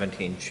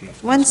 117,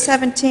 Chief.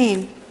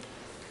 117.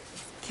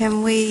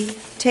 Can we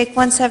take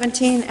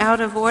 117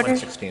 out of order?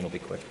 116 will be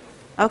quick.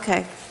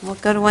 Okay, we'll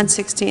go to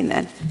 116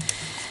 then.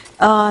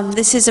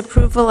 This is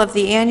approval of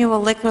the annual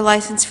liquor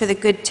license for the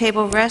Good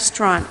Table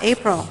Restaurant.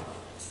 April?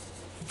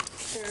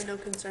 There are no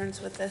concerns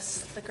with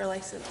this liquor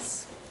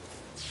license.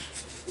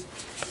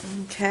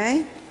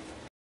 Okay.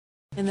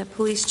 And the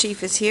police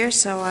chief is here,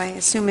 so I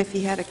assume if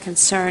he had a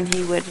concern,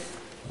 he would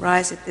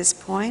rise at this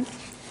point.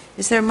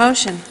 Is there a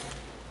motion?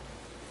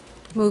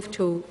 Move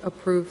to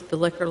approve the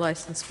liquor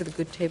license for the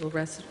Good Table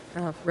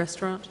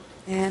Restaurant.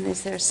 And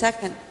is there a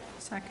second?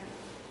 Second.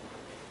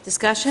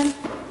 Discussion?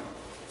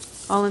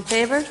 All in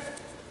favor?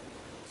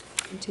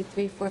 1, 2,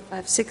 3, 4,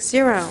 5, 6,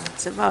 0.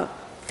 It's a vote.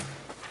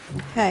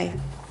 Okay.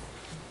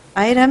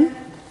 Item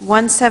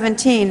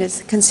 117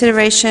 is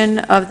consideration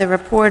of the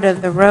report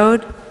of the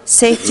Road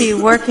Safety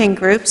Working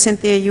Group.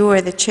 Cynthia, you are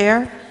the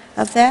chair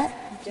of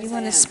that. Do you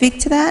want to speak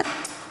to that?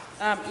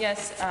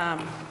 Yes,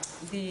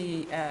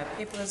 the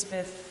Cape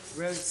Elizabeth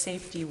Road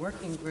Safety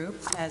Working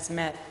Group has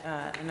met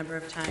a number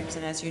of times,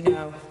 and as you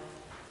know,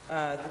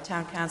 the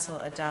Town Council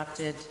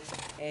adopted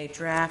a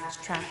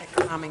draft traffic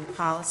calming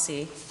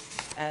policy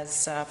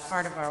as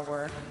part of our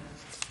work.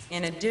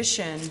 In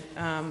addition,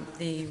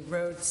 the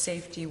Road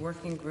Safety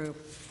Working Group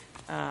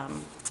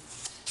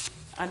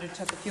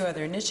undertook a few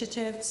other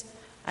initiatives.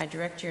 I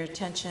direct your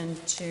attention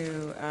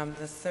to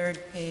the third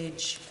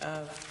page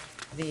of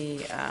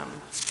the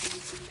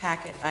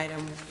packet,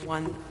 item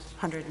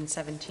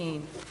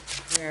 117,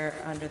 where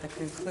under the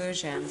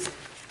conclusion,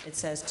 it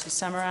says, to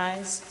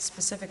summarize,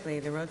 specifically,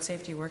 the Road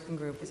Safety Working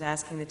Group is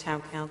asking the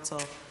Town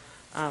Council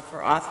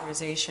for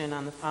authorization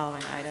on the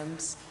following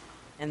items.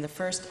 And the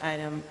first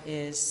item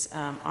is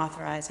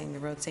authorizing the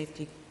Road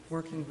Safety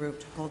Working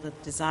Group to hold a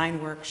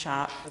design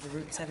workshop for the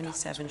Route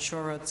 77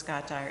 Shore Road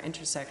Scott Dyer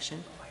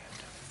intersection.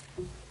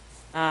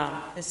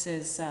 This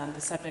is the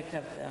subject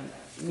of the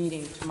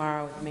meeting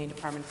tomorrow with the Maine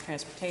Department of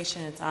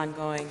Transportation. It's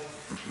ongoing.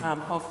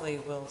 Hopefully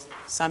will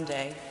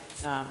someday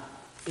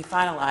be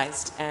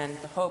finalized, and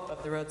the hope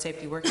of the Road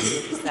Safety Working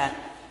Group is that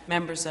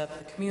members of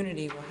the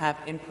community will have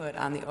input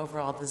on the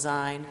overall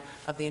design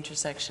of the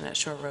intersection at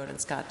Shore Road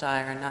and Scott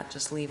Dyer, and not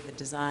just leave the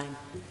design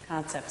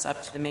concepts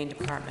up to the Maine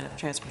Department of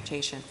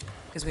Transportation,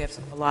 because we have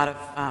a lot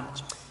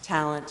of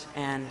talent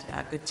and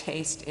good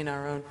taste in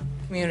our own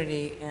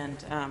community,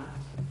 and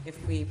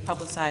if we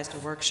publicized a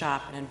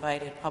workshop and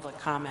invited public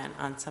comment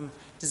on some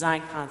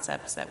design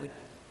concepts that would,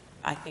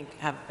 I think,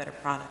 have a better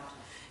product.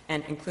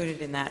 And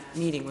included in that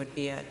meeting would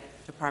be a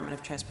Department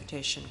of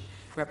Transportation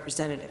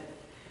representative.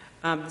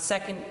 The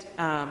second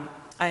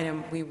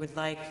item we would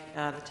like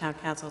the Town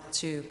Council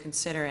to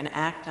consider and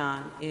act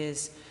on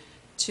is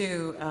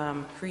to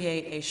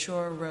create a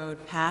Shore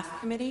Road Path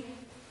Committee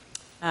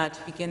to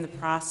begin the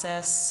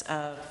process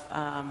of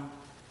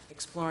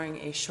exploring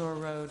a Shore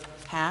Road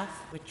path,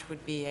 which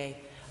would be a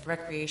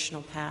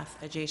recreational path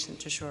adjacent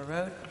to Shore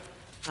Road.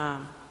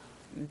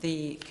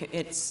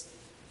 It's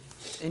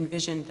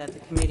envisioned that the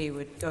committee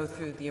would go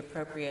through the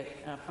appropriate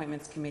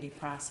appointments committee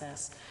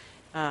process,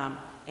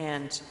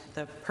 and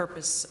the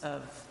purpose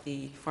of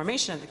the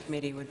formation of the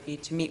committee would be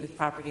to meet with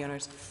property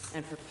owners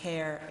and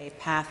prepare a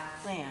path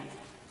plan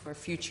for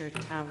future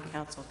town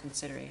council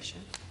consideration.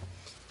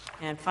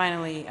 And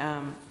finally,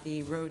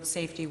 the Road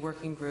Safety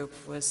Working Group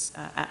is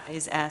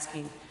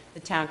asking the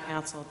town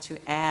council to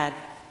add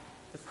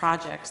the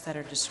projects that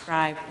are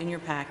described in your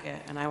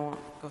packet, and I won't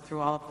go through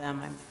all of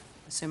them. I'm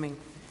assuming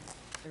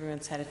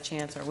everyone's had a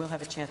chance or will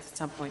have a chance at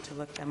some point to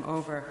look them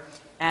over,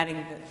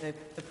 adding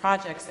the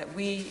projects that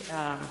we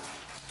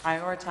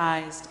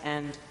prioritized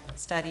and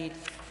studied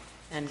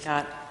and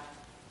got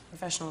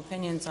professional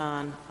opinions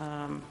on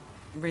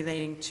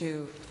relating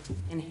to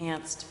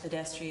enhanced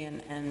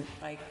pedestrian and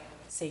bike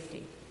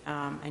safety.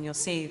 And you'll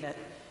see that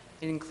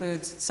it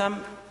includes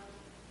some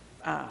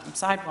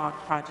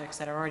sidewalk projects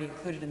that are already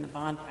included in the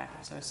bond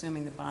package. So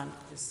assuming the bond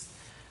is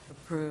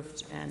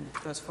approved and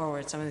goes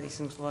forward, some of these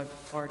things will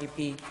already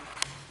be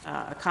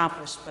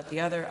accomplished. But the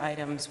other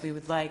items, we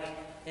would like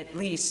at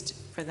least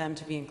for them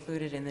to be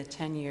included in the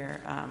 10-year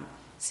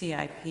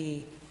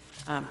CIP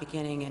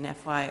beginning in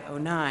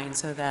FY09,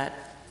 so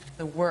that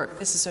the work,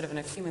 this is sort of an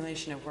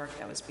accumulation of work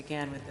that was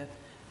began with the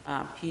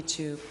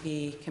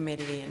P2P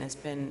committee and has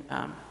been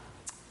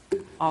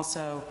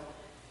also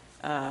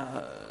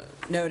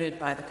noted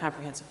by the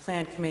Comprehensive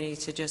Plan Committee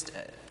to just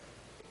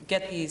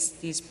get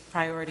these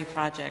priority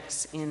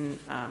projects in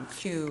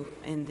queue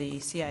in the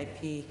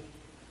CIP.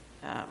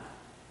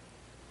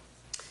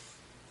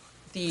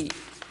 The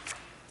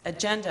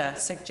agenda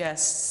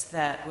suggests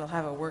that we'll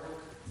have a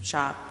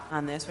workshop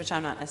on this, which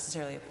I'm not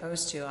necessarily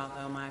opposed to,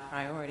 although my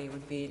priority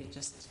would be to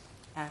just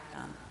act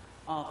on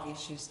all the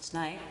issues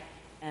tonight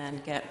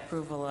and get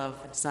approval of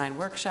a design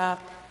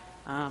workshop,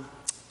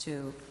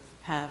 to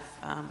have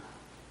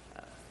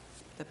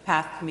the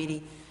PATH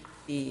committee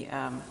be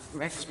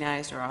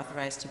recognized or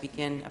authorized to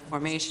begin a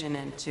formation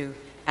and to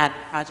add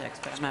projects,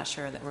 but I'm not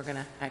sure that we're going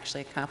to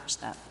actually accomplish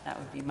that. That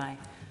would be my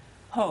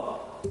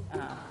hope,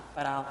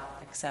 but I'll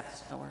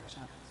accept a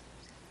workshop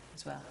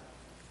as well.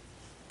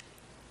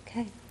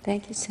 Okay,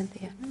 thank you,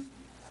 Cynthia.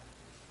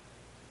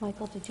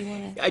 Michael, did you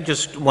want to? I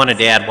just wanted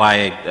to add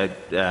why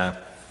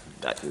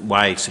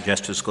I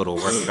suggest us go to a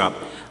workshop.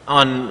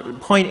 On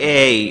point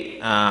A,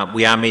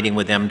 we are meeting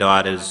with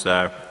MDOT, as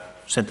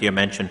Cynthia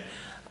mentioned,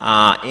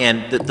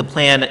 and the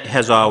plan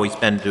has always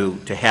been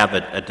to have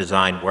a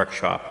design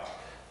workshop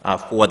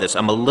for this.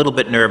 I'm a little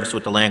bit nervous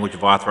with the language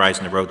of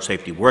authorizing the Road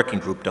Safety Working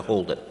Group to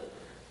hold it.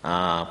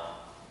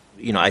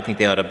 You know, I think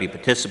they ought to be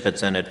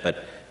participants in it,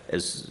 but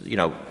as you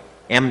know,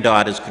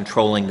 MDOT is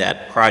controlling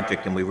that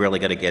project, and we really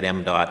got to get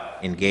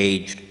MDOT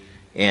engaged.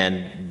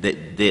 And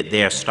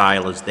their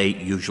style is they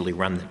usually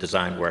run the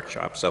design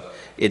workshop. So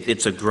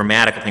it's a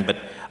grammatical thing, but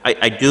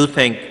I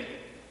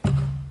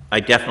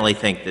definitely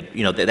think that,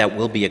 you know, that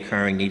will be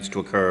occurring, needs to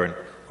occur, and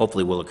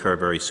hopefully will occur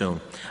very soon.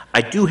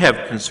 I do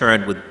have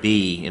concern with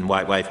B and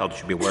why I felt it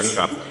should be a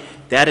workshop.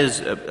 That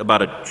is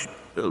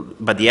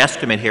but the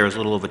estimate here is a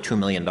little over $2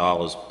 million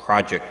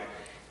project.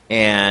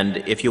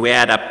 And if you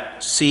add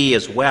up C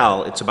as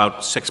well, it's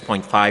about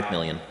 $6.5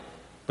 million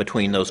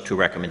between those two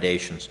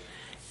recommendations.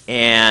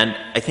 And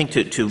I think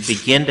to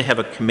begin to have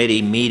a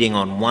committee meeting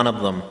on one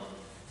of them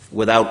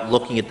without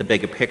looking at the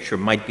bigger picture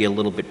might be a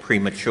little bit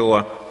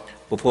premature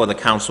before the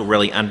council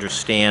really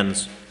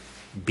understands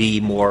B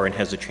more and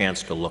has a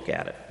chance to look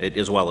at it,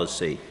 as well as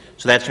C.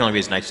 So that's the only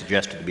reason I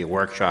suggested it be a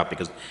workshop,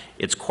 because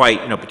it's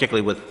quite, you know,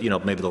 particularly with, you know,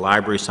 maybe the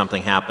library,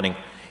 something happening,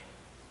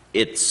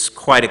 it's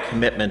quite a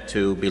commitment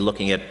to be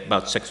looking at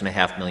about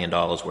 $6.5 million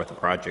worth of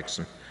projects.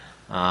 And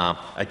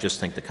I just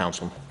think the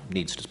council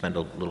needs to spend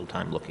a little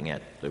time looking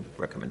at the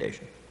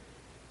recommendation.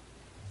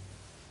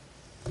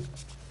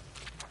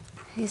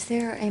 Is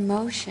there a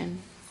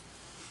motion?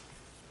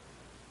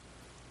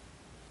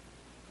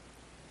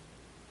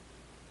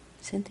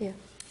 Cynthia?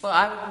 Well,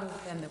 I would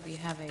move then that we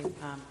have a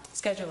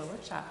schedule a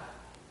workshop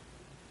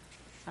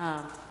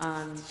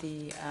on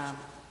the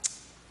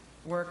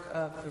work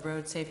of the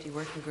Road Safety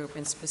Working Group,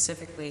 and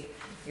specifically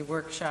a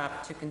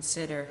workshop to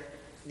consider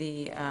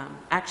the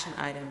action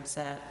items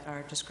that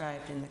are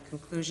described in the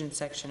conclusion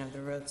section of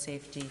the Road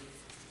Safety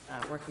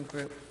Working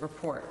Group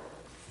report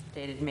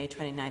dated May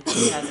 29,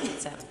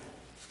 2007.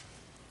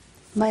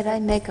 Might I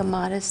make a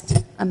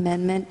modest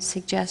amendment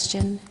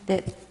suggestion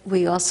that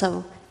we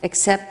also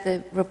accept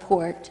the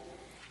report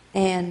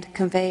and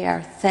convey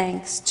our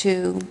thanks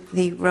to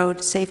the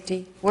Road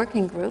Safety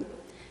Working Group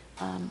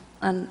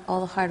on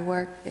all the hard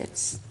work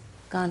that's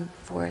gone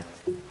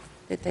forth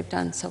that they've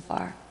done so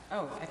far.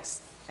 Oh,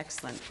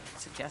 excellent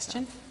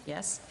suggestion.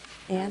 Yes.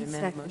 And amend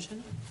second.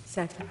 Motion.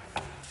 Second.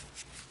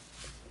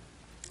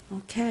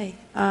 Okay.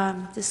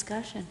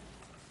 Discussion.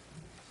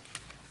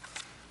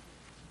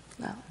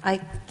 Well, I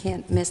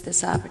can't miss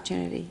this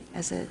opportunity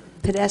as a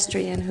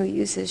pedestrian who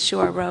uses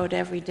Shore Road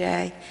every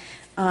day.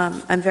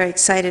 I'm very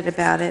excited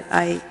about it.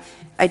 I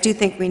do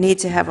think we need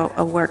to have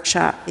a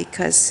workshop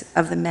because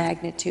of the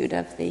magnitude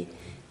of the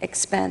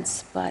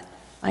expense, but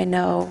I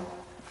know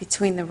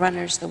between the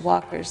runners, the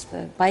walkers,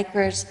 the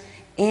bikers,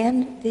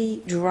 and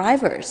the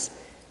drivers,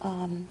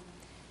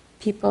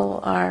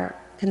 people are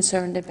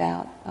concerned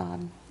about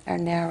our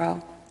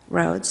narrow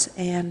roads,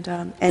 and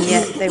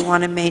yet they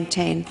want to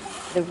maintain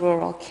the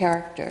rural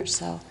character.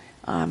 So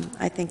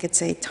I think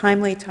it's a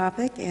timely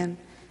topic, and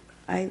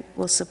I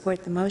will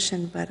support the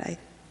motion, but I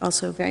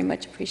also very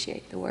much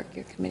appreciate the work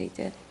your committee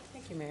did.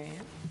 Thank you, Mary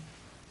Ann.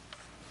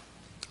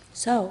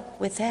 So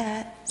with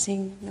that,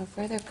 seeing no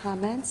further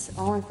comments,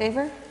 all in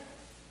favor?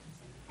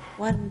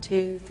 1,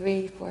 2,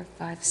 3, 4,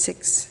 5,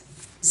 6,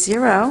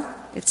 0.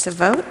 It's a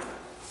vote.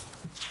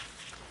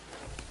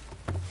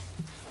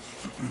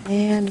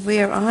 And we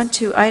are on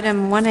to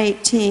item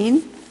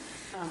 118.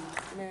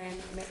 Mary Ann,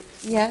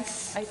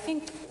 Yes? I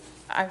think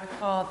I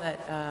recall that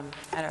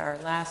at our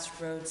last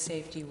road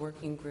safety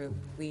working group,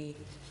 we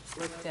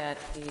looked at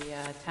the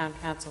town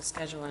council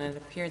schedule, and it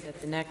appeared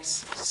that the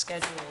next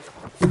scheduled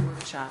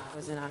workshop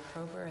was in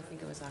October. I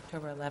think it was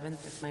October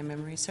 11th, if my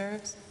memory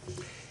serves.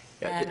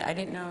 And I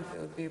didn't know if it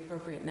would be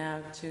appropriate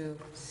now to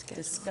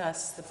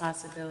discuss the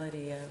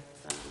possibility of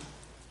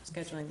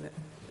scheduling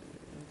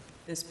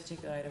this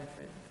particular item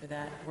for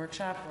that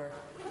workshop, or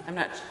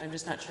I'm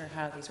just not sure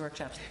how these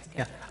workshops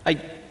get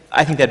scheduled. Yeah,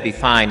 I think that'd be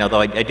fine, although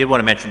I did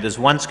want to mention there's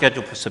one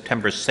scheduled for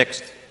September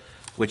 6th,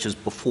 which is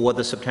before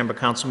the September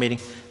council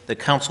meeting. The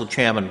council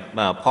chairman,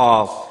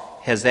 Paul,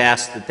 has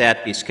asked that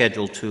that be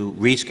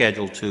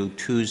rescheduled to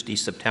Tuesday,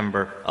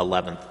 September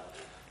 11th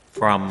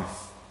from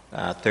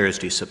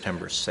Thursday,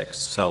 September 6th.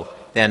 So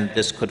then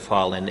this could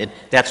fall in.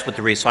 That's with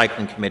the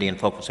recycling committee and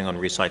focusing on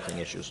recycling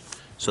issues.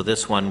 So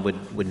this one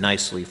would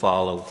nicely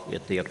follow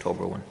at the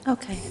October one.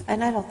 Okay,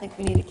 and I don't think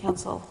we need a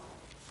council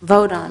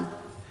vote on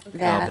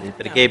that. No,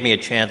 but it gave me a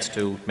chance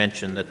to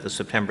mention that the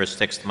September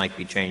 6th might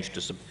be changed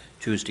to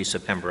Tuesday,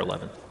 September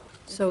 11th.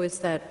 So is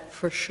that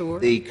for sure?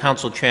 The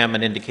council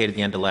chairman indicated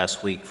the end of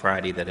last week,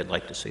 Friday, that he'd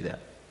like to see that.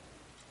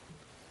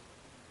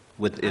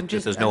 If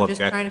there's no I'm just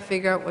objection. trying to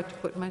figure out what to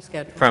put in my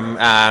schedule.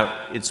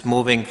 It's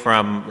moving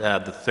from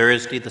the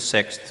Thursday, the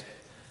 6th,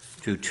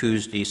 to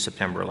Tuesday,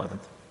 September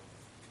 11th,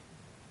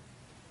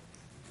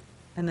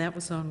 And that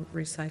was on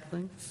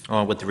recycling?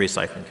 with the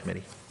recycling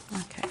committee.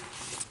 Okay.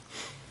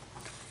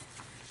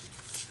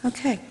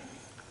 Okay.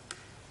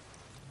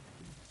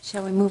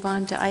 Shall we move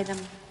on to item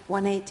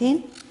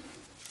 118?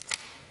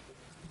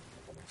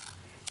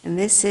 And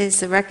this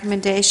is the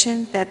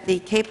recommendation that the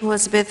Cape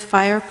Elizabeth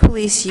Fire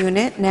Police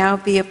Unit now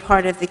be a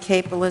part of the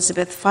Cape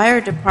Elizabeth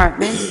Fire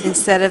Department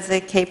instead of the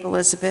Cape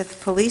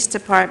Elizabeth Police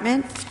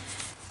Department.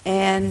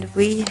 And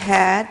we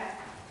had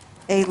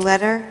a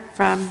letter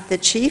from the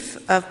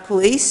Chief of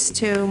Police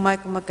to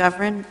Michael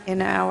McGovern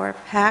in our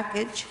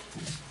package.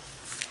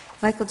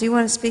 Michael, do you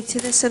want to speak to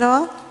this at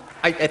all?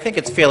 I think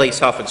it's fairly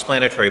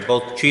self-explanatory.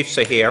 Both chiefs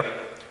are here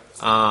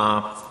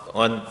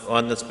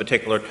on this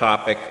particular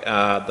topic.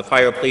 The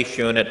Fire Police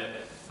Unit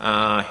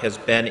has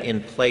been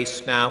in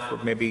place now for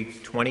maybe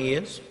 20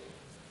 years,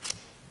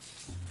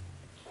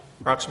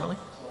 approximately.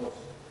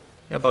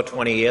 Yeah, about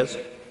 20 years.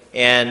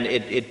 And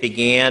it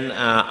began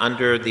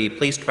under the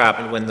police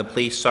department when the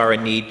police saw a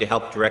need to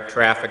help direct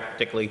traffic,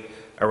 particularly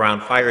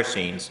around fire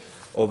scenes.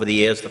 Over the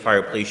years, the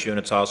Fire Police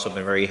Unit's also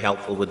been very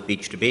helpful with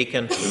Beach to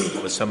Beacon,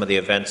 with some of the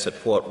events at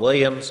Fort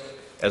Williams,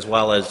 as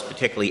well as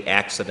particularly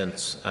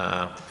accidents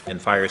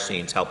and fire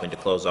scenes, helping to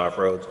close off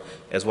roads,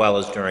 as well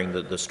as during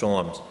the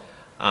storms.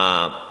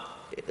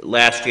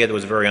 Last year, there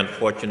was a very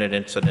unfortunate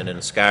incident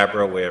in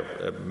Scarborough where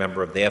a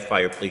member of their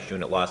Fire Police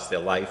Unit lost their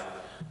life,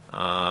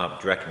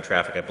 directing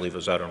traffic, I believe it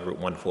was out on Route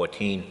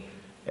 114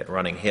 at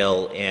Running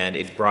Hill, and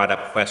it brought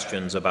up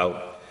questions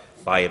about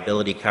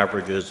liability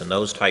coverages and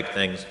those type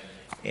things.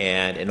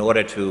 And in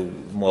order to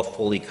more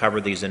fully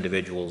cover these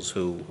individuals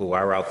who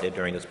are out there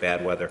during this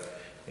bad weather,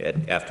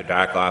 after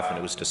dark often,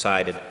 it was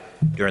decided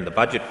during the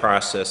budget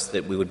process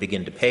that we would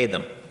begin to pay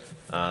them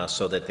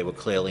so that they were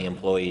clearly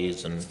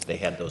employees and they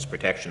had those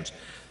protections.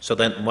 So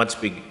then once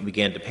we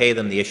began to pay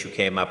them, the issue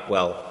came up,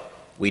 well,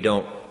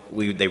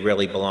 they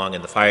really belong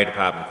in the fire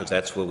department because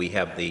that's where we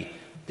have the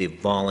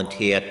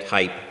volunteer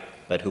type,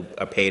 but who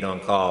are paid on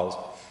calls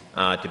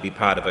to be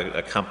part of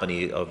a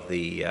company of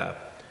the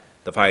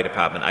fire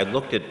department. I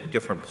looked at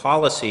different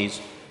policies,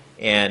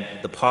 and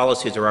the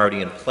policies are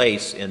already in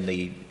place in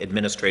the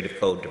administrative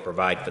code to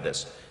provide for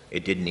this.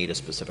 It didn't need a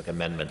specific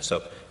amendment.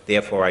 So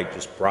therefore, I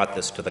just brought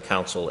this to the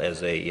council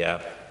as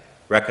a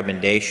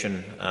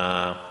recommendation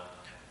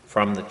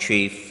from the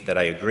chief that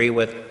I agree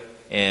with.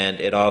 And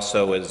it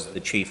also, as the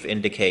chief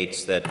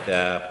indicates, that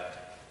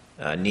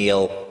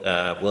Neil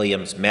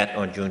Williams met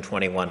on June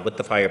 21 with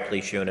the Fire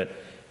Police Unit.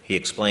 He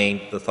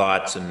explained the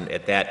thoughts, and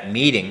at that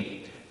meeting,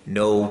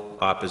 no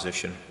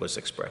opposition was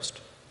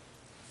expressed.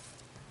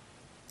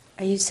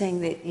 Are you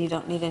saying that you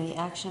don't need any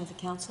action of the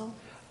council?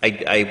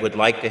 I would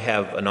like to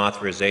have an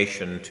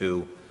authorization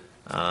to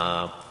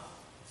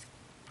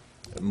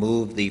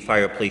move the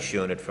Fire Police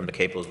Unit from the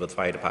Cape Elizabeth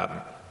Fire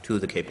Department to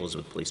the Cape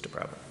Elizabeth Police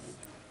Department.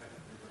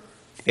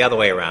 The other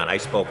way around, I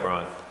spoke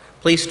wrong.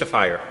 Police to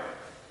fire.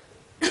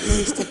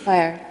 Police to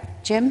fire.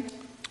 Jim?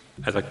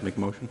 I'd like to make a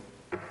motion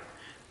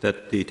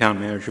that the town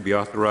manager be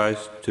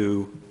authorized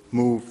to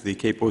move the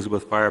Cape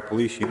Elizabeth Fire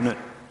Police Unit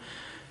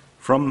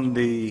from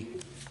the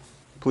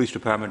police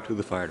department to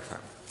the fire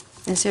department.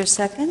 Is there a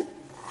second?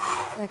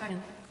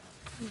 Second.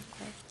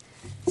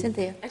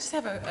 Cynthia? I just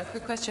have a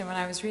quick question. When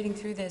I was reading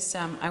through this,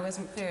 I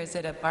wasn't clear. Is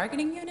it a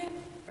bargaining unit?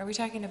 Are we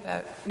talking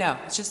about? No,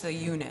 it's just the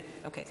unit.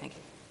 Okay, thank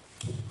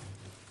you.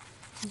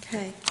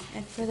 Okay.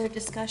 And further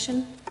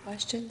discussion,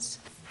 questions?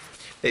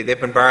 They've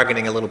been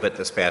bargaining a little bit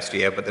this past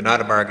year, but they're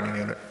not a bargaining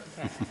unit.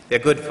 They're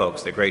good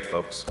folks. They're great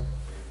folks.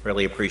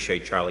 Really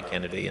appreciate Charlie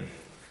Kennedy and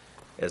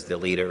as the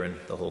leader and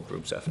the whole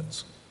group's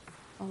efforts.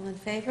 All in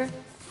favor?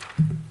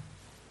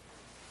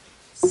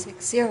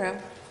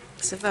 6-0.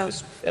 It's a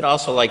vote. I'd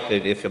also like to,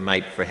 if you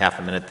might, for half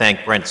a minute,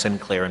 thank Brent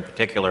Sinclair in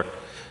particular,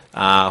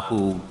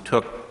 who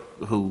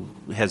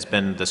has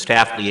been the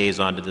staff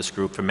liaison to this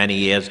group for many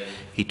years.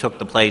 He took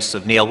the place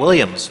of Neil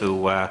Williams,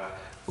 who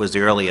was the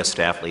earliest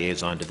staff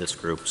liaison to this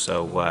group.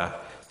 So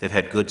they've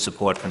had good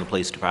support from the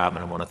police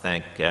department. I want to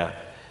thank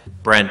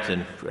Brent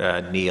and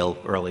Neil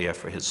earlier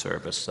for his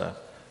service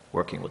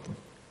working with them.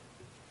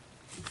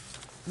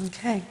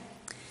 Okay.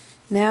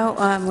 Now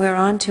we're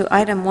on to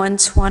item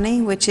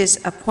 120, which is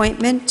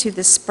appointment to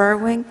the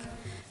Spurwink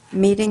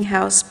Meeting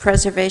House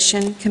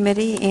Preservation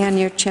Committee. Ann,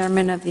 you're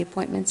chairman of the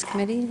Appointments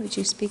Committee. Would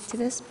you speak to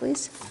this,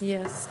 please?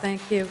 Yes,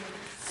 thank you.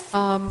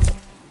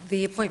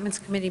 The Appointments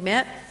Committee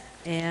met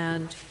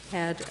and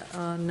had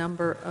a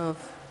number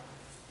of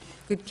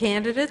good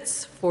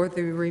candidates for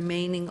the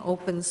remaining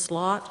open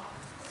slot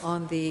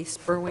on the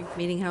Spurwink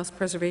Meeting House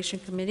Preservation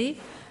Committee,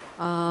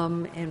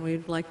 and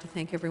we'd like to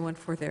thank everyone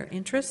for their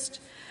interest.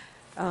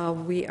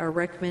 We are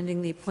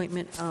recommending the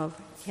appointment of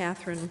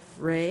Catherine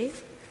Ray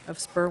of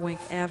Spurwink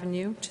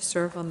Avenue to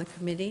serve on the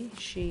committee.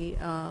 She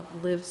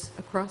lives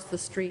across the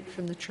street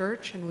from the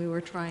church, and we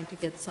were trying to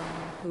get someone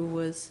who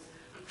was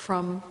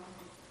from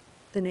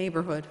the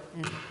neighborhood,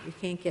 and you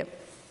can't get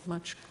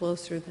much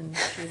closer than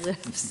she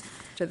lives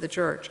to the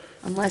church.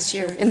 Unless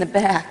you're in the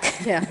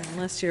back. Yeah,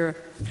 unless you're,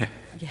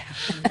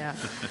 yeah.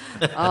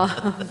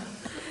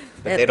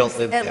 But they don't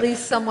live At there.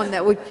 least someone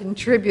that would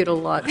contribute a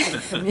lot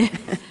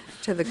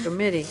to the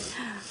committee.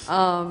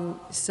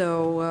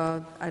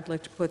 So I'd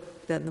like to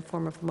put that in the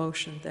form of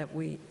motion that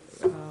we,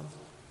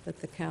 that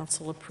the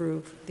council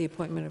approve the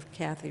appointment of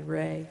Kathy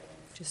Ray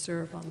to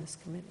serve on this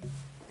committee.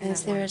 And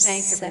Is I want there a to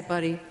thank sec-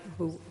 everybody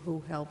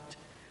who helped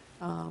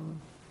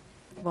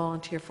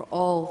volunteer for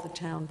all the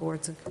town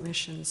boards and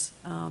commissions,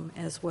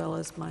 as well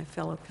as my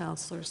fellow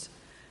councilors,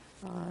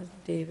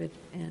 David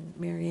and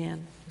Mary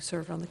Ann, who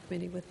served on the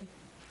committee with me.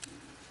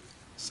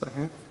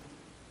 Second.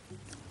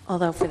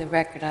 Although, for the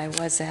record, I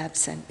was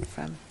absent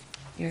from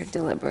your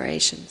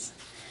deliberations.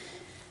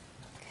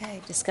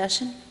 Okay,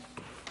 discussion?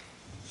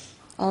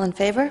 All in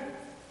favor?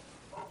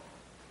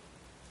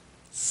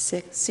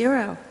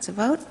 6-0. It's a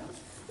vote.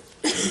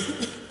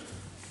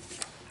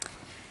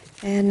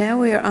 And now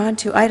we are on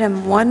to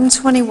item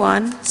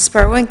 121,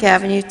 Spurwink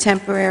Avenue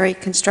temporary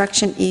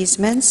construction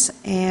easements,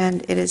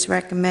 and it is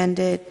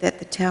recommended that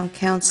the town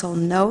council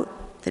note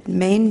that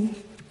Maine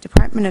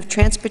Department of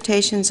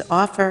Transportation's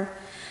offer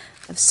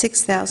of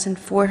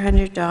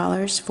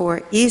 $6,400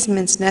 for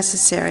easements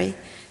necessary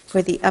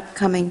for the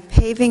upcoming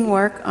paving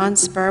work on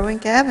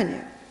Spurwink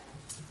Avenue.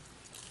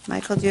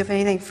 Michael, do you have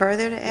anything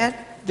further to add?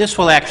 This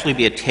will actually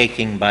be a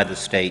taking by the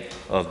state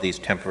of these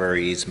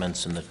temporary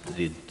easements and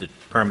the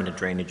permanent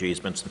drainage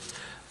easements.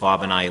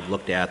 Bob and I have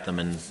looked at them,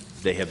 and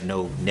they have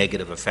no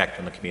negative effect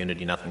on the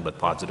community, nothing but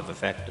positive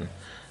effect.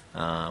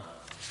 And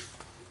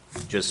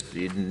just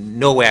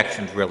no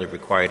action is really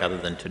required other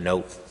than to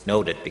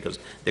note it, because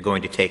they're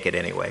going to take it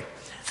anyway.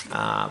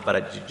 But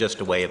it's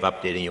just a way of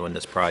updating you on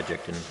this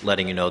project and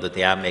letting you know that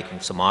they are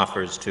making some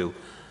offers to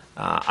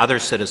other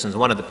citizens.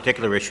 One of the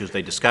particular issues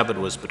they discovered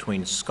was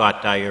between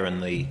Scott Dyer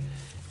and the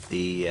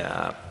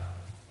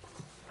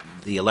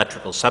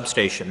electrical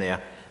substation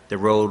there. The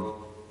road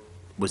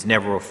was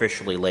never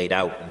officially laid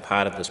out, and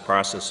part of this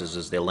process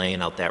is they're laying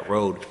out that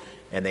road,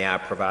 and they are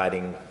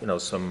providing,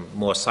 some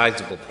more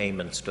sizable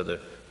payments to the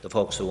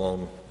folks who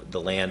own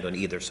the land on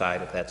either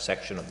side of that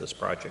section of this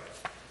project,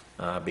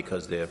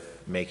 because they're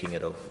making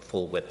it a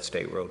full-width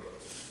state road.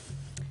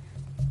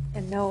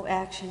 And no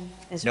action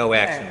is required. No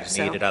action is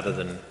so- needed, other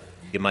than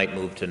you might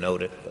move to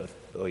note it,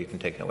 or you can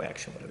take no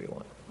action, whatever you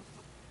want.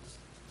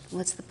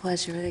 What's the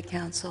pleasure of the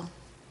council?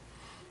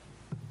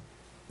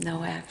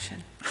 No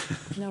action.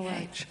 No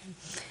Okay. action.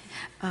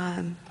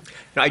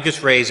 No, I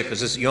just raise it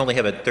because you only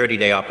have a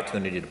 30-day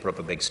opportunity to put up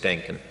a big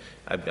stink, and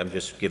I'm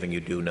just giving you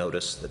due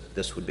notice that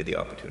this would be the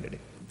opportunity.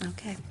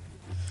 Okay.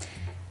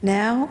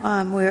 Now,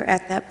 we're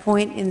at that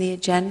point in the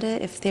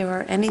agenda. If there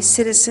are any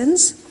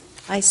citizens,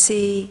 I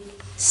see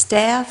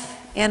staff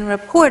and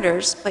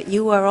reporters, but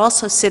you are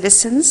also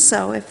citizens,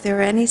 so if there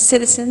are any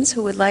citizens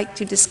who would like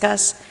to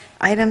discuss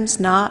items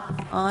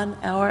not on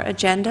our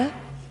agenda,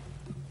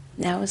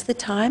 now is the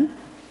time.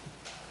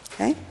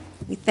 Okay?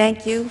 We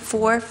thank you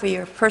for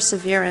your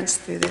perseverance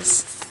through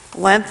this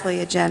lengthy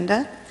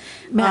agenda.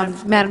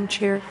 Madam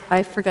Chair,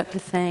 I forgot to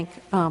thank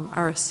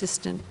our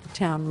Assistant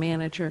Town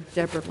Manager,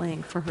 Deborah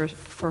Ling, for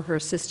her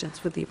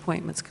assistance with the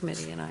Appointments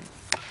Committee, and I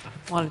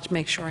wanted to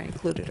make sure I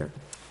included her.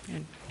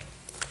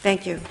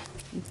 Thank you.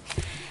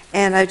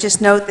 And I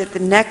just note that the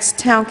next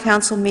Town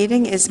Council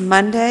meeting is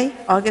Monday,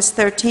 August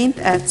 13th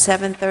at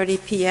 7:30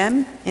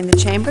 PM in the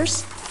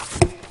chambers.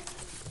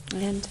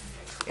 And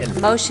a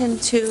motion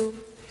to,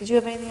 did you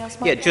have anything else,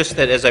 Mark? Yeah, just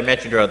that, as I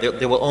mentioned earlier,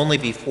 there will only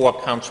be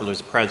 4 councilors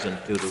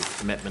present due to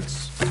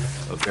commitments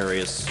of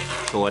various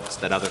sorts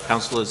that other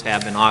councilors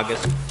have in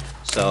August.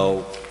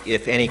 So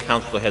if any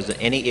councilor has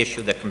any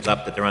issue that comes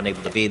up that they're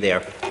unable to be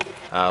there,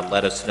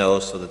 let us know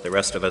so that the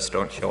rest of us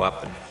don't show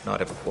up and not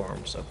have a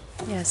quorum, so.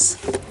 Yes.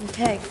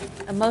 Okay.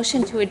 A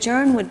motion to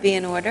adjourn would be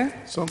in order.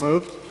 So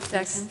moved.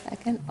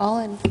 Second. All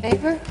in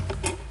favor?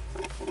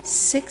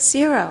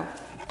 6-0.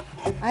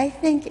 I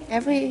think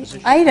every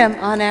item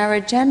on our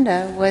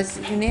agenda was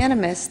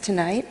unanimous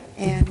tonight,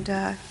 and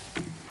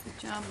Good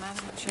job,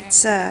 Madam Chair.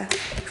 it's a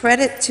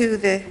credit to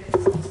the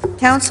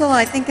council,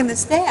 I think, and the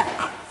staff.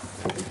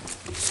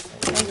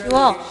 Thank you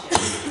all.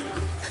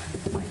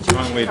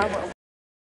 Long way.